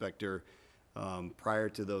building inspector prior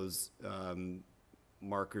to those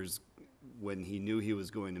markers when he knew he was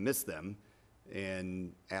going to miss them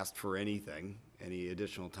and asked for anything, any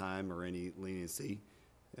additional time or any leniency.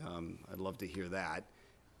 I'd love to hear that.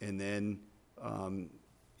 And then,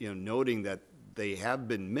 you know, noting that they have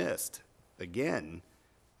been missed again,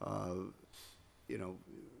 you know,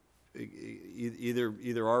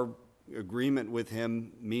 either our agreement with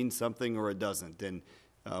him means something or it doesn't. And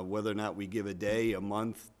whether or not we give a day, a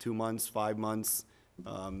month, 2 months, 5 months,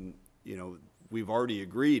 you know, we've already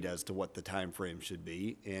agreed as to what the time frame should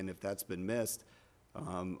be. And if that's been missed,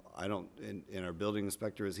 I don't, and our building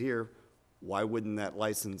inspector is here, why wouldn't that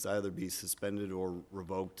license either be suspended or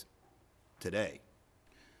revoked today?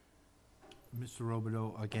 Mr.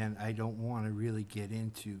 Robideau, again, I don't want to really get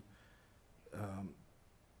into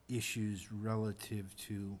issues relative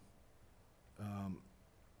to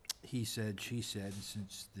he said, she said,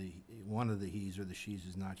 since one of the he's or the she's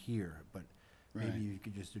is not here. But maybe you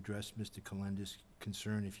could just address Mr. Kalenda's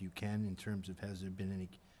concern, if you can, in terms of has there been any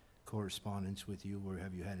correspondence with you, or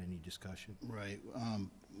have you had any discussion? Right.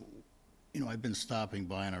 You know, I've been stopping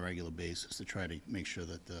by on a regular basis to try to make sure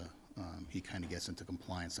that he kind of gets into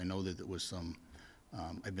compliance. I know that there was some,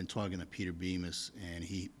 I've been talking to Peter Bemis, and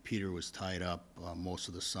Peter was tied up most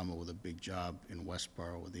of the summer with a big job in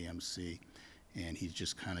Westborough with the MC, and he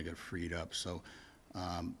just kind of got freed up. So,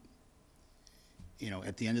 you know,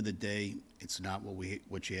 at the end of the day, it's not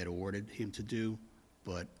what you had ordered him to do,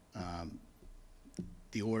 but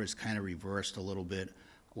the order's kind of reversed a little bit.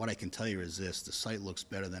 What I can tell you is this: the site looks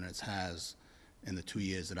better than it has in the 2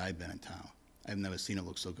 years that I've been in town. I've never seen it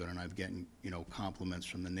look so good, and I've gotten, you know, compliments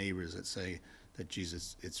from the neighbors that say that,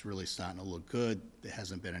 Jesus, it's really starting to look good. There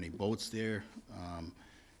hasn't been any boats there.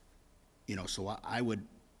 You know, so I would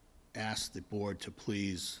ask the board to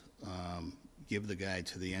please give the guy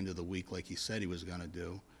to the end of the week like he said he was gonna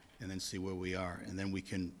do, and then see where we are. And then we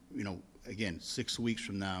can, you know, again, 6 weeks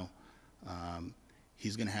from now,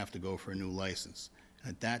 he's gonna have to go for a new license.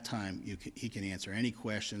 At that time, he can answer any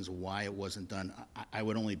questions why it wasn't done. I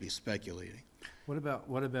would only be speculating. What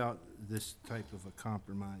about this type of a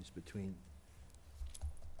compromise between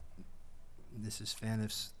Mrs.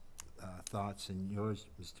 Faniff's thoughts and yours,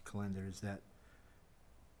 Mr. Kalender, is that,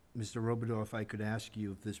 Mr. Robideau, if I could ask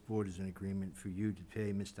you if this board is in agreement for you to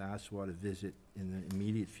pay Mr. Aswad a visit in the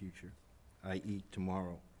immediate future, i.e.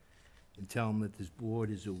 tomorrow, and tell him that this board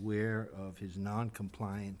is aware of his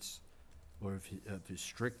non-compliance or of his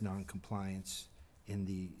strict non-compliance in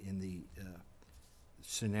the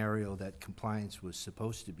scenario that compliance was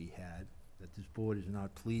supposed to be had, that this board is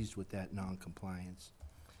not pleased with that non-compliance,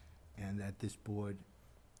 and that this board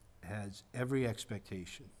has every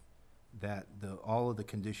expectation that all of the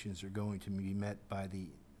conditions are going to be met by the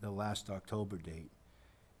last October date.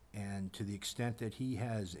 And to the extent that he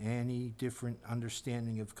has any different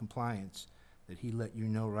understanding of compliance, that he let you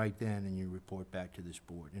know right then and you report back to this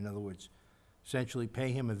board. In other words, essentially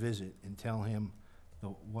pay him a visit and tell him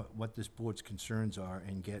what this board's concerns are,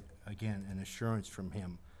 and get, again, an assurance from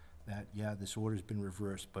him that, yeah, this order's been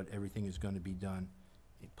reversed, but everything is going to be done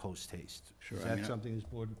in post-haste. Sure, Is I that mean, something this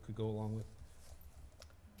board could go along with?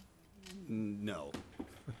 No.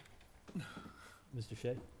 Mr.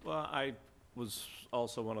 Shea? Well, I was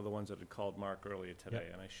also one of the ones that had called Mark earlier today,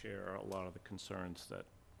 and I share a lot of the concerns that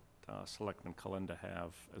Selectman Kalenda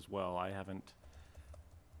have as well. I haven't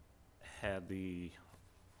had the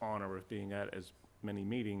honor of being at as many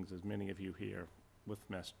meetings as many of you here with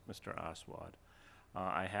Mr. Aswad.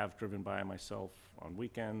 I have driven by myself on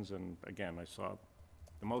weekends, and again, I saw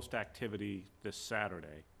the most activity this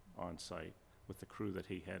Saturday on site with the crew that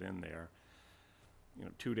he had in there, you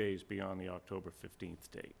know, 2 days beyond the October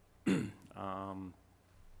 15th date.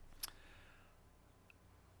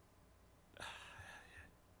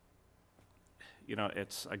 You know,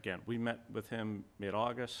 it's, again, we met with him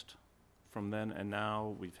mid-August. From then and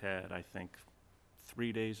now, we've had, I think,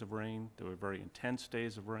 3 days of rain. They were very intense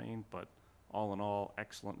days of rain, but all in all,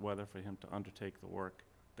 excellent weather for him to undertake the work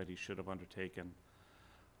that he should have undertaken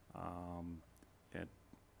And,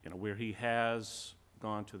 where he has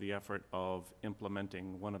gone to the effort of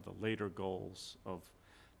implementing one of the later goals of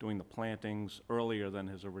doing the plantings earlier than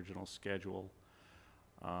his original schedule.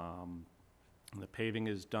 The paving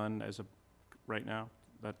is done as of right now?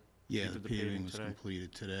 Yeah, He the did the paving paving was today?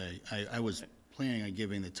 completed today. I was planning on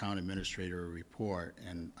giving the town administrator a report,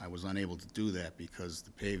 and I was unable to do that because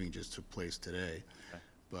the paving just took place today. Okay.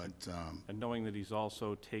 But, And knowing that he's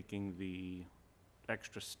also taking the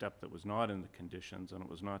extra step that was not in the conditions, and it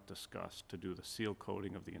was not discussed, to do the seal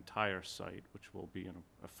coating of the entire site, which will be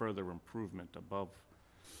a further improvement above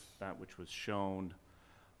that which was shown,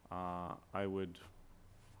 I would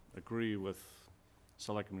agree with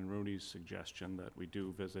Selectman Rooney's suggestion that we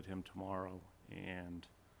do visit him tomorrow, and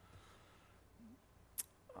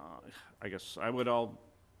I guess I don't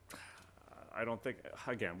think,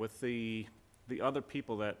 again, with the other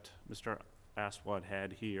people that Mr. Aswad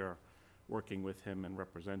had here working with him and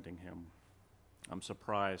representing him, I'm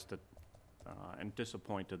surprised that, and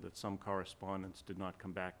disappointed that some correspondence did not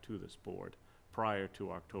come back to this board prior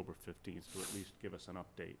to October 15th to at least give us an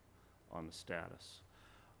update on the status.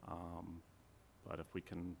 But if we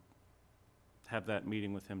can have that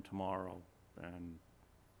meeting with him tomorrow and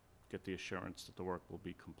get the assurance that the work will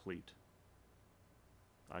be complete,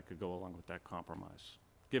 I could go along with that compromise,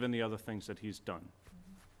 given the other things that he's done.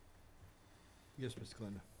 Yes, Mr.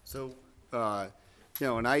 Glenda. So,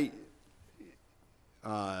 and I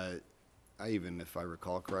even, if I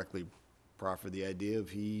recall correctly, proffered the idea of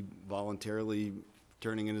he voluntarily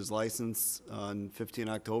turning in his license on 15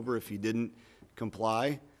 October if he didn't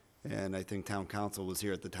comply. And I think town council was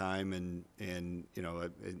here at the time, and he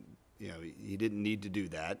didn't need to do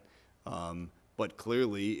that. But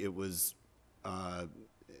clearly, it was,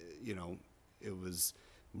 it was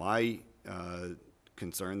my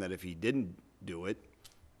concern that if he didn't do it,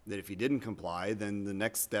 that if he didn't comply, then the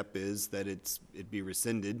next step is that it be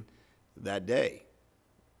rescinded that day.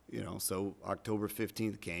 So October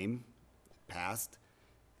 15th came, passed.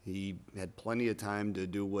 He had plenty of time to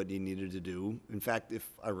do what he needed to do. In fact, if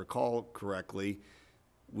I recall correctly,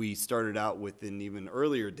 we started out with an even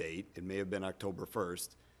earlier date. It may have been October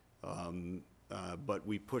 1st, but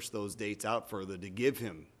we pushed those dates out further to give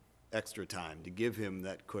him extra time, to give him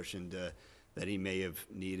that cushion that he may have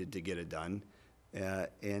needed to get it done.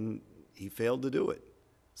 And he failed to do it.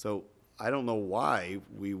 So I don't know why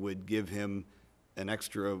we would give him an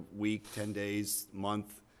extra week, 10 days,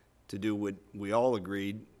 month to do what we all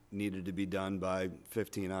agreed needed to be done by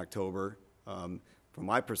 15 October. From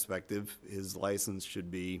my perspective, his license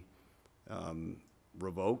should be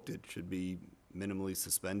revoked. It should be minimally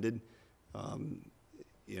suspended. And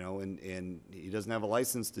he doesn't have a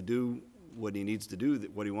license to do what he needs to do,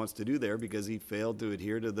 what he wants to do there, because he failed to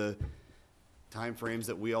adhere to the timeframes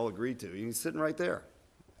that we all agreed to. He's sitting right there.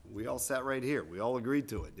 We all sat right here. We all agreed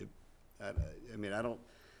to it.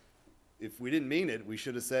 If we didn't mean it, we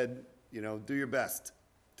should have said, do your best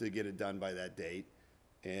to get it done by that date.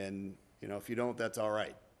 And, if you don't, that's all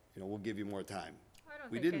right. We'll give you more time. I don't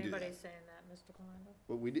We think didn't do anybody's that. saying that, Mr. Kalanda.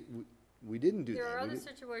 But we didn't do that. There are We other didn't-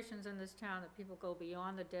 situations in this town that people go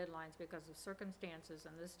beyond the deadlines because of circumstances,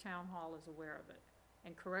 and this town hall is aware of it.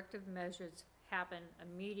 And corrective measures happen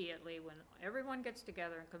immediately when everyone gets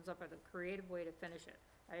together and comes up with a creative way to finish it.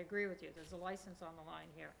 I agree with you, there's a license on the line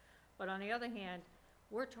here. But on the other hand,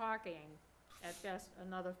 we're talking at best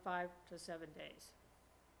another 5 to 7 days.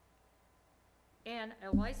 And a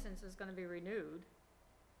license is gonna be renewed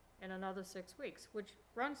in another 6 weeks, which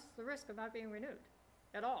runs the risk of not being renewed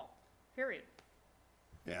at all, period.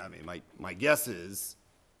 Yeah, my guess is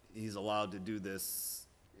he's allowed to do this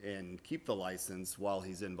and keep the license while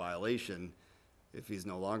he's in violation. If he's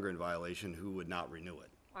no longer in violation, who would not renew it?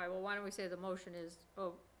 All right, well, why don't we say the motion is,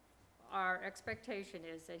 our expectation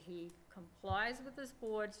is that he complies with this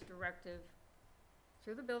board's directive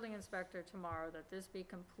through the building inspector tomorrow, that this be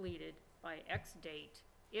completed by X date.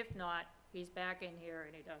 If not, he's back in here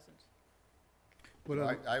and he doesn't.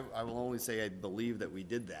 I will only say I believe that we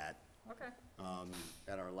did that Okay.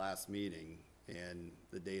 at our last meeting, and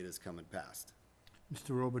the date is coming past.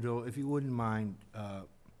 Mr. Robideau, if you wouldn't mind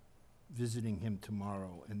visiting him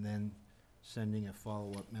tomorrow and then sending a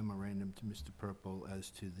follow-up memorandum to Mr. Purple as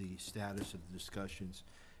to the status of the discussions,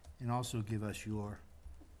 and also give us your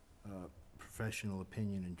professional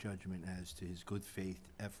opinion and judgment as to his good faith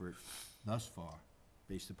effort thus far,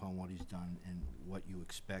 based upon what he's done and what you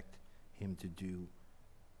expect him to do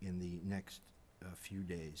in the next few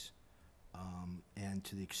days. And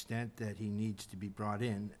to the extent that he needs to be brought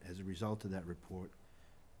in as a result of that report,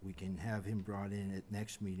 we can have him brought in at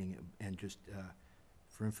next meeting. And just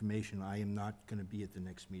for information, I am not going to be at the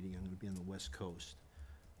next meeting. I'm going to be on the West Coast.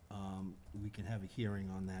 we can have a hearing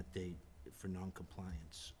on that date for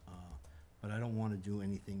noncompliance. But I don't want to do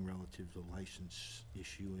anything relative to license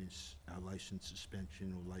issuance, license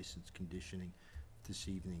suspension, or license conditioning this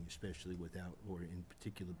evening, especially without, or in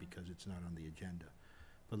particular because it's not on the agenda.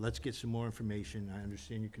 But let's get some more information. I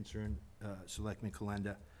understand your concern, Selectman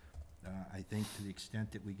Kalenda. I think to the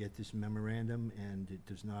extent that we get this memorandum and it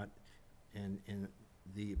does not, and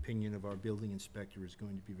the opinion of our building inspector is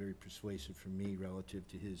going to be very persuasive for me relative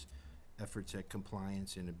to his efforts at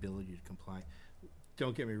compliance and ability to comply.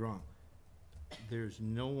 Don't get me wrong. There's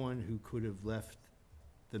no one who could have left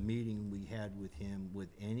the meeting we had with him with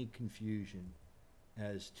any confusion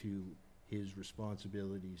as to his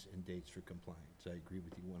responsibilities and dates for compliance. I agree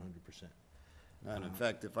with you 100%. And in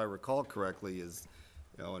fact, if I recall correctly,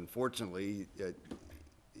 unfortunately,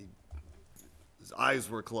 his eyes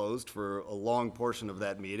were closed for a long portion of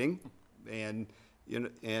that meeting,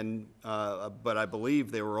 but I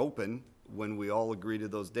believe they were open when we all agreed to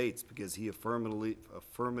those dates, because he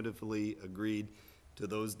affirmatively agreed to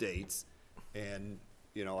those dates. And,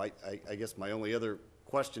 I guess my only other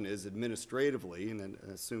question is administratively, and then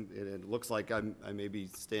it looks like I may be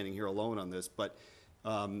standing here alone on this, but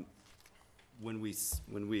when we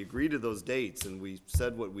agreed to those dates and we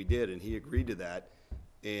said what we did and he agreed to that,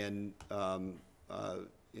 and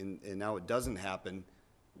now it doesn't happen,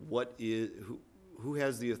 who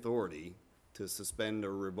has the authority to suspend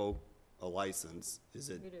or revoke a license? Is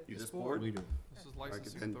it We do. this board? We do. This is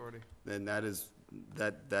licensing Then- authority. Then that is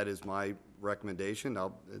my recommendation.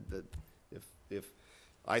 If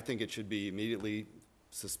I think it should be immediately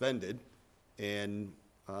suspended, and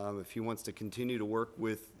if he wants to continue to work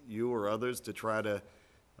with you or others to try to,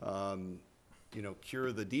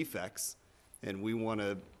 cure the defects, and we want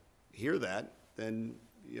to hear that, then,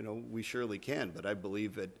 we surely can. But I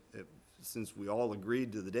believe that since we all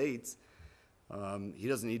agreed to the dates, he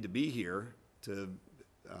doesn't need to be here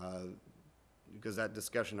because that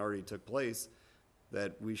discussion already took place,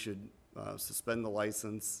 that we should suspend the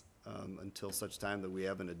license until such time that we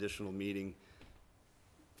have an additional meeting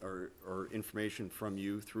or information from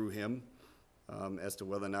you through him as to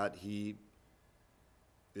whether or not he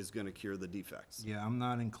is going to cure the defects. Yeah, I'm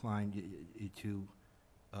not inclined to,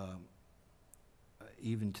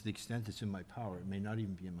 even to the extent it's in my power, it may not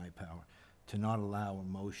even be in my power, to not allow a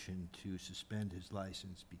motion to suspend his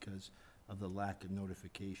license because of the lack of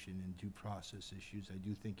notification and due process issues. I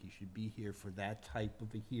do think he should be here for that type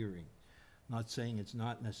of a hearing. Not saying it's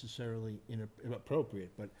not necessarily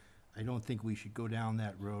inappropriate, but I don't think we should go down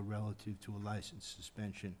that road relative to a license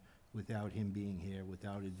suspension without him being here,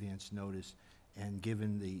 without advance notice, and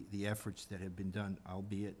given the efforts that have been done,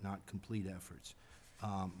 albeit not complete efforts.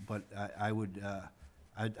 But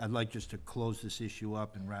I'd like just to close this issue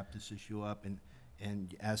up and wrap this issue up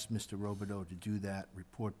and ask Mr. Robideau to do that,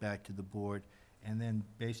 report back to the board, and then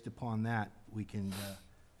based upon that, we can,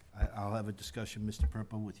 I'll have a discussion, Mr.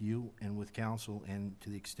 Purple, with you and with council, and to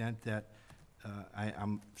the extent that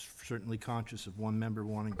I'm certainly conscious of one member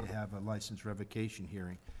wanting to have a license revocation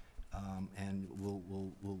hearing, and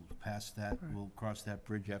we'll pass that, we'll cross that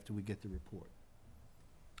bridge after we get the report.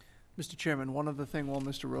 Mr. Chairman, one other thing while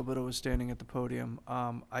Mr. Robideau is standing at the podium,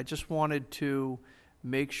 I just wanted to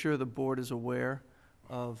make sure the board is aware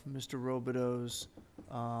of Mr. Robideau's,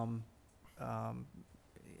 I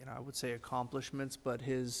would say accomplishments, but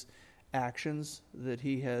his actions that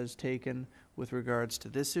he has taken with regards to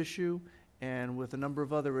this issue and with a number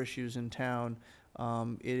of other issues in town.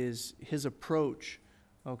 It is his approach,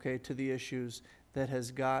 okay, to the issues that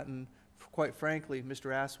has gotten, quite frankly,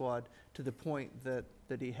 Mr. Aswad, to the point that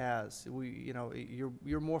he has.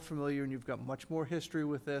 You're more familiar and you've got much more history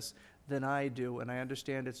with this than I do, and I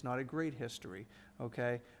understand it's not a great history,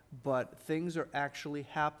 okay? But things are actually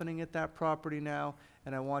happening at that property now,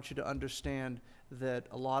 and I want you to understand that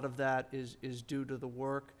a lot of that is due to the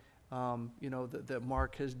work, that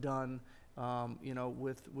Mark has done,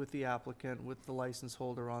 with the applicant, with the license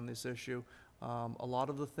holder on this issue. A lot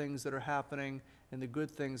of the things that are happening and the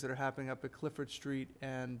good things that are happening up at Clifford Street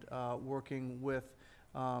and working with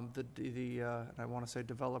I want to say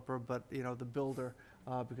developer, but the builder,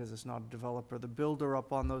 because it's not a developer, the builder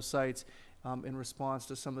up on those sites in response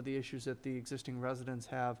to some of the issues that the existing residents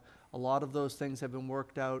have. A lot of those things have been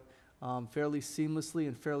worked out fairly seamlessly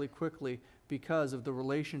and fairly quickly because of the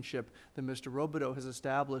relationship that Mr. Robideau has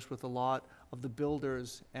established with a lot of the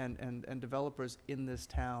builders and developers in this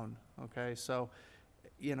town, okay? So,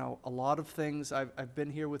 a lot of things, I've been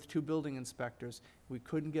here with 2 building inspectors. We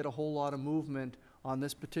couldn't get a whole lot of movement on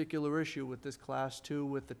this particular issue with this Class 2,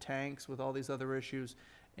 with the tanks, with all these other issues,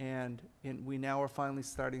 and we now are finally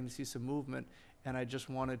starting to see some movement. And I just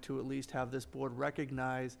wanted to at least have this board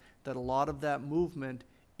recognize that a lot of that movement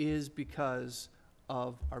is because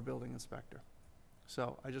of our building inspector.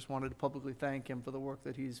 So I just wanted to publicly thank him for the work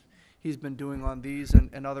that he's been doing on these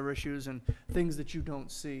and other issues and things that you don't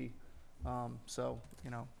see. So, you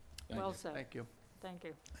know, Well said. thank you. Thank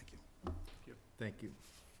you. Thank you. Thank you.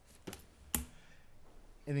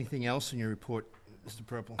 Anything else in your report, Mr.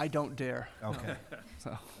 Purple? I don't dare. Okay.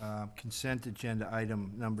 So. Consent agenda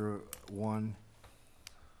item number 1.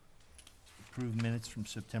 Approved minutes from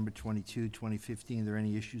September 22, 2015. Are there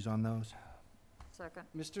any issues on those? Second.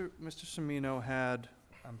 Mr. Semino had,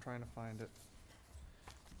 I'm trying to find it.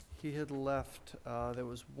 He had left, there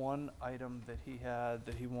was one item that he had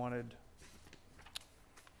that he wanted,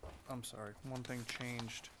 I'm sorry, one thing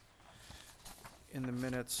changed in the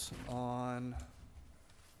minutes on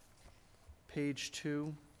page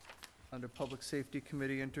 2, under Public Safety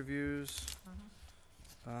Committee interviews.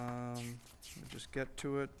 Let me just get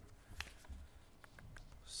to it.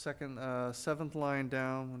 Second, 7th line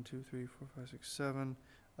down, 1, 2, 3, 4, 5, 6, 7.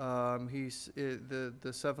 The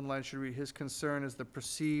 7th line should read, his concern is the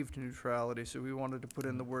perceived neutrality, so we wanted to put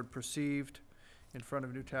in the word perceived in front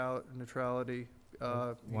of neutrality.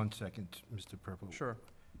 1 second, Mr. Purple. Sure.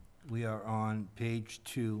 We are on page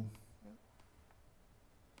 2.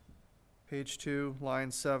 Page 2, line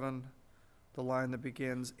 7, the line that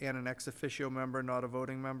begins, and an ex officio member, not a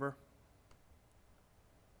voting member.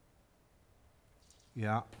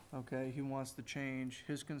 Yeah, Okay, he wants to change,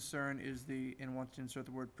 his concern is and wants to insert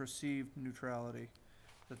the word perceived neutrality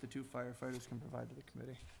that the 2 firefighters can provide to the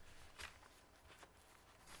committee.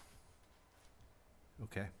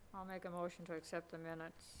 okay. I'll make a motion to accept the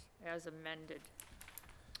minutes as amended.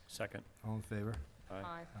 Second. All in favor? Aye.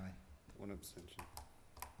 Aye. One abstention.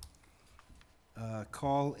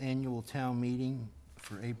 Call annual town meeting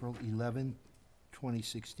for April 11,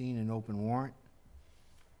 2016, an open warrant.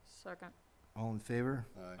 Second. All in favor?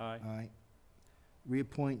 Aye. Aye. Aye.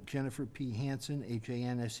 Reappoint Jennifer P. Hansen,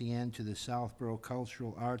 Hansen, to the Southborough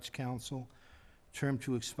Cultural Arts Council. Term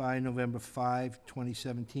to expire November 5,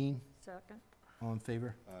 2017. Second. All in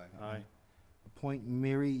favor? Aye. Aye. Appoint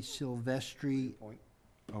Mary Silvestri, Point.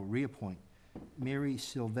 reappoint Mary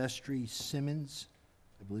Silvestri Simmons,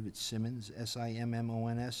 I believe it's Simmons,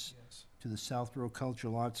 Simmons, Yes. to the Southborough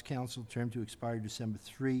Cultural Arts Council. Term to expire December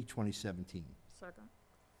 3, 2017. Second.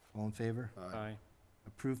 All in favor? Aye.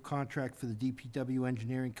 Approved contract for the DPW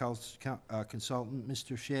engineering consultant,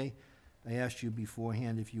 Mr. Shea. I asked you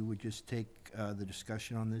beforehand if you would just take the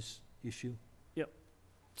discussion on this issue.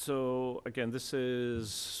 So, again, this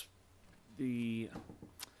is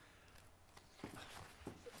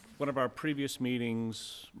one of our previous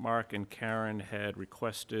meetings, Mark and Karen had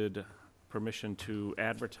requested permission to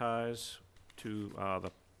advertise to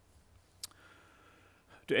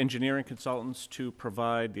to engineering consultants to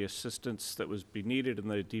provide the assistance that was be needed in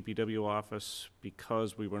the DPW office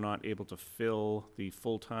because we were not able to fill the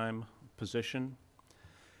full-time position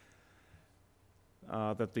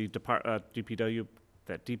that the DPW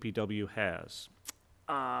has.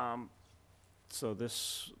 So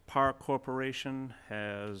this Park Corporation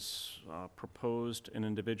has proposed an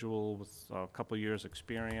individual with a couple years'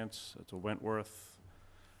 experience. It's a Wentworth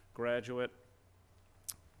graduate.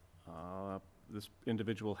 This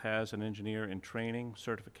individual has an engineer in training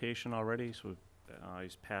certification already, so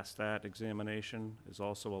he's passed that examination, is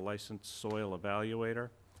also a licensed soil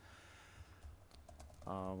evaluator.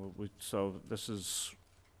 So this is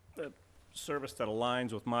a service that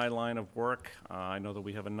aligns with my line of work. I know that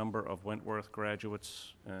we have a number of Wentworth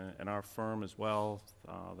graduates in our firm as well.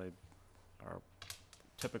 They are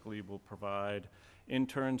typically will provide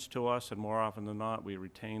interns to us, and more often than not, we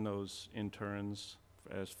retain those interns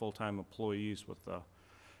as full-time employees with the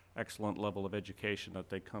excellent level of education that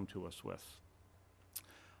they come to us with.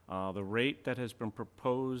 The rate that has been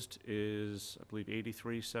proposed is, I believe,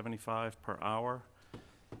 $83.75 per hour.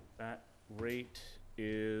 That rate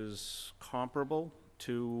is comparable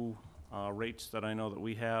to rates that I know that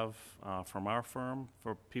we have from our firm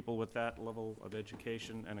for people with that level of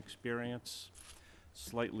education and experience.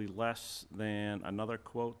 Slightly less than another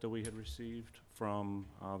quote that we had received from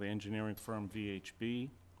the engineering firm VHB.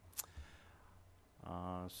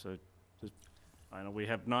 I know we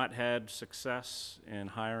have not had success in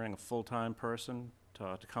hiring a full-time person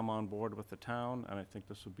to come on board with the town, and I think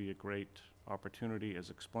this would be a great opportunity, as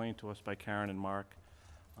explained to us by Karen and Mark,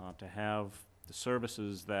 to have the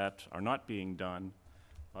services that are not being done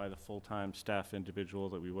by the full-time staff individual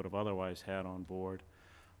that we would have otherwise had on board,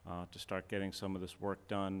 to start getting some of this work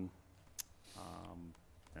done,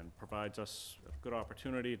 and provides us a good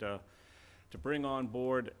opportunity to bring on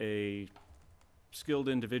board a skilled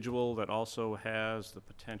individual that also has the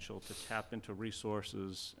potential to tap into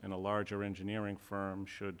resources in a larger engineering firm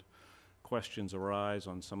should questions arise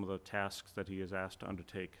on some of the tasks that he is asked to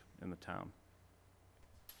undertake in the town.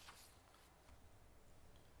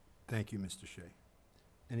 Thank you, Mr. Shea.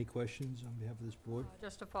 Any questions on behalf of this board?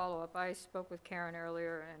 Just to follow up, I spoke with Karen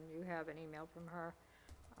earlier, and you have an email from her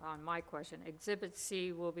on my question. Exhibit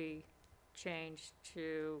C will be changed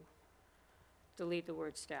to delete the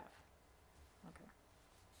word staff. Okay.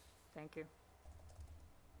 Thank you.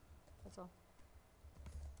 That's all.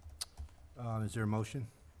 Is there a motion?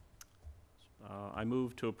 I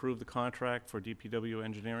move to approve the contract for DPW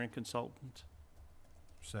engineering consultant.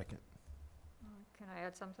 Second. Can I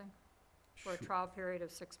add something? For a Sure. trial period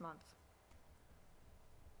of 6 months,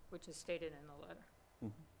 which is stated in the letter.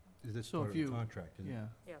 Is this So part if of the you- contract? Isn't it? Yeah.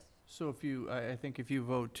 Yes. So if you, I think if you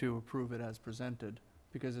vote to approve it as presented,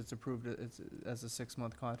 because it's approved, it's as a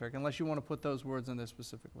 6-month contract, unless you want to put those words in there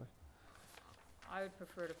specifically. I would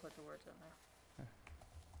prefer to put the words in there. Okay.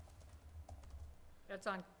 That's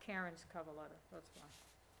on Karen's cover letter, that's fine.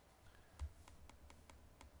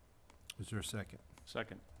 Is there a second?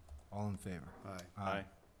 Second. All in favor? Aye.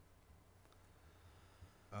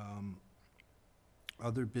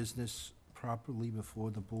 Other business properly before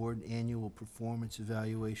the board, annual performance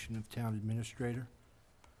evaluation of town administrator.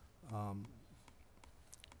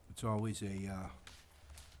 It's always a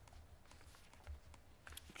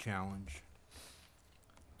challenge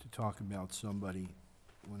to talk about somebody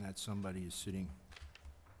when that somebody is sitting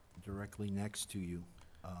directly next to you.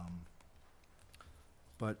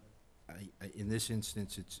 But in this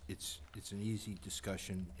instance, it's an easy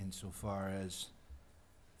discussion insofar as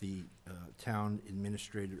the town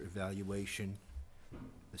administrator evaluation,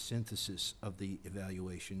 the synthesis of the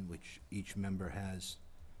evaluation, which each member has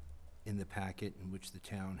in the packet and which the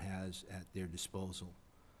town has at their disposal.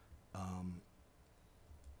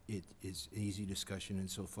 It is an easy discussion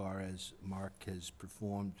insofar as Mark has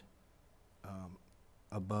performed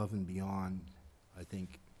above and beyond, I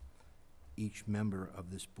think, each member of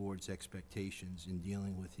this board's expectations in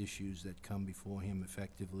dealing with issues that come before him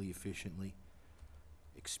effectively, efficiently,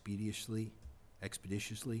 expeditiously,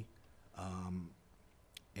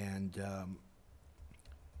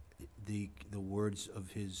 the words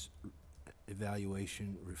of his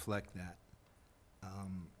evaluation reflect that.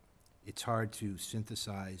 It's hard to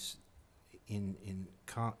synthesize in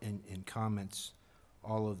comments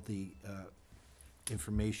all of the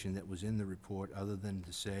information that was in the report, other than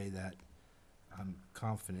to say that I'm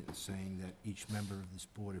confident in saying that each member of this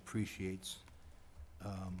board appreciates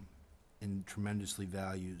and tremendously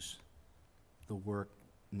values the work,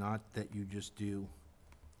 not that you just do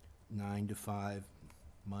 9 to 5,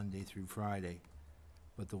 Monday through Friday,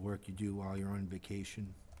 but the work you do while you're on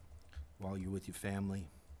vacation, while you're with your family,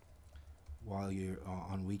 while you're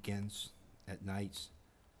on weekends, at nights.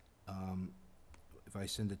 If I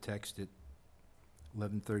send a text at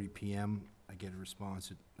 11:30 p.m., I get a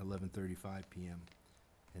response at 11:35 p.m.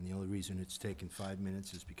 And the only reason it's taken 5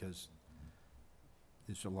 minutes is because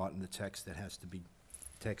there's a lot in the text that has to be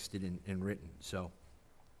texted and written. So,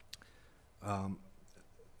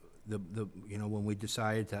 when we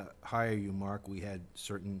decided to hire you, Mark, we had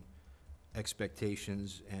certain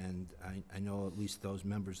expectations, and I know at least those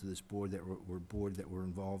members of this board that were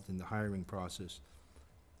involved in the hiring process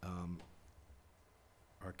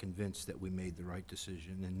are convinced that we made the right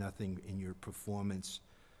decision, and nothing in your performance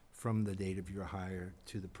from the date of your hire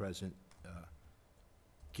to the present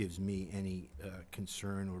gives me any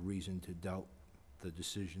concern or reason to doubt the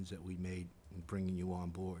decisions that we made in bringing you on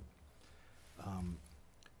board.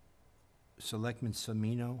 Selectman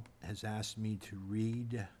Semino has asked me to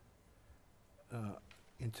read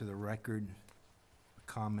into the record a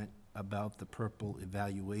comment about the purple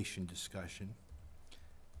evaluation discussion.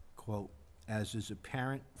 Quote, "As is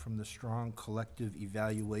apparent from the strong collective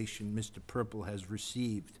evaluation Mr. Purple has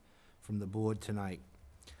received from the board tonight,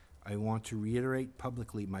 I want to reiterate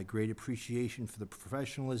publicly my great appreciation for the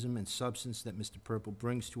professionalism and substance that Mr. Purple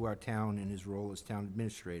brings to our town in his role as town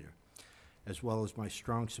administrator, as well as my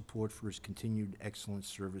strong support for his continued excellent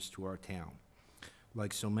service to our town.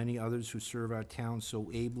 Like so many others who serve our town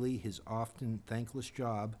so ably, his is often a thankless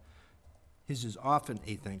job,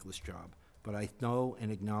 but I know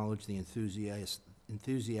and acknowledge the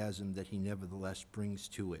enthusiasm that he nevertheless brings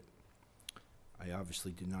to it." I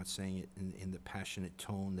obviously did not say it in the passionate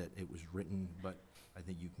tone that it was written, but I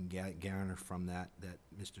think you can garner from that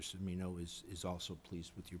Mr. Semino is also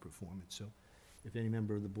pleased with your performance. So if any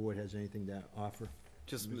member of the board has anything to offer.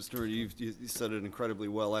 Just, Mr. You said it incredibly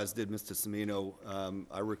well, as did Mr. Semino.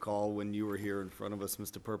 I recall when you were here in front of us,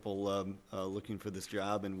 Mr. Purple, looking for this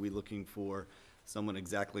job, and we looking for someone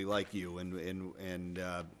exactly like you, and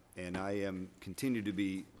I am continue to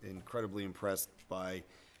be incredibly impressed by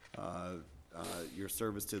your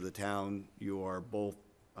service to the town. You are both,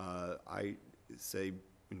 I say,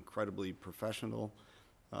 incredibly professional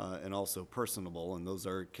and also personable, and those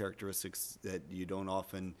are characteristics that you don't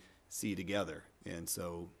often see together. And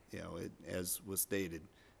so, as was stated,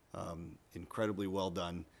 incredibly well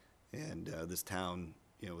done, and this town,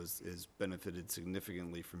 is benefited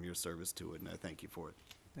significantly from your service to it, and I thank you for it.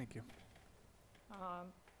 Thank you.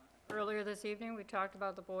 Earlier this evening, we talked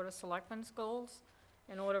about the Board of Selectmen's goals.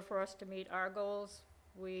 In order for us to meet our goals,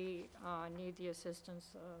 we need the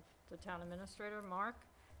assistance of the town administrator, Mark,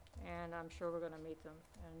 and I'm sure we're going to meet them.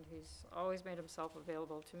 And he's always made himself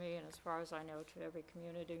available to me, and as far as I know, to every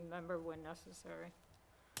community member when necessary.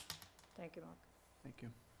 Thank you, Mark. Thank you.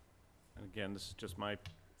 And again, this is just my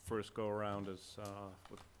first go-around as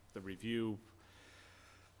with the review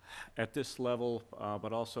at this level,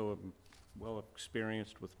 but also well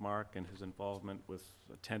experienced with Mark and his involvement with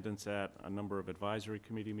attendance at a number of advisory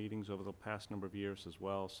committee meetings over the past number of years as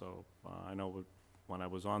well. So I know when I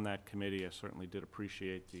was on that committee, I certainly did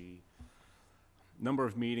appreciate the number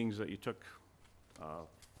of meetings that you took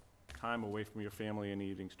time away from your family and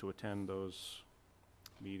evenings to attend those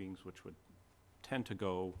meetings, which would tend to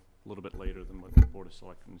go a little bit later than what the Board of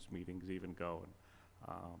Selectmen's meetings even go.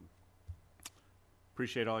 And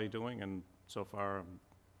appreciate all you're doing, and so far I'm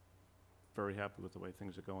very happy with the way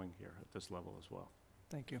things are going here at this level as well.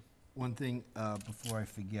 Thank you. One thing, before I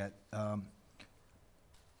forget,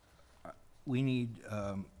 we need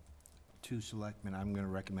two selectmen, I'm gonna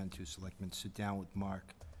recommend two selectmen, sit down with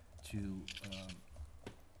Mark to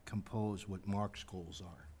compose what Mark's goals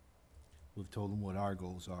are. We've told him what our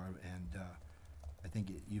goals are, and I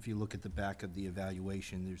think if you look at the back of the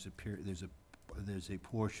evaluation, there's a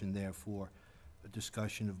portion there for a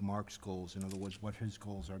discussion of Mark's goals. In other words, what his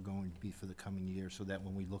goals are going to be for the coming year, so that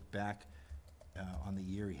when we look back on the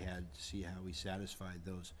year he had, to see how he satisfied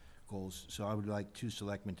those goals. So I would like two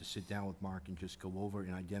selectmen to sit down with Mark and just go over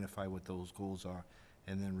and identify what those goals are,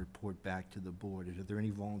 and then report back to the board. Are there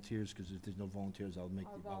any volunteers? Because if there's no volunteers, I'll point.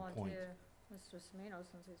 I'll volunteer Mr. Semino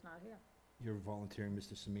since he's not here. You're volunteering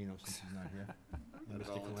Mr. Semino since he's not here? I Mr.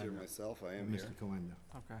 volunteer Calenda. myself, I am here. Mr. Calenda.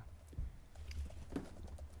 Okay.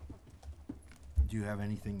 Do you have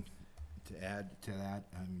anything to add to that?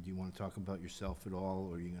 Do you want to talk about yourself at all,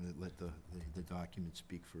 or are you going to let the document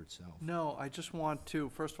speak for itself? No, I just want to,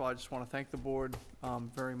 first of all, I just want to thank the board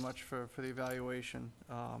very much for the evaluation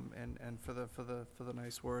and for the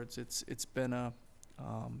nice words. It's been a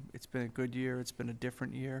good year. It's been a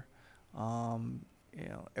different year.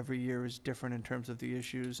 Every year is different in terms of the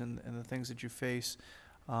issues and the things that you face.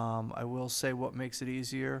 I will say what makes it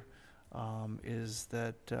easier is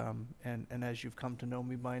that, and as you've come to know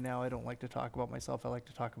me by now, I don't like to talk about myself, I like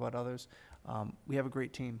to talk about others. We have a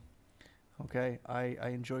great team, okay? I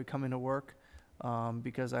enjoy coming to work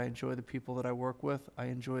because I enjoy the people that I work with. I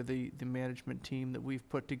enjoy the management team that we've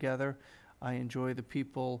put together. I enjoy the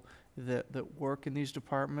people that work in these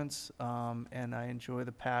departments, and I enjoy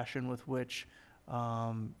the passion with which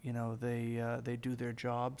they do their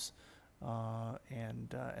jobs,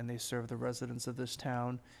 and they serve the residents of this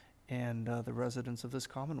town and the residents of this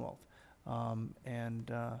Commonwealth. I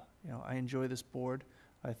enjoy this board.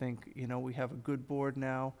 I think, we have a good board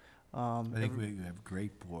now. I think we have a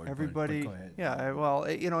great board. Everybody, but go ahead. yeah, well,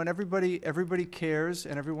 and everybody cares,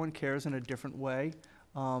 and everyone cares in a different way.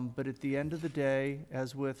 But at the end of the day,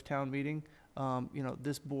 as with town meeting,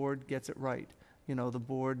 this board gets it right. The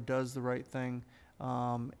board does the right thing,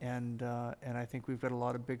 and I think we've got a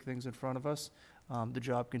lot of big things in front of us. The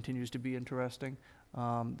job continues to be interesting.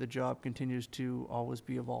 The job continues to always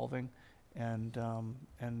be evolving, and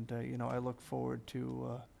I look forward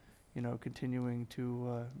to continuing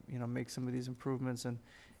to make some of these improvements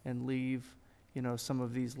and leave some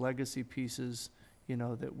of these legacy pieces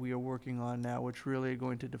that we are working on now, which really are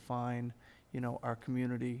going to define our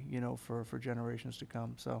community for generations to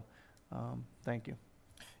come. So thank you.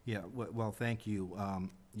 Yeah, well, thank you.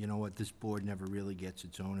 You know what, this board never really gets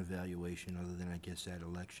its own evaluation, other than, I guess, at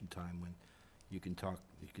election time, when you can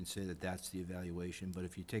say that that's the evaluation. But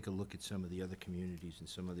if you take a look at some of the other communities and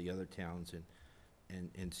some of the other towns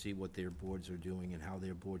and see what their boards are doing and how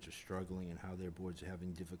their boards are struggling and how their boards are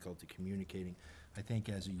having difficulty communicating, I think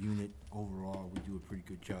as a unit overall, we do a pretty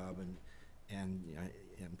good job, and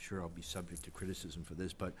I'm sure I'll be subject to criticism for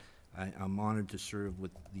this, but I'm honored to serve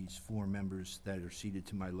with these four members that are seated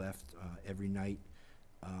to my left every night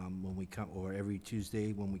when we come, or every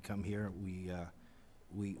Tuesday when we come here.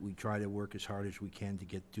 We try to work as hard as we can to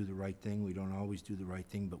do the right thing. We don't always do the right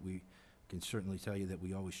thing, but we can certainly tell you that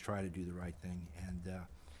we always try to do the right thing. And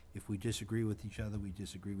if we disagree with each other, we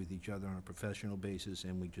disagree with each other on a professional basis,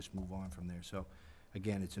 and we just move on from there. So,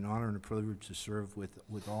 again, it's an honor and a privilege to serve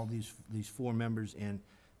with all these four members, and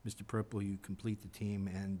Mr. Purple, you complete the team,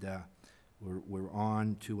 and we're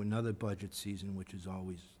on to another budget season, which is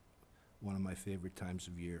always one of my favorite times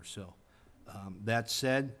of year. So, that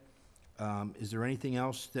said, is there anything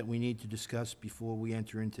else that we need to discuss before we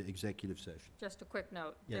enter into executive session? Just a quick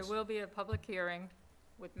note. Yes. There will be a public hearing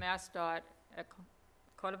with MassDOT at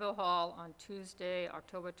Carterville Hall on Tuesday,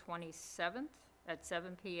 October 27th at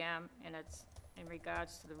 7 PM, and it's in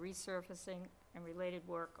regards to the resurfacing and related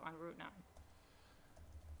work on Route 9.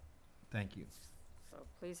 Thank you. So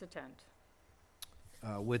please attend.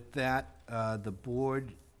 With that, the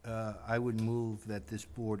board, I would move that this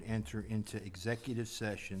board enter into executive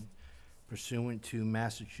session pursuant to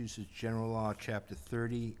Massachusetts General Law, Chapter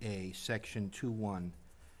 30A, Section 2-1,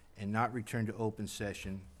 and not return to open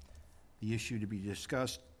session. The issue to be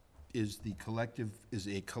discussed is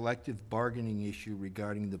a collective bargaining issue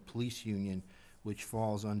regarding the police union, which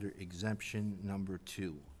falls under exemption number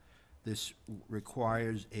 2. This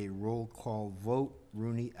requires a roll call vote.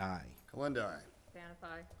 Rooney, aye. Kalenda, aye.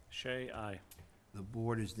 Vanify. Shay, aye. The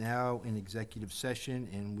board is now in executive session,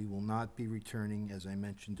 and we will not be returning, as I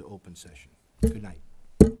mentioned, to open session. Good night.